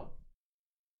agyába.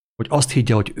 Hogy azt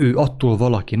higgye, hogy ő attól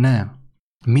valaki. Nem.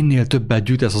 Minél többet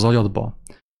gyűjtesz az agyadba,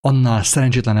 annál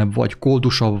szerencsétlenebb vagy,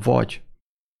 koldusabb vagy.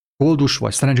 Koldus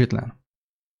vagy, szerencsétlen.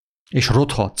 És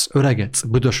rothatsz, öregedsz,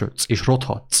 büdösödsz, és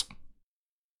rothatsz.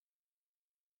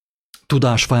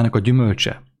 Tudásfájának a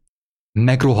gyümölcse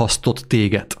megrohasztott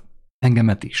téged,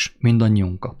 engemet is,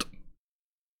 mindannyiunkat.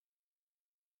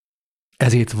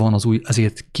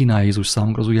 Ezért kínálja Jézus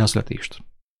számunkra az újjászületést.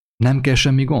 Nem kell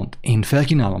semmi gond, én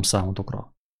felkínálom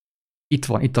számotokra. Itt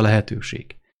van, itt a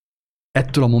lehetőség.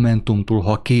 Ettől a momentumtól,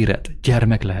 ha kéred,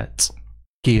 gyermek lehetsz.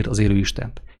 Kérd az élő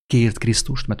Istent, kérd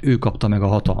Krisztust, mert ő kapta meg a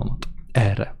hatalmat.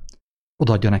 Erre.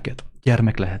 Odaadja neked,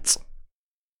 gyermek lehetsz.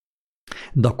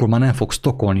 De akkor már nem fogsz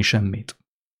tokolni semmit.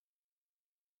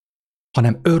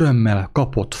 Hanem örömmel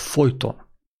kapod folyton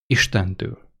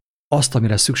Istentől azt,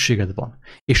 amire szükséged van.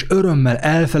 És örömmel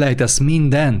elfelejtesz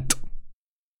mindent,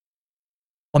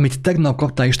 amit tegnap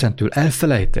kaptál Istentől,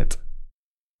 elfelejted.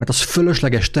 Mert az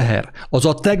fölösleges teher. Az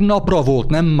a tegnapra volt,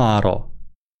 nem mára.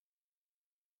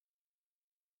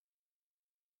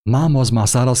 Máma az már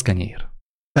száraz kenyér.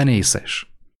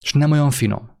 Penészes. És nem olyan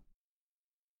finom.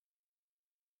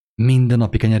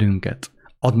 Mindennapi kenyerünket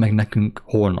add meg nekünk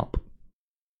holnap.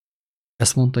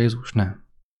 Ezt mondta Jézus? Nem.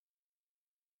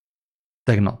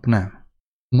 Tegnap? Nem.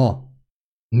 Ma.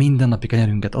 Mindennapi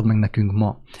kenyerünket add meg nekünk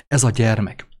ma. Ez a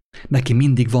gyermek. Neki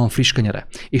mindig van friss kenyere.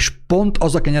 És pont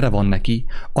az a kenyere van neki,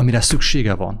 amire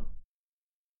szüksége van.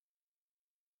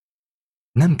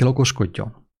 Nem kell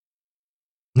okoskodjon.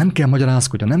 Nem kell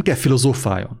magyarázkodjon. Nem kell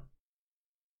filozófáljon.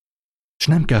 És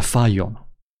nem kell fájjon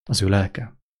az ő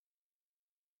lelke.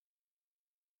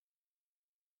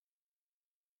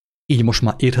 Így most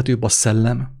már érthetőbb a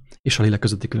szellem és a lélek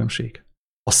közötti különbség.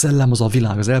 A szellem az a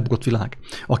világ, az elbukott világ,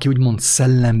 aki úgymond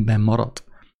szellemben marad,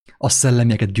 a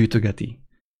szellemieket gyűjtögeti.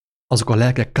 Azok a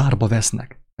lelkek kárba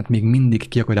vesznek, mert még mindig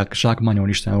ki akarják zsákmányolni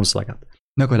Isten országát.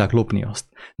 Meg akarják lopni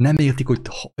azt. Nem értik, hogy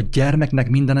a gyermeknek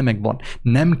mindene megvan.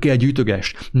 Nem kell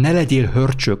gyűjtögess, ne legyél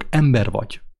hörcsög, ember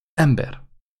vagy. Ember.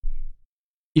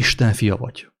 Isten fia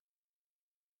vagy.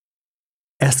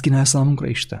 Ezt kínál számunkra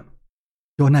Isten.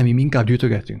 Jó, nem, mi inkább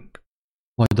gyűjtögetünk.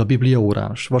 Majd a Biblia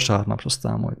órás, vasárnap,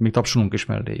 aztán majd még tapsolunk is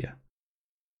melléje.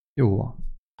 Jó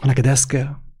van. Ha neked ez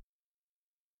kell,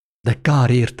 de kár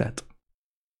érted.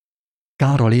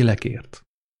 Kár a lélekért.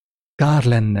 Kár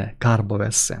lenne, kárba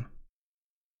vesszen.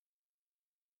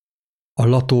 A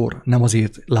lator nem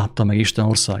azért látta meg Isten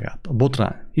országát. A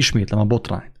botrány, ismétlem a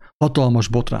botrányt. Hatalmas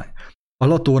botrány. A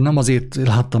lator nem azért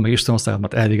látta meg Isten országát,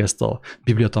 mert elvégezte a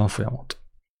Biblia tanfolyamot.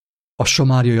 A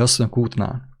samáriai asszonyok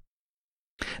útnál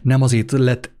Nem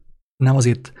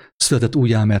azért született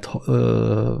úgy el, mert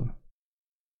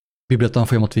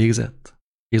bibliatanfolyamat végzett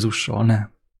Jézussal,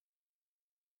 nem.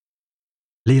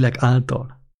 Lélek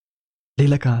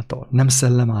által, nem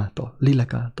szellem által,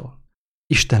 lélek által,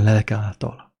 Isten lelke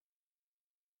által.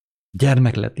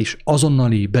 Gyermek lett is,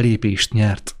 azonnali belépést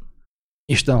nyert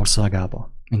Isten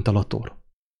országába, mint a lator.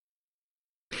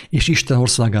 És Isten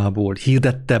országából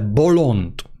hirdette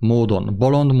bolond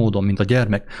módon, mint a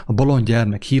gyermek, a bolond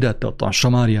gyermek hirdette ott a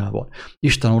Samáriával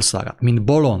Isten országát, mint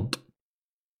bolond.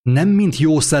 Nem mint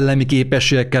jó szellemi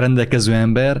képességekkel rendelkező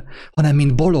ember, hanem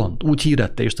mint bolond, úgy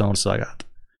hirdette Isten országát.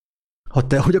 Ha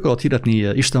te hogy akarod hirdetni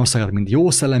Isten országát, mint jó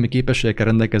szellemi képességekkel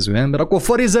rendelkező ember, akkor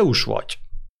farizeus vagy.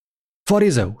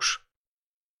 Farizeus.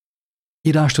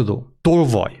 Írástudó,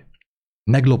 tolvaj.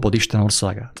 Meglopod Isten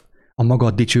országát a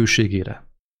magad dicsőségére.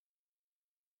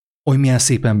 Oly milyen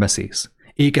szépen beszélsz,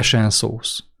 ékesen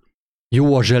szólsz,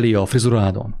 jó a zselia a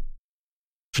frizurádon,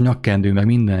 és a nyakkendő meg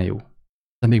minden jó,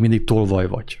 de még mindig tolvaj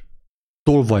vagy.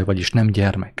 Tolvaj vagy, és nem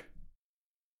gyermek.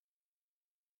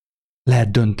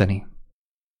 Lehet dönteni.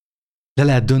 Le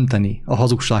lehet dönteni a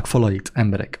hazugság falait,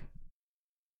 emberek,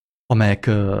 amelyek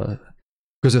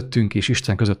közöttünk és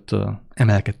Isten között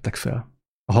emelkedtek fel.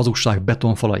 A hazugság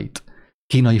betonfalait,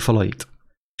 kínai falait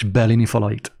és berlini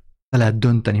falait. Le lehet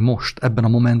dönteni most, ebben a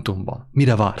momentumban.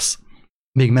 Mire vársz?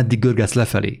 Még meddig görgetsz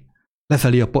lefelé?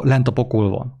 Lefelé lent a pokol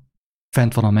van.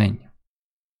 Fent van a menny.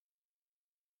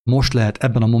 Most lehet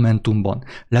ebben a momentumban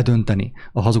ledönteni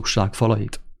a hazugság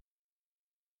falait.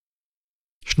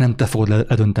 És nem te fogod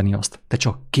ledönteni azt, te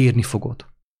csak kérni fogod.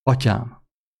 Atyám,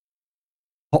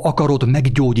 ha akarod,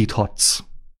 meggyógyíthatsz,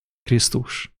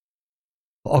 Krisztus.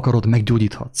 Ha akarod,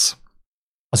 meggyógyíthatsz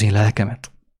az én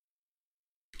lelkemet.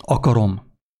 Akarom,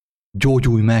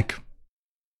 gyógyulj meg,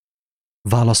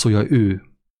 válaszolja ő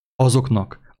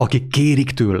azoknak, akik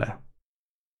kérik tőle,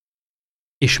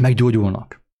 és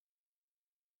meggyógyulnak.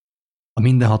 A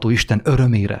mindenható Isten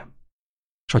örömére,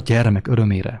 és a gyermek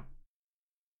örömére,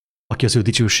 aki az ő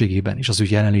dicsőségében és az ő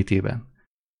jelenlétében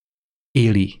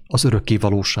éli az örökké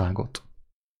valóságot.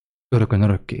 Örökön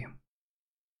örökké.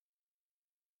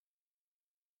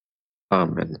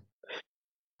 Amen.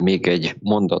 Még egy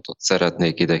mondatot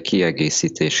szeretnék ide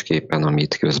kiegészítésképpen,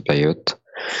 amit közbe jött,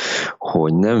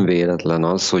 hogy nem véletlen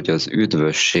az, hogy az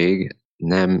üdvösség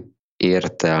nem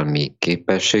értelmi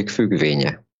képesség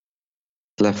függvénye.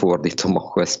 Lefordítom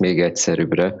akkor ezt még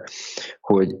egyszerűbbre,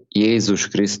 hogy Jézus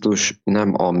Krisztus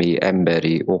nem a mi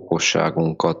emberi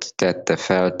okosságunkat tette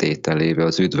feltételébe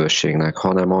az üdvösségnek,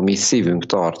 hanem a mi szívünk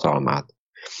tartalmát.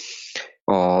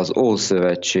 Az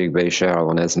Ószövetségben is el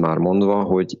van ez már mondva,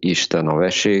 hogy Isten a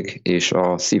veség és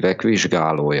a szívek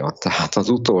vizsgálója. Tehát az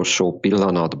utolsó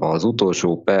pillanatban, az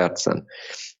utolsó percen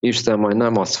Isten majd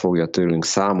nem azt fogja tőlünk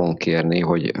számon kérni,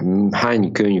 hogy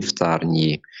hány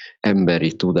könyvtárnyi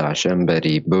emberi tudás,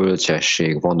 emberi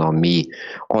bölcsesség van a mi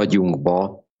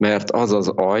agyunkba, mert az az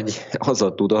agy, az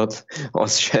a tudat,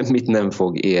 az semmit nem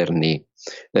fog érni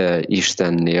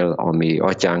Istennél, a mi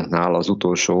atyánknál az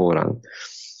utolsó órán.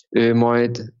 Ő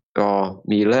majd a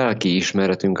mi lelki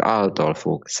ismeretünk által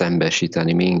fog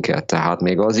szembesíteni minket. Tehát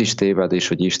még az is tévedés,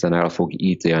 hogy Isten el fog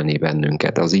ítélni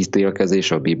bennünket. Az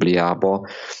ítélkezés a Bibliában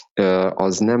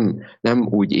az nem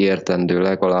úgy értendő,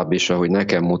 legalábbis, ahogy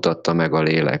nekem mutatta meg a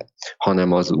lélek,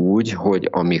 hanem az úgy, hogy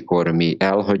amikor mi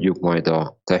elhagyjuk majd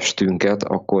a testünket,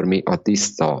 akkor mi a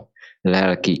tiszta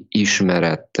lelki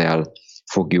ismerettel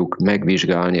fogjuk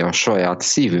megvizsgálni a saját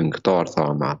szívünk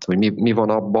tartalmát, hogy mi van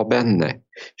abba benne,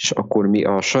 és akkor mi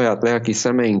a saját lelki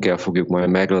szemeinkkel fogjuk majd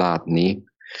meglátni,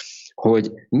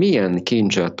 hogy milyen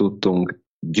kincset tudtunk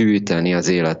gyűjteni az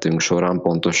életünk során,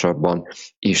 pontosabban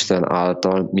Isten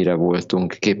által mire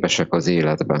voltunk képesek az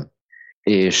életben.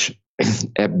 És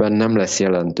ebben nem lesz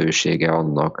jelentősége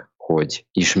annak, hogy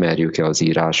ismerjük-e az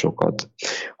írásokat,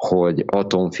 hogy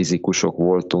atomfizikusok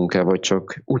voltunk-e, vagy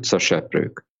csak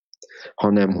utcaseprők,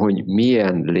 hanem hogy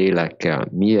milyen lélekkel,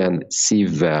 milyen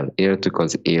szívvel éltük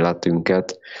az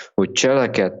életünket, hogy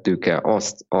cselekedtük-e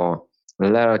azt a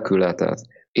lelkületet,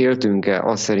 éltünk-e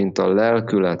azt szerint a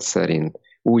lelkület szerint,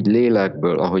 úgy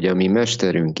lélekből, ahogy a mi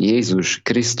mesterünk Jézus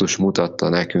Krisztus mutatta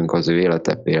nekünk az ő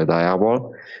élete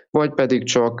példájával, vagy pedig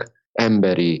csak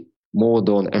emberi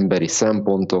módon, emberi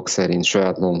szempontok szerint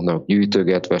saját magunknak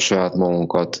gyűjtögetve, saját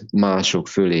magunkat mások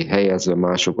fölé helyezve,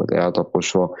 másokat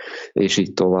eltaposva, és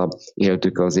így tovább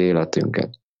éltük az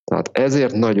életünket. Tehát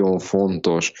ezért nagyon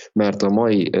fontos, mert a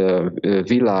mai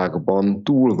világban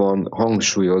túl van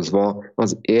hangsúlyozva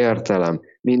az értelem,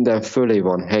 minden fölé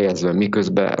van helyezve,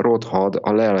 miközben rothad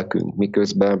a lelkünk,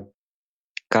 miközben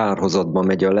kárhozatba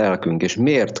megy a lelkünk, és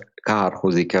miért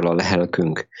kárhozik el a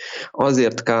lelkünk?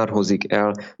 Azért kárhozik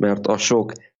el, mert a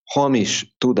sok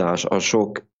hamis tudás, a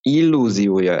sok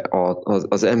illúziója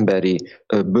az emberi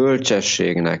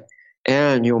bölcsességnek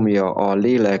elnyomja a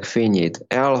lélek fényét,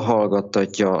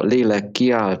 elhallgattatja a lélek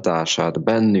kiáltását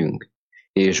bennünk,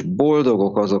 és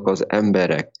boldogok azok az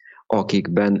emberek,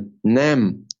 akikben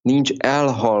nincs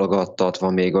elhallgattatva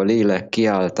még a lélek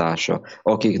kiáltása,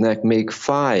 akiknek még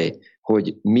fáj,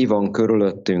 hogy mi van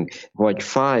körülöttünk, vagy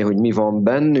fáj, hogy mi van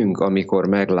bennünk, amikor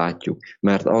meglátjuk,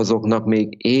 mert azoknak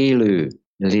még élő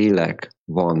lélek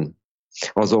van.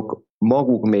 Azok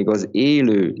maguk még az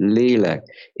élő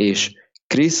lélek, és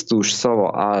Krisztus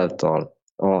szava által,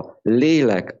 a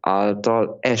lélek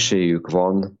által esélyük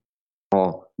van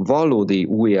a valódi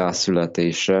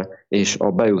újjászületésre és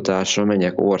a bejutásra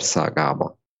mennyek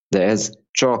országába. De ez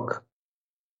csak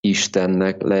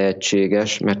Istennek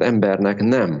lehetséges, mert embernek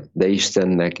nem, de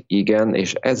Istennek igen,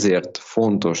 és ezért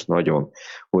fontos nagyon,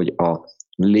 hogy a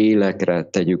lélekre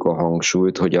tegyük a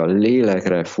hangsúlyt, hogy a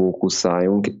lélekre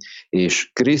fókuszáljunk,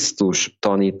 és Krisztus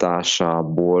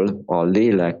tanításából a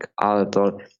lélek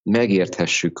által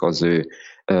megérthessük az ő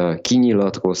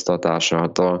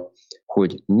kinyilatkoztatásától,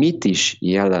 hogy mit is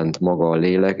jelent maga a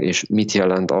lélek, és mit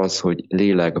jelent az, hogy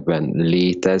lélekben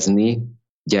létezni,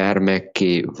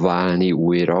 gyermekké válni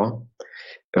újra,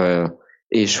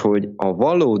 és hogy a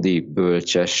valódi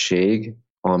bölcsesség,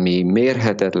 ami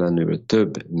mérhetetlenül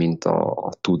több, mint a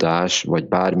tudás, vagy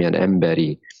bármilyen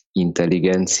emberi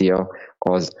intelligencia,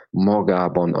 az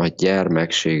magában a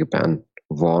gyermekségben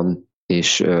van,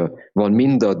 és van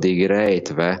mindaddig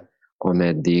rejtve,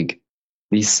 ameddig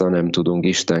vissza nem tudunk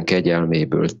Isten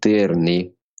kegyelméből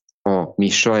térni a mi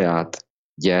saját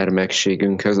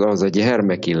gyermekségünkhez, az a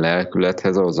gyermeki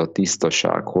lelkülethez, az a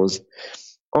tisztasághoz,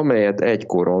 amelyet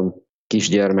egykoron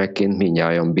kisgyermekként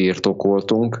mindnyájan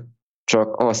birtokoltunk,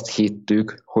 csak azt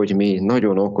hittük, hogy mi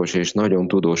nagyon okos és nagyon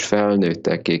tudós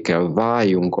felnőttekké kell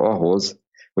váljunk ahhoz,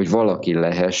 hogy valaki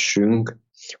lehessünk,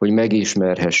 hogy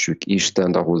megismerhessük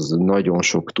Istent, ahhoz nagyon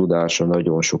sok tudásra,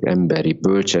 nagyon sok emberi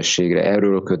bölcsességre,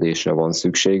 erőlködésre van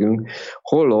szükségünk,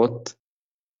 holott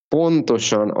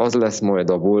pontosan az lesz majd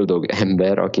a boldog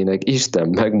ember, akinek Isten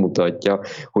megmutatja,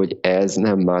 hogy ez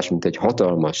nem más, mint egy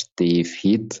hatalmas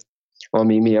tévhit,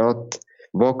 ami miatt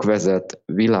vakvezet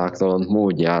világtalan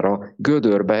módjára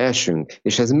gödörbe esünk,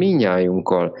 és ez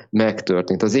mindnyájunkkal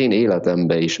megtörtént, az én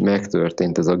életemben is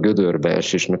megtörtént ez a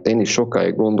gödörbeesés, mert én is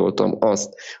sokáig gondoltam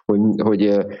azt,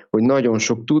 hogy nagyon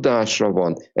sok tudásra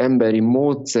van, emberi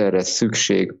módszerre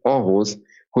szükség ahhoz,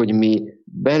 hogy mi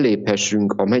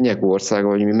beléphessünk a mennyek országába,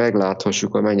 hogy mi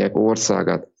megláthassuk a mennyek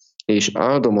országát, és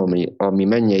áldom a mi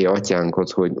mennyei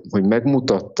atyánkat, hogy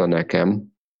megmutatta nekem,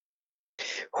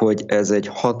 hogy ez egy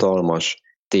hatalmas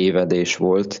tévedés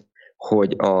volt,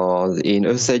 hogy az én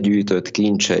összegyűjtött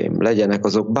kincseim, legyenek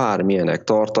azok bármilyenek,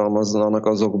 tartalmazzanak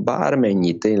azok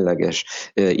bármennyi tényleges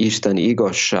isteni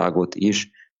igazságot is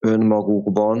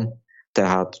önmagukban,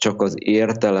 tehát csak az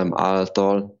értelem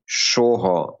által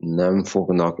soha nem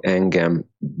fognak engem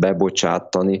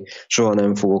bebocsátani, soha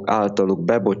nem fogok általuk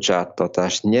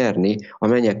bebocsáttatást nyerni a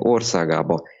mennyek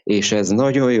országába. És ez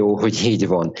nagyon jó, hogy így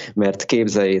van, mert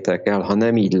képzeljétek el, ha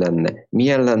nem így lenne,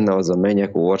 milyen lenne az a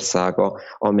mennyek országa,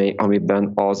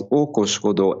 amiben az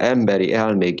okoskodó emberi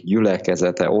elmék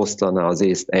gyülekezete osztaná az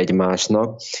észt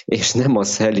egymásnak, és nem a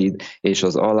szelíd és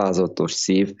az alázatos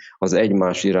szív, az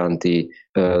egymás iránti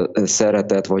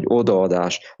szeretet vagy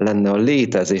odaadás lenne a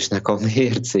létezésnek a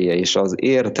mércéje és az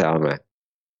értelme.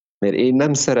 Mert én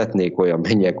nem szeretnék olyan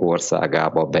mennyek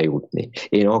országába bejutni.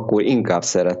 Én akkor inkább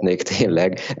szeretnék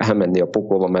tényleg elmenni a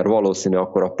pokolba, mert valószínű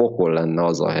akkor a pokol lenne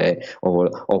az a hely,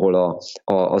 ahol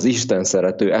az Isten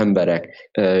szerető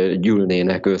emberek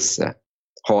gyűlnének össze.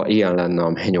 Ha ilyen lenne a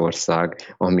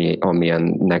mennyország,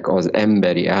 amilyennek az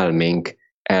emberi elménk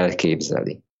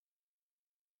elképzeli.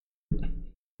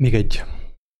 Még egy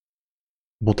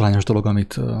botrányos dolog,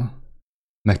 amit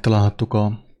megtalálhattuk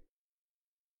a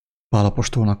Pál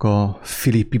apostolnak a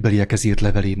Filippi beliekhez írt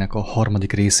levelének a 3.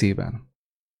 részében.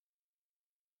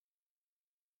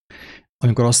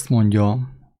 Amikor azt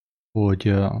mondja,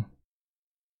 hogy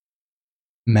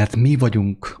mert mi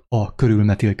vagyunk a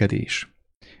körülmetélkedés,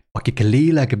 akik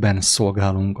lélekben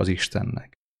szolgálunk az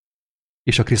Istennek,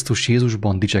 és a Krisztus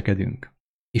Jézusban dicsekedünk,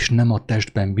 és nem a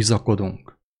testben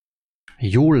bizakodunk.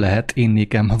 Jól lehet, én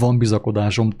nékem van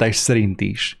bizakodásom test szerint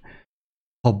is.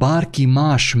 Ha bárki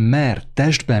más mer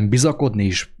testben bizakodni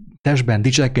és testben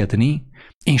dicsekedni,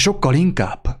 én sokkal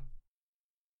inkább.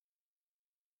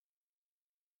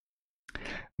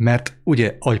 Mert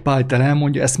ugye, ahogy Pál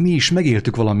elmondja, ezt mi is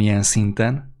megéltük valamilyen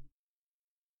szinten,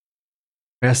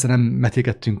 Persze nem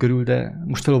metékedtünk körül, de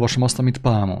most felolvasom azt, amit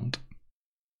Pál mond.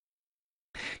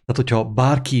 Tehát, hogyha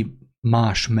bárki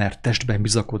más mer testben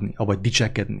bizakodni, avagy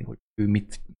dicsekedni, hogy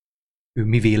ő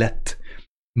mivé lett,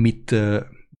 mit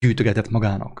gyűjtögetett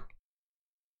magának.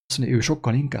 Azt mondja, ő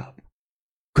sokkal inkább.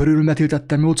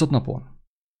 Körülmetéltettem 8 napon.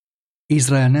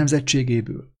 Izrael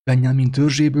nemzetségéből, Benjamin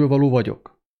törzséből való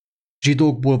vagyok.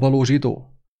 Zsidókból való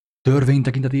zsidó. Törvény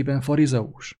tekintetében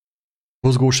farizeus.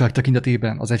 Mozgóság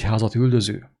tekintetében az egyházat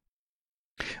üldöző.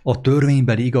 A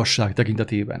törvénybeli igazság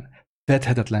tekintetében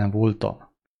fedhetetlen voltam,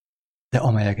 de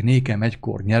amelyek nékem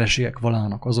egykor nyereségek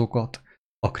valának, azokat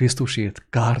a Krisztusért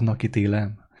kárnak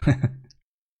ítélem.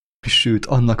 Sőt,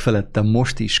 annak felettem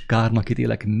most is kárnak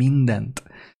ítélek mindent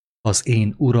az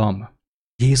én Uram,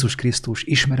 Jézus Krisztus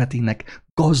ismeretének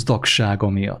gazdagsága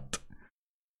miatt,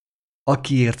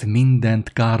 akiért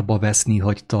mindent kárba veszni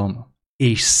hagytam,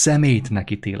 és szemétnek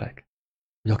ítélek,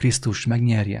 hogy a Krisztus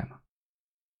megnyerjem,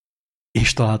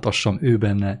 és találtassam ő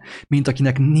benne, mint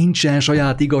akinek nincsen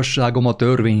saját igazságom a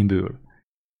törvényből,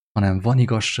 hanem van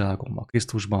igazságom a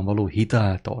Krisztusban való hit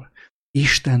által,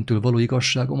 Istentől való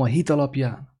igazságom a hit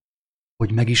alapján,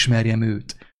 hogy megismerjem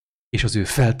őt, és az ő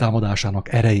feltámadásának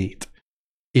erejét,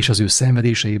 és az ő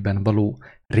szenvedéseiben való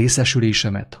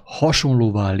részesülésemet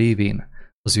hasonlóvá lévén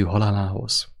az ő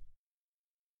halálához.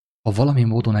 Ha valami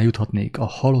módon eljuthatnék a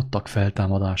halottak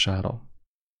feltámadására.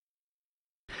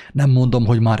 Nem mondom,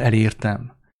 hogy már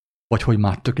elértem, vagy hogy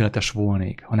már tökéletes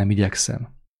volnék, hanem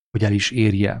igyekszem, hogy el is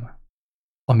érjem,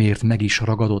 amiért meg is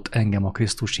ragadott engem a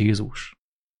Krisztus Jézus.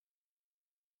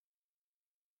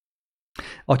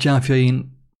 Atyám, fia,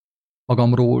 én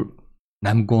magamról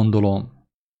nem gondolom,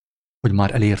 hogy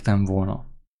már elértem volna,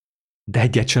 de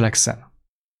egyet cselekszem.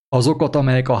 Azokat,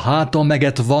 amelyek a hátam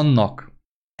meget vannak,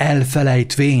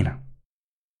 elfelejtvén.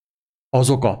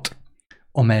 Azokat,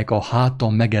 amelyek a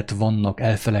hátam meget vannak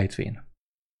elfelejtvén.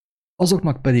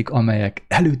 Azoknak pedig, amelyek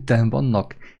előttem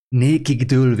vannak, nékig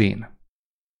dőlvén.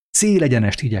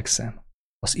 Célegyenest igyekszem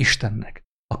az Istennek,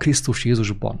 a Krisztus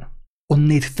Jézusban,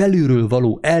 onnét felülről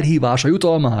való elhívása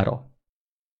jutalmára.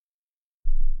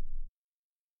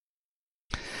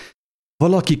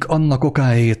 Valakik annak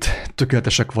okáért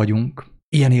tökéletesek vagyunk,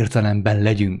 ilyen értelemben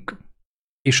legyünk,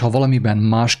 és ha valamiben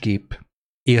másképp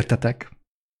értetek,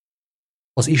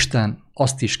 az Isten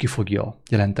azt is ki fogja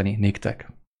jelenteni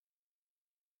néktek.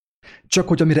 Csak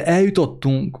hogy amire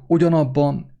eljutottunk,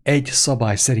 ugyanabban egy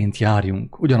szabály szerint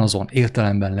járjunk, ugyanazon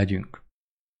értelemben legyünk.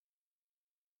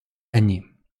 Ennyi.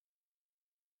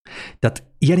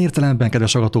 Tehát ilyen értelemben,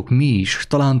 kedves hallgatók, mi is,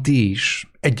 talán ti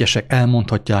is, egyesek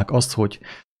elmondhatják azt,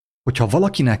 hogyha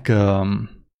valakinek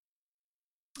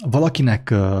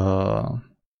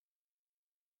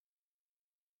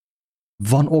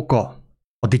van oka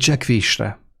a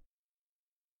dicsekvésre,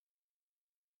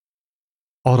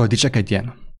 arra, hogy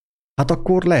dicsekedjen, hát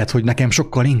akkor lehet, hogy nekem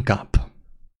sokkal inkább.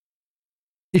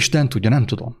 Isten tudja, nem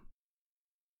tudom.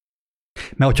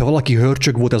 Mert hogyha valaki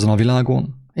hörcsög volt ezen a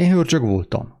világon, én hörcsög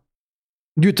voltam.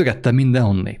 Gyűjtögettem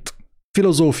mindenhonnét.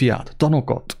 Filozófiát,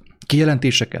 tanokat,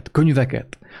 kijelentéseket,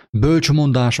 könyveket,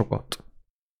 bölcsmondásokat.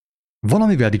 Van,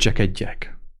 amivel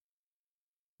dicsekedjek.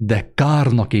 De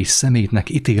kárnak és szemétnek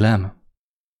ítélem.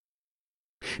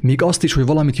 Még azt is, hogy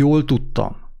valamit jól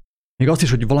tudtam. Még azt is,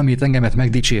 hogy valamit engemet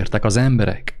megdicsértek az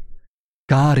emberek.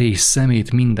 Kár és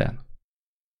szemét minden.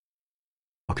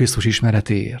 A Krisztus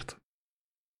ismeretéért.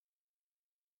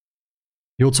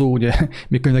 Jocó ugye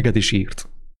még könyveket is írt.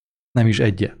 Nem is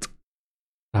egyet.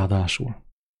 Ráadásul.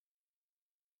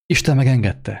 Isten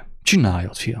megengedte.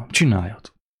 Csináljad, fiam,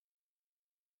 csináljad.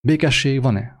 Békesség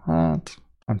van-e? Hát,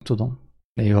 nem tudom.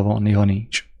 Néha van, néha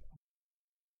nincs.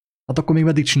 Hát akkor még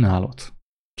meddig csinálod?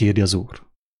 Kérdi az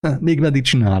Úr. Még meddig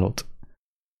csinálod?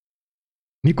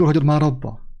 Mikor hagyod már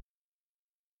abba?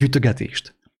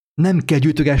 Gyűjtögetést. Nem kell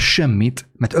gyűjtögess semmit,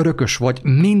 mert örökös vagy,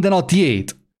 minden a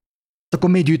tiéd. Akkor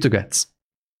miért gyűjtögetsz?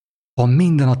 Ha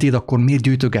minden a tiéd, akkor miért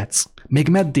gyűjtögetsz? Még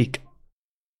meddig?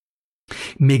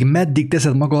 Még meddig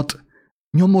teszed magad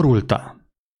nyomorultá?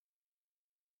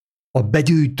 A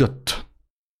begyűjtött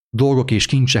dolgok és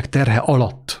kincsek terhe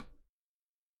alatt.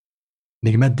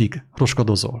 Még meddig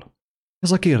roskadozol?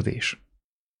 Ez a kérdés.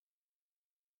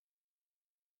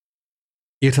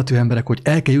 Érthető emberek, hogy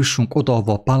el kell jussunk oda,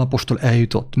 ahova Pál apostol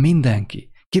eljutott.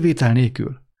 Mindenki, kivétel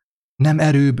nélkül. Nem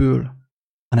erőből,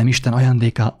 hanem Isten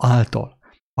ajándéka által.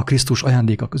 A Krisztus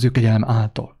ajándéka, az ő kegyelem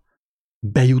által.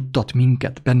 Bejuttat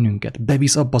minket, bennünket,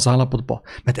 bevisz abba az állapotba,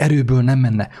 mert erőből nem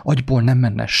menne, agyból nem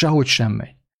menne, sehogy sem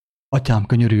megy. Atyám,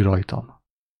 könyörülj rajtam.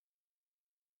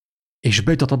 És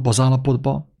bejuttat abba az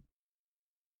állapotba,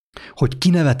 hogy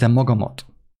kinevetem magamat.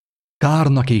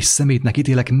 Kárnak és szemétnek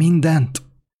ítélek mindent.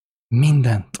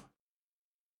 Mindent.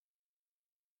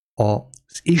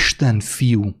 az Isten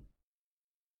fiú,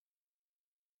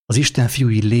 az Isten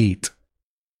fiúi lét,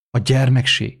 a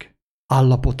gyermekség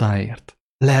állapotáért,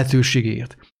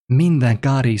 lehetőségért, minden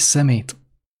kár és szemét,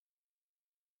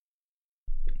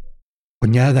 hogy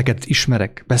nyelveket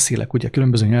ismerek, beszélek, ugye,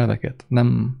 különböző nyelveket,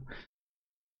 nem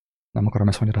akarom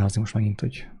ezt magyarázni most megint,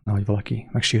 hogy nehogy valaki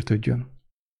megsértődjön,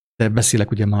 de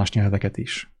beszélek ugye más nyelveket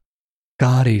is.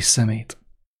 Kár és szemét.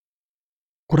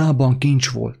 Korábban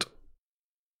kincs volt.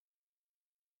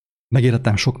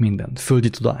 Megérettem sok mindent, földi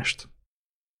tudást,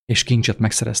 és kincset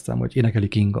megszereztem, hogy énekeli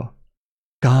Kinga.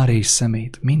 Kár és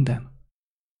szemét, minden.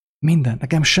 Minden,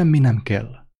 nekem semmi nem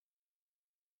kell.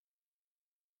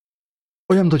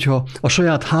 Olyan, mintha a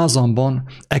saját házamban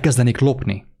elkezdenék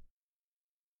lopni.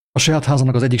 A saját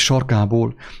házamnak az egyik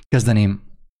sarkából kezdeném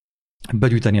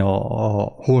begyűjteni a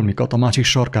holmikat, a másik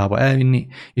sarkába elvinni,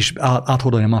 és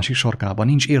áthordani a másik sarkába.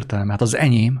 Nincs értelme, hát az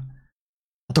enyém.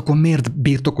 Hát akkor miért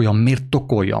birtokoljam, miért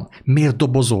tokoljam, miért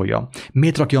dobozoljam,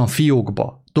 miért rakjam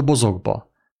fiókba,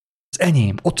 dobozokba? Az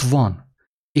enyém, ott van,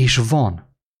 és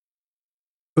van.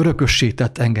 Örökössé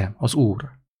tett engem az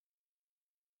Úr.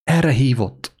 Erre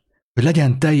hívott, hogy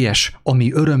legyen teljes a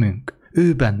mi örömünk,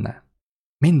 ő benne,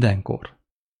 mindenkor,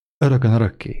 örökön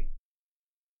örökké.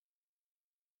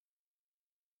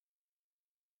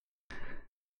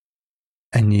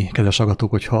 Ennyi, kedves hallgatók,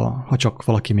 hogyha csak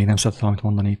valaki még nem szeret valamit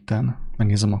mondani itten,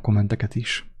 megnézem a kommenteket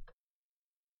is.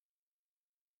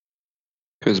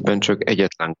 Közben csak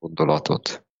egyetlen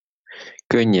gondolatot.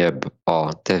 Könnyebb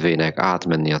a tevének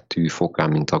átmenni a tűfokán,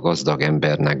 mint a gazdag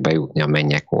embernek bejutni a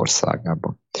mennyek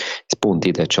országába. Ez pont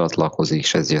ide csatlakozik,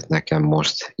 és ez jött nekem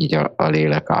most így a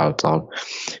lélek által,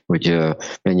 hogy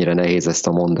mennyire nehéz ezt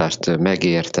a mondást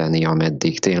megérteni,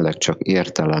 ameddig tényleg csak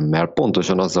értelemmel,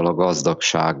 pontosan azzal a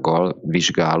gazdagsággal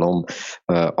vizsgálom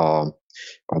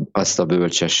azt a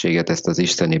bölcsességet, ezt az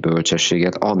isteni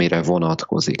bölcsességet, amire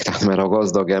vonatkozik. Tehát mert a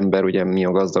gazdag ember, ugye mi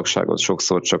a gazdagságot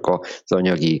sokszor csak az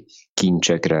anyagi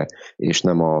kincsekre, és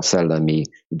nem a szellemi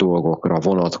dolgokra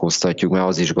vonatkoztatjuk, mert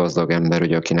az is gazdag ember,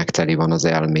 ugye, akinek teli van az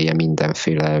elméje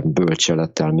mindenféle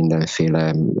bölcselettel,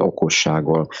 mindenféle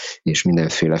okossággal, és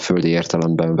mindenféle földi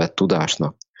értelemben vett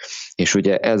tudásnak. És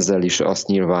ugye ezzel is azt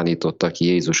nyilvánította ki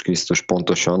Jézus Krisztus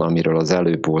pontosan, amiről az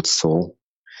előbb volt szó,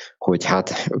 hogy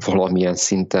hát valamilyen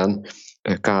szinten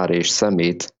kár és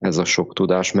szemét ez a sok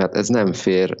tudás, mert ez nem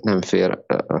fér,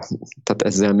 tehát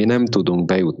ezzel mi nem tudunk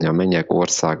bejutni a mennyek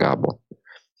országába.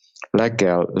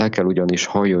 Le kell ugyanis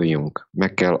hajoljunk,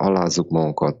 meg kell alázzuk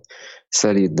magunkat,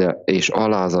 szelíd és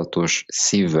alázatos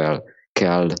szívvel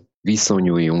kell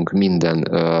viszonyuljunk minden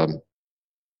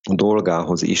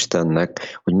dolgához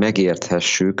Istennek, hogy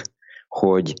megérthessük,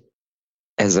 hogy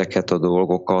ezeket a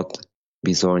dolgokat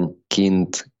bizony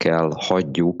kint kell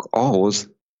hagyjuk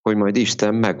ahhoz, hogy majd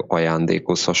Isten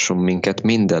megajándékozhasson minket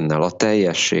mindennel, a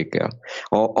teljességgel.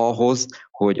 Ahhoz,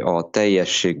 hogy a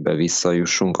teljességbe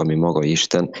visszajussunk, ami maga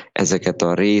Isten, ezeket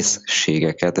a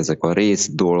részségeket, ezek a rész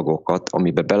dolgokat,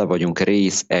 amiben bele vagyunk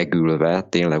részegülve,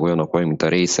 tényleg olyanok vagyunk, mint a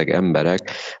részeg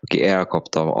emberek, aki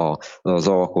elkapta az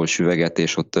alkoholsüveget,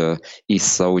 és ott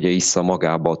issza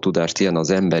magába a tudást, ilyen az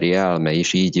emberi elme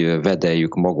is, így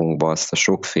vedeljük magunkba azt a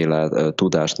sokféle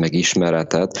tudást, meg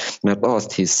ismeretet, mert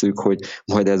azt hisszük, hogy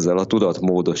majd ezzel a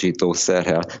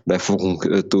tudatmódosítószerrel be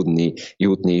fogunk tudni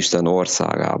jutni Isten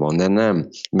országában, de nem,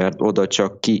 mert oda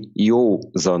csak ki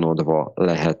józanodva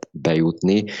lehet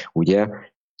bejutni, ugye,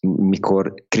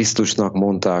 mikor Krisztusnak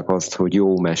mondták azt, hogy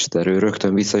jó mester, ő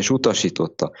rögtön vissza is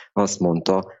utasította. Azt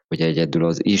mondta, hogy egyedül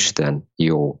az Isten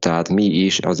jó. Tehát mi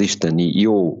is az isteni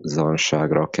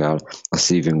józanságra kell a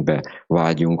szívünkbe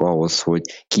vágyjunk ahhoz,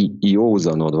 hogy ki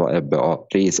józanodva ebbe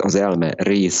az elme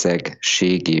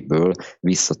részegségéből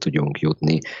vissza tudjunk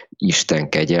jutni Isten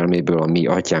kegyelméből, a mi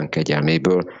atyánk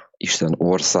kegyelméből, Isten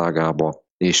országába,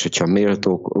 és hogyha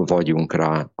méltók vagyunk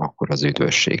rá, akkor az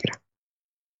üdvösségre.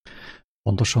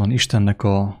 Pontosan Istennek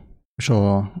a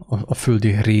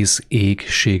földi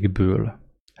részégségből,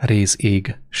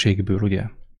 ugye?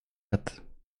 Tehát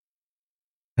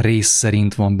rész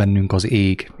szerint van bennünk az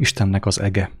ég, Istennek az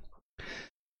ege.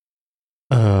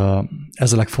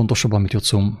 Ez a legfontosabb, amit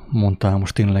Jocó mondtál,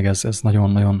 most tényleg ez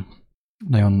nagyon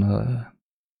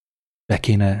be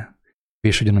kéne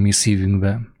vésődjön a mi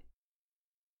szívünkbe,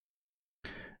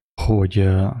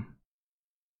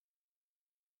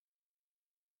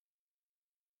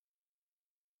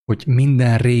 hogy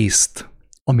minden részt,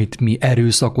 amit mi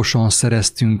erőszakosan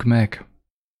szereztünk meg,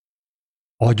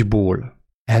 agyból,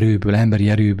 erőből, emberi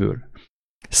erőből,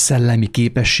 szellemi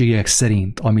képességek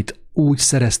szerint, amit úgy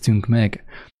szereztünk meg,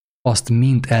 azt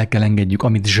mind el kell engedjük,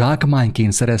 amit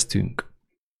zsákmányként szereztünk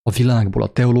a világból,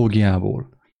 a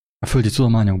teológiából, a földi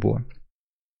tudományokból,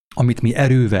 amit mi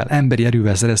erővel, emberi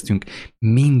erővel szereztünk,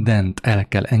 mindent el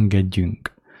kell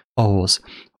engedjünk ahhoz,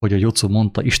 hogy a Jocó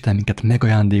mondta, Isten minket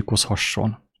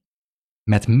megajándékozhasson.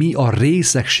 Mert mi a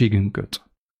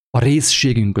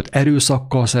részségünket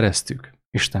erőszakkal szereztük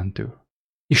Istentől,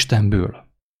 Istenből.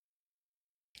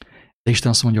 De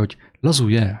Isten azt mondja, hogy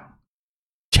lazulj el,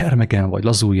 gyermekem vagy,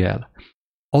 lazulj el,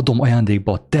 adom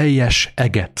ajándékba a teljes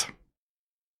eget,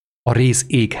 a rész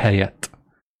ég helyett.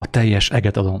 A teljes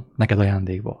eget adom neked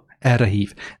ajándékba. Erre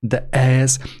hív. De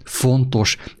ez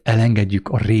fontos, elengedjük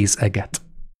a részeget.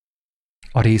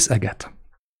 A részeget.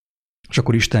 És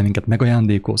akkor Isten minket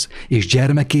megajándékoz, és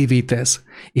gyermekévé tesz,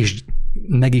 és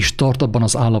meg is tart abban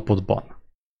az állapotban,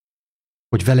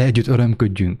 hogy vele együtt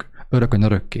örömködjünk, örökön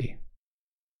örökké.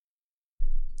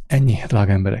 Ennyi,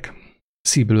 drága emberek.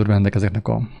 Szívből örvendek ezeknek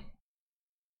a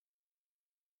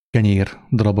kenyér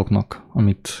daraboknak,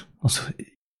 amit az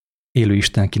élő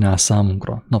Isten kínál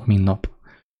számunkra nap mint nap.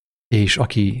 És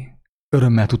aki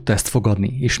örömmel tudta ezt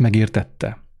fogadni, és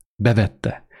megértette,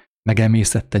 bevette,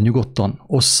 megemésztette, nyugodtan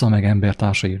ossza meg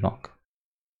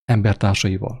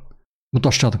embertársaival.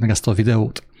 Mutassátok meg ezt a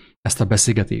videót, ezt a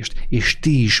beszélgetést, és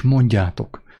ti is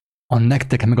mondjátok a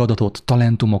nektek megadatott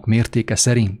talentumok mértéke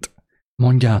szerint.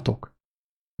 Mondjátok,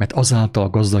 mert azáltal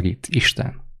gazdagít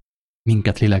Isten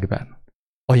minket lélekben,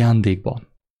 ajándékban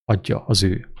adja az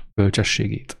ő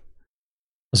bölcsességét,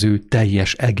 az ő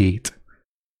teljes egét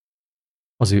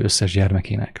az ő összes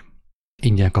gyermekének.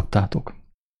 Ingyen kaptátok,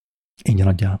 ingyen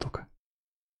adjátok.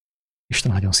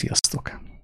 Isten áldjon, sziasztok!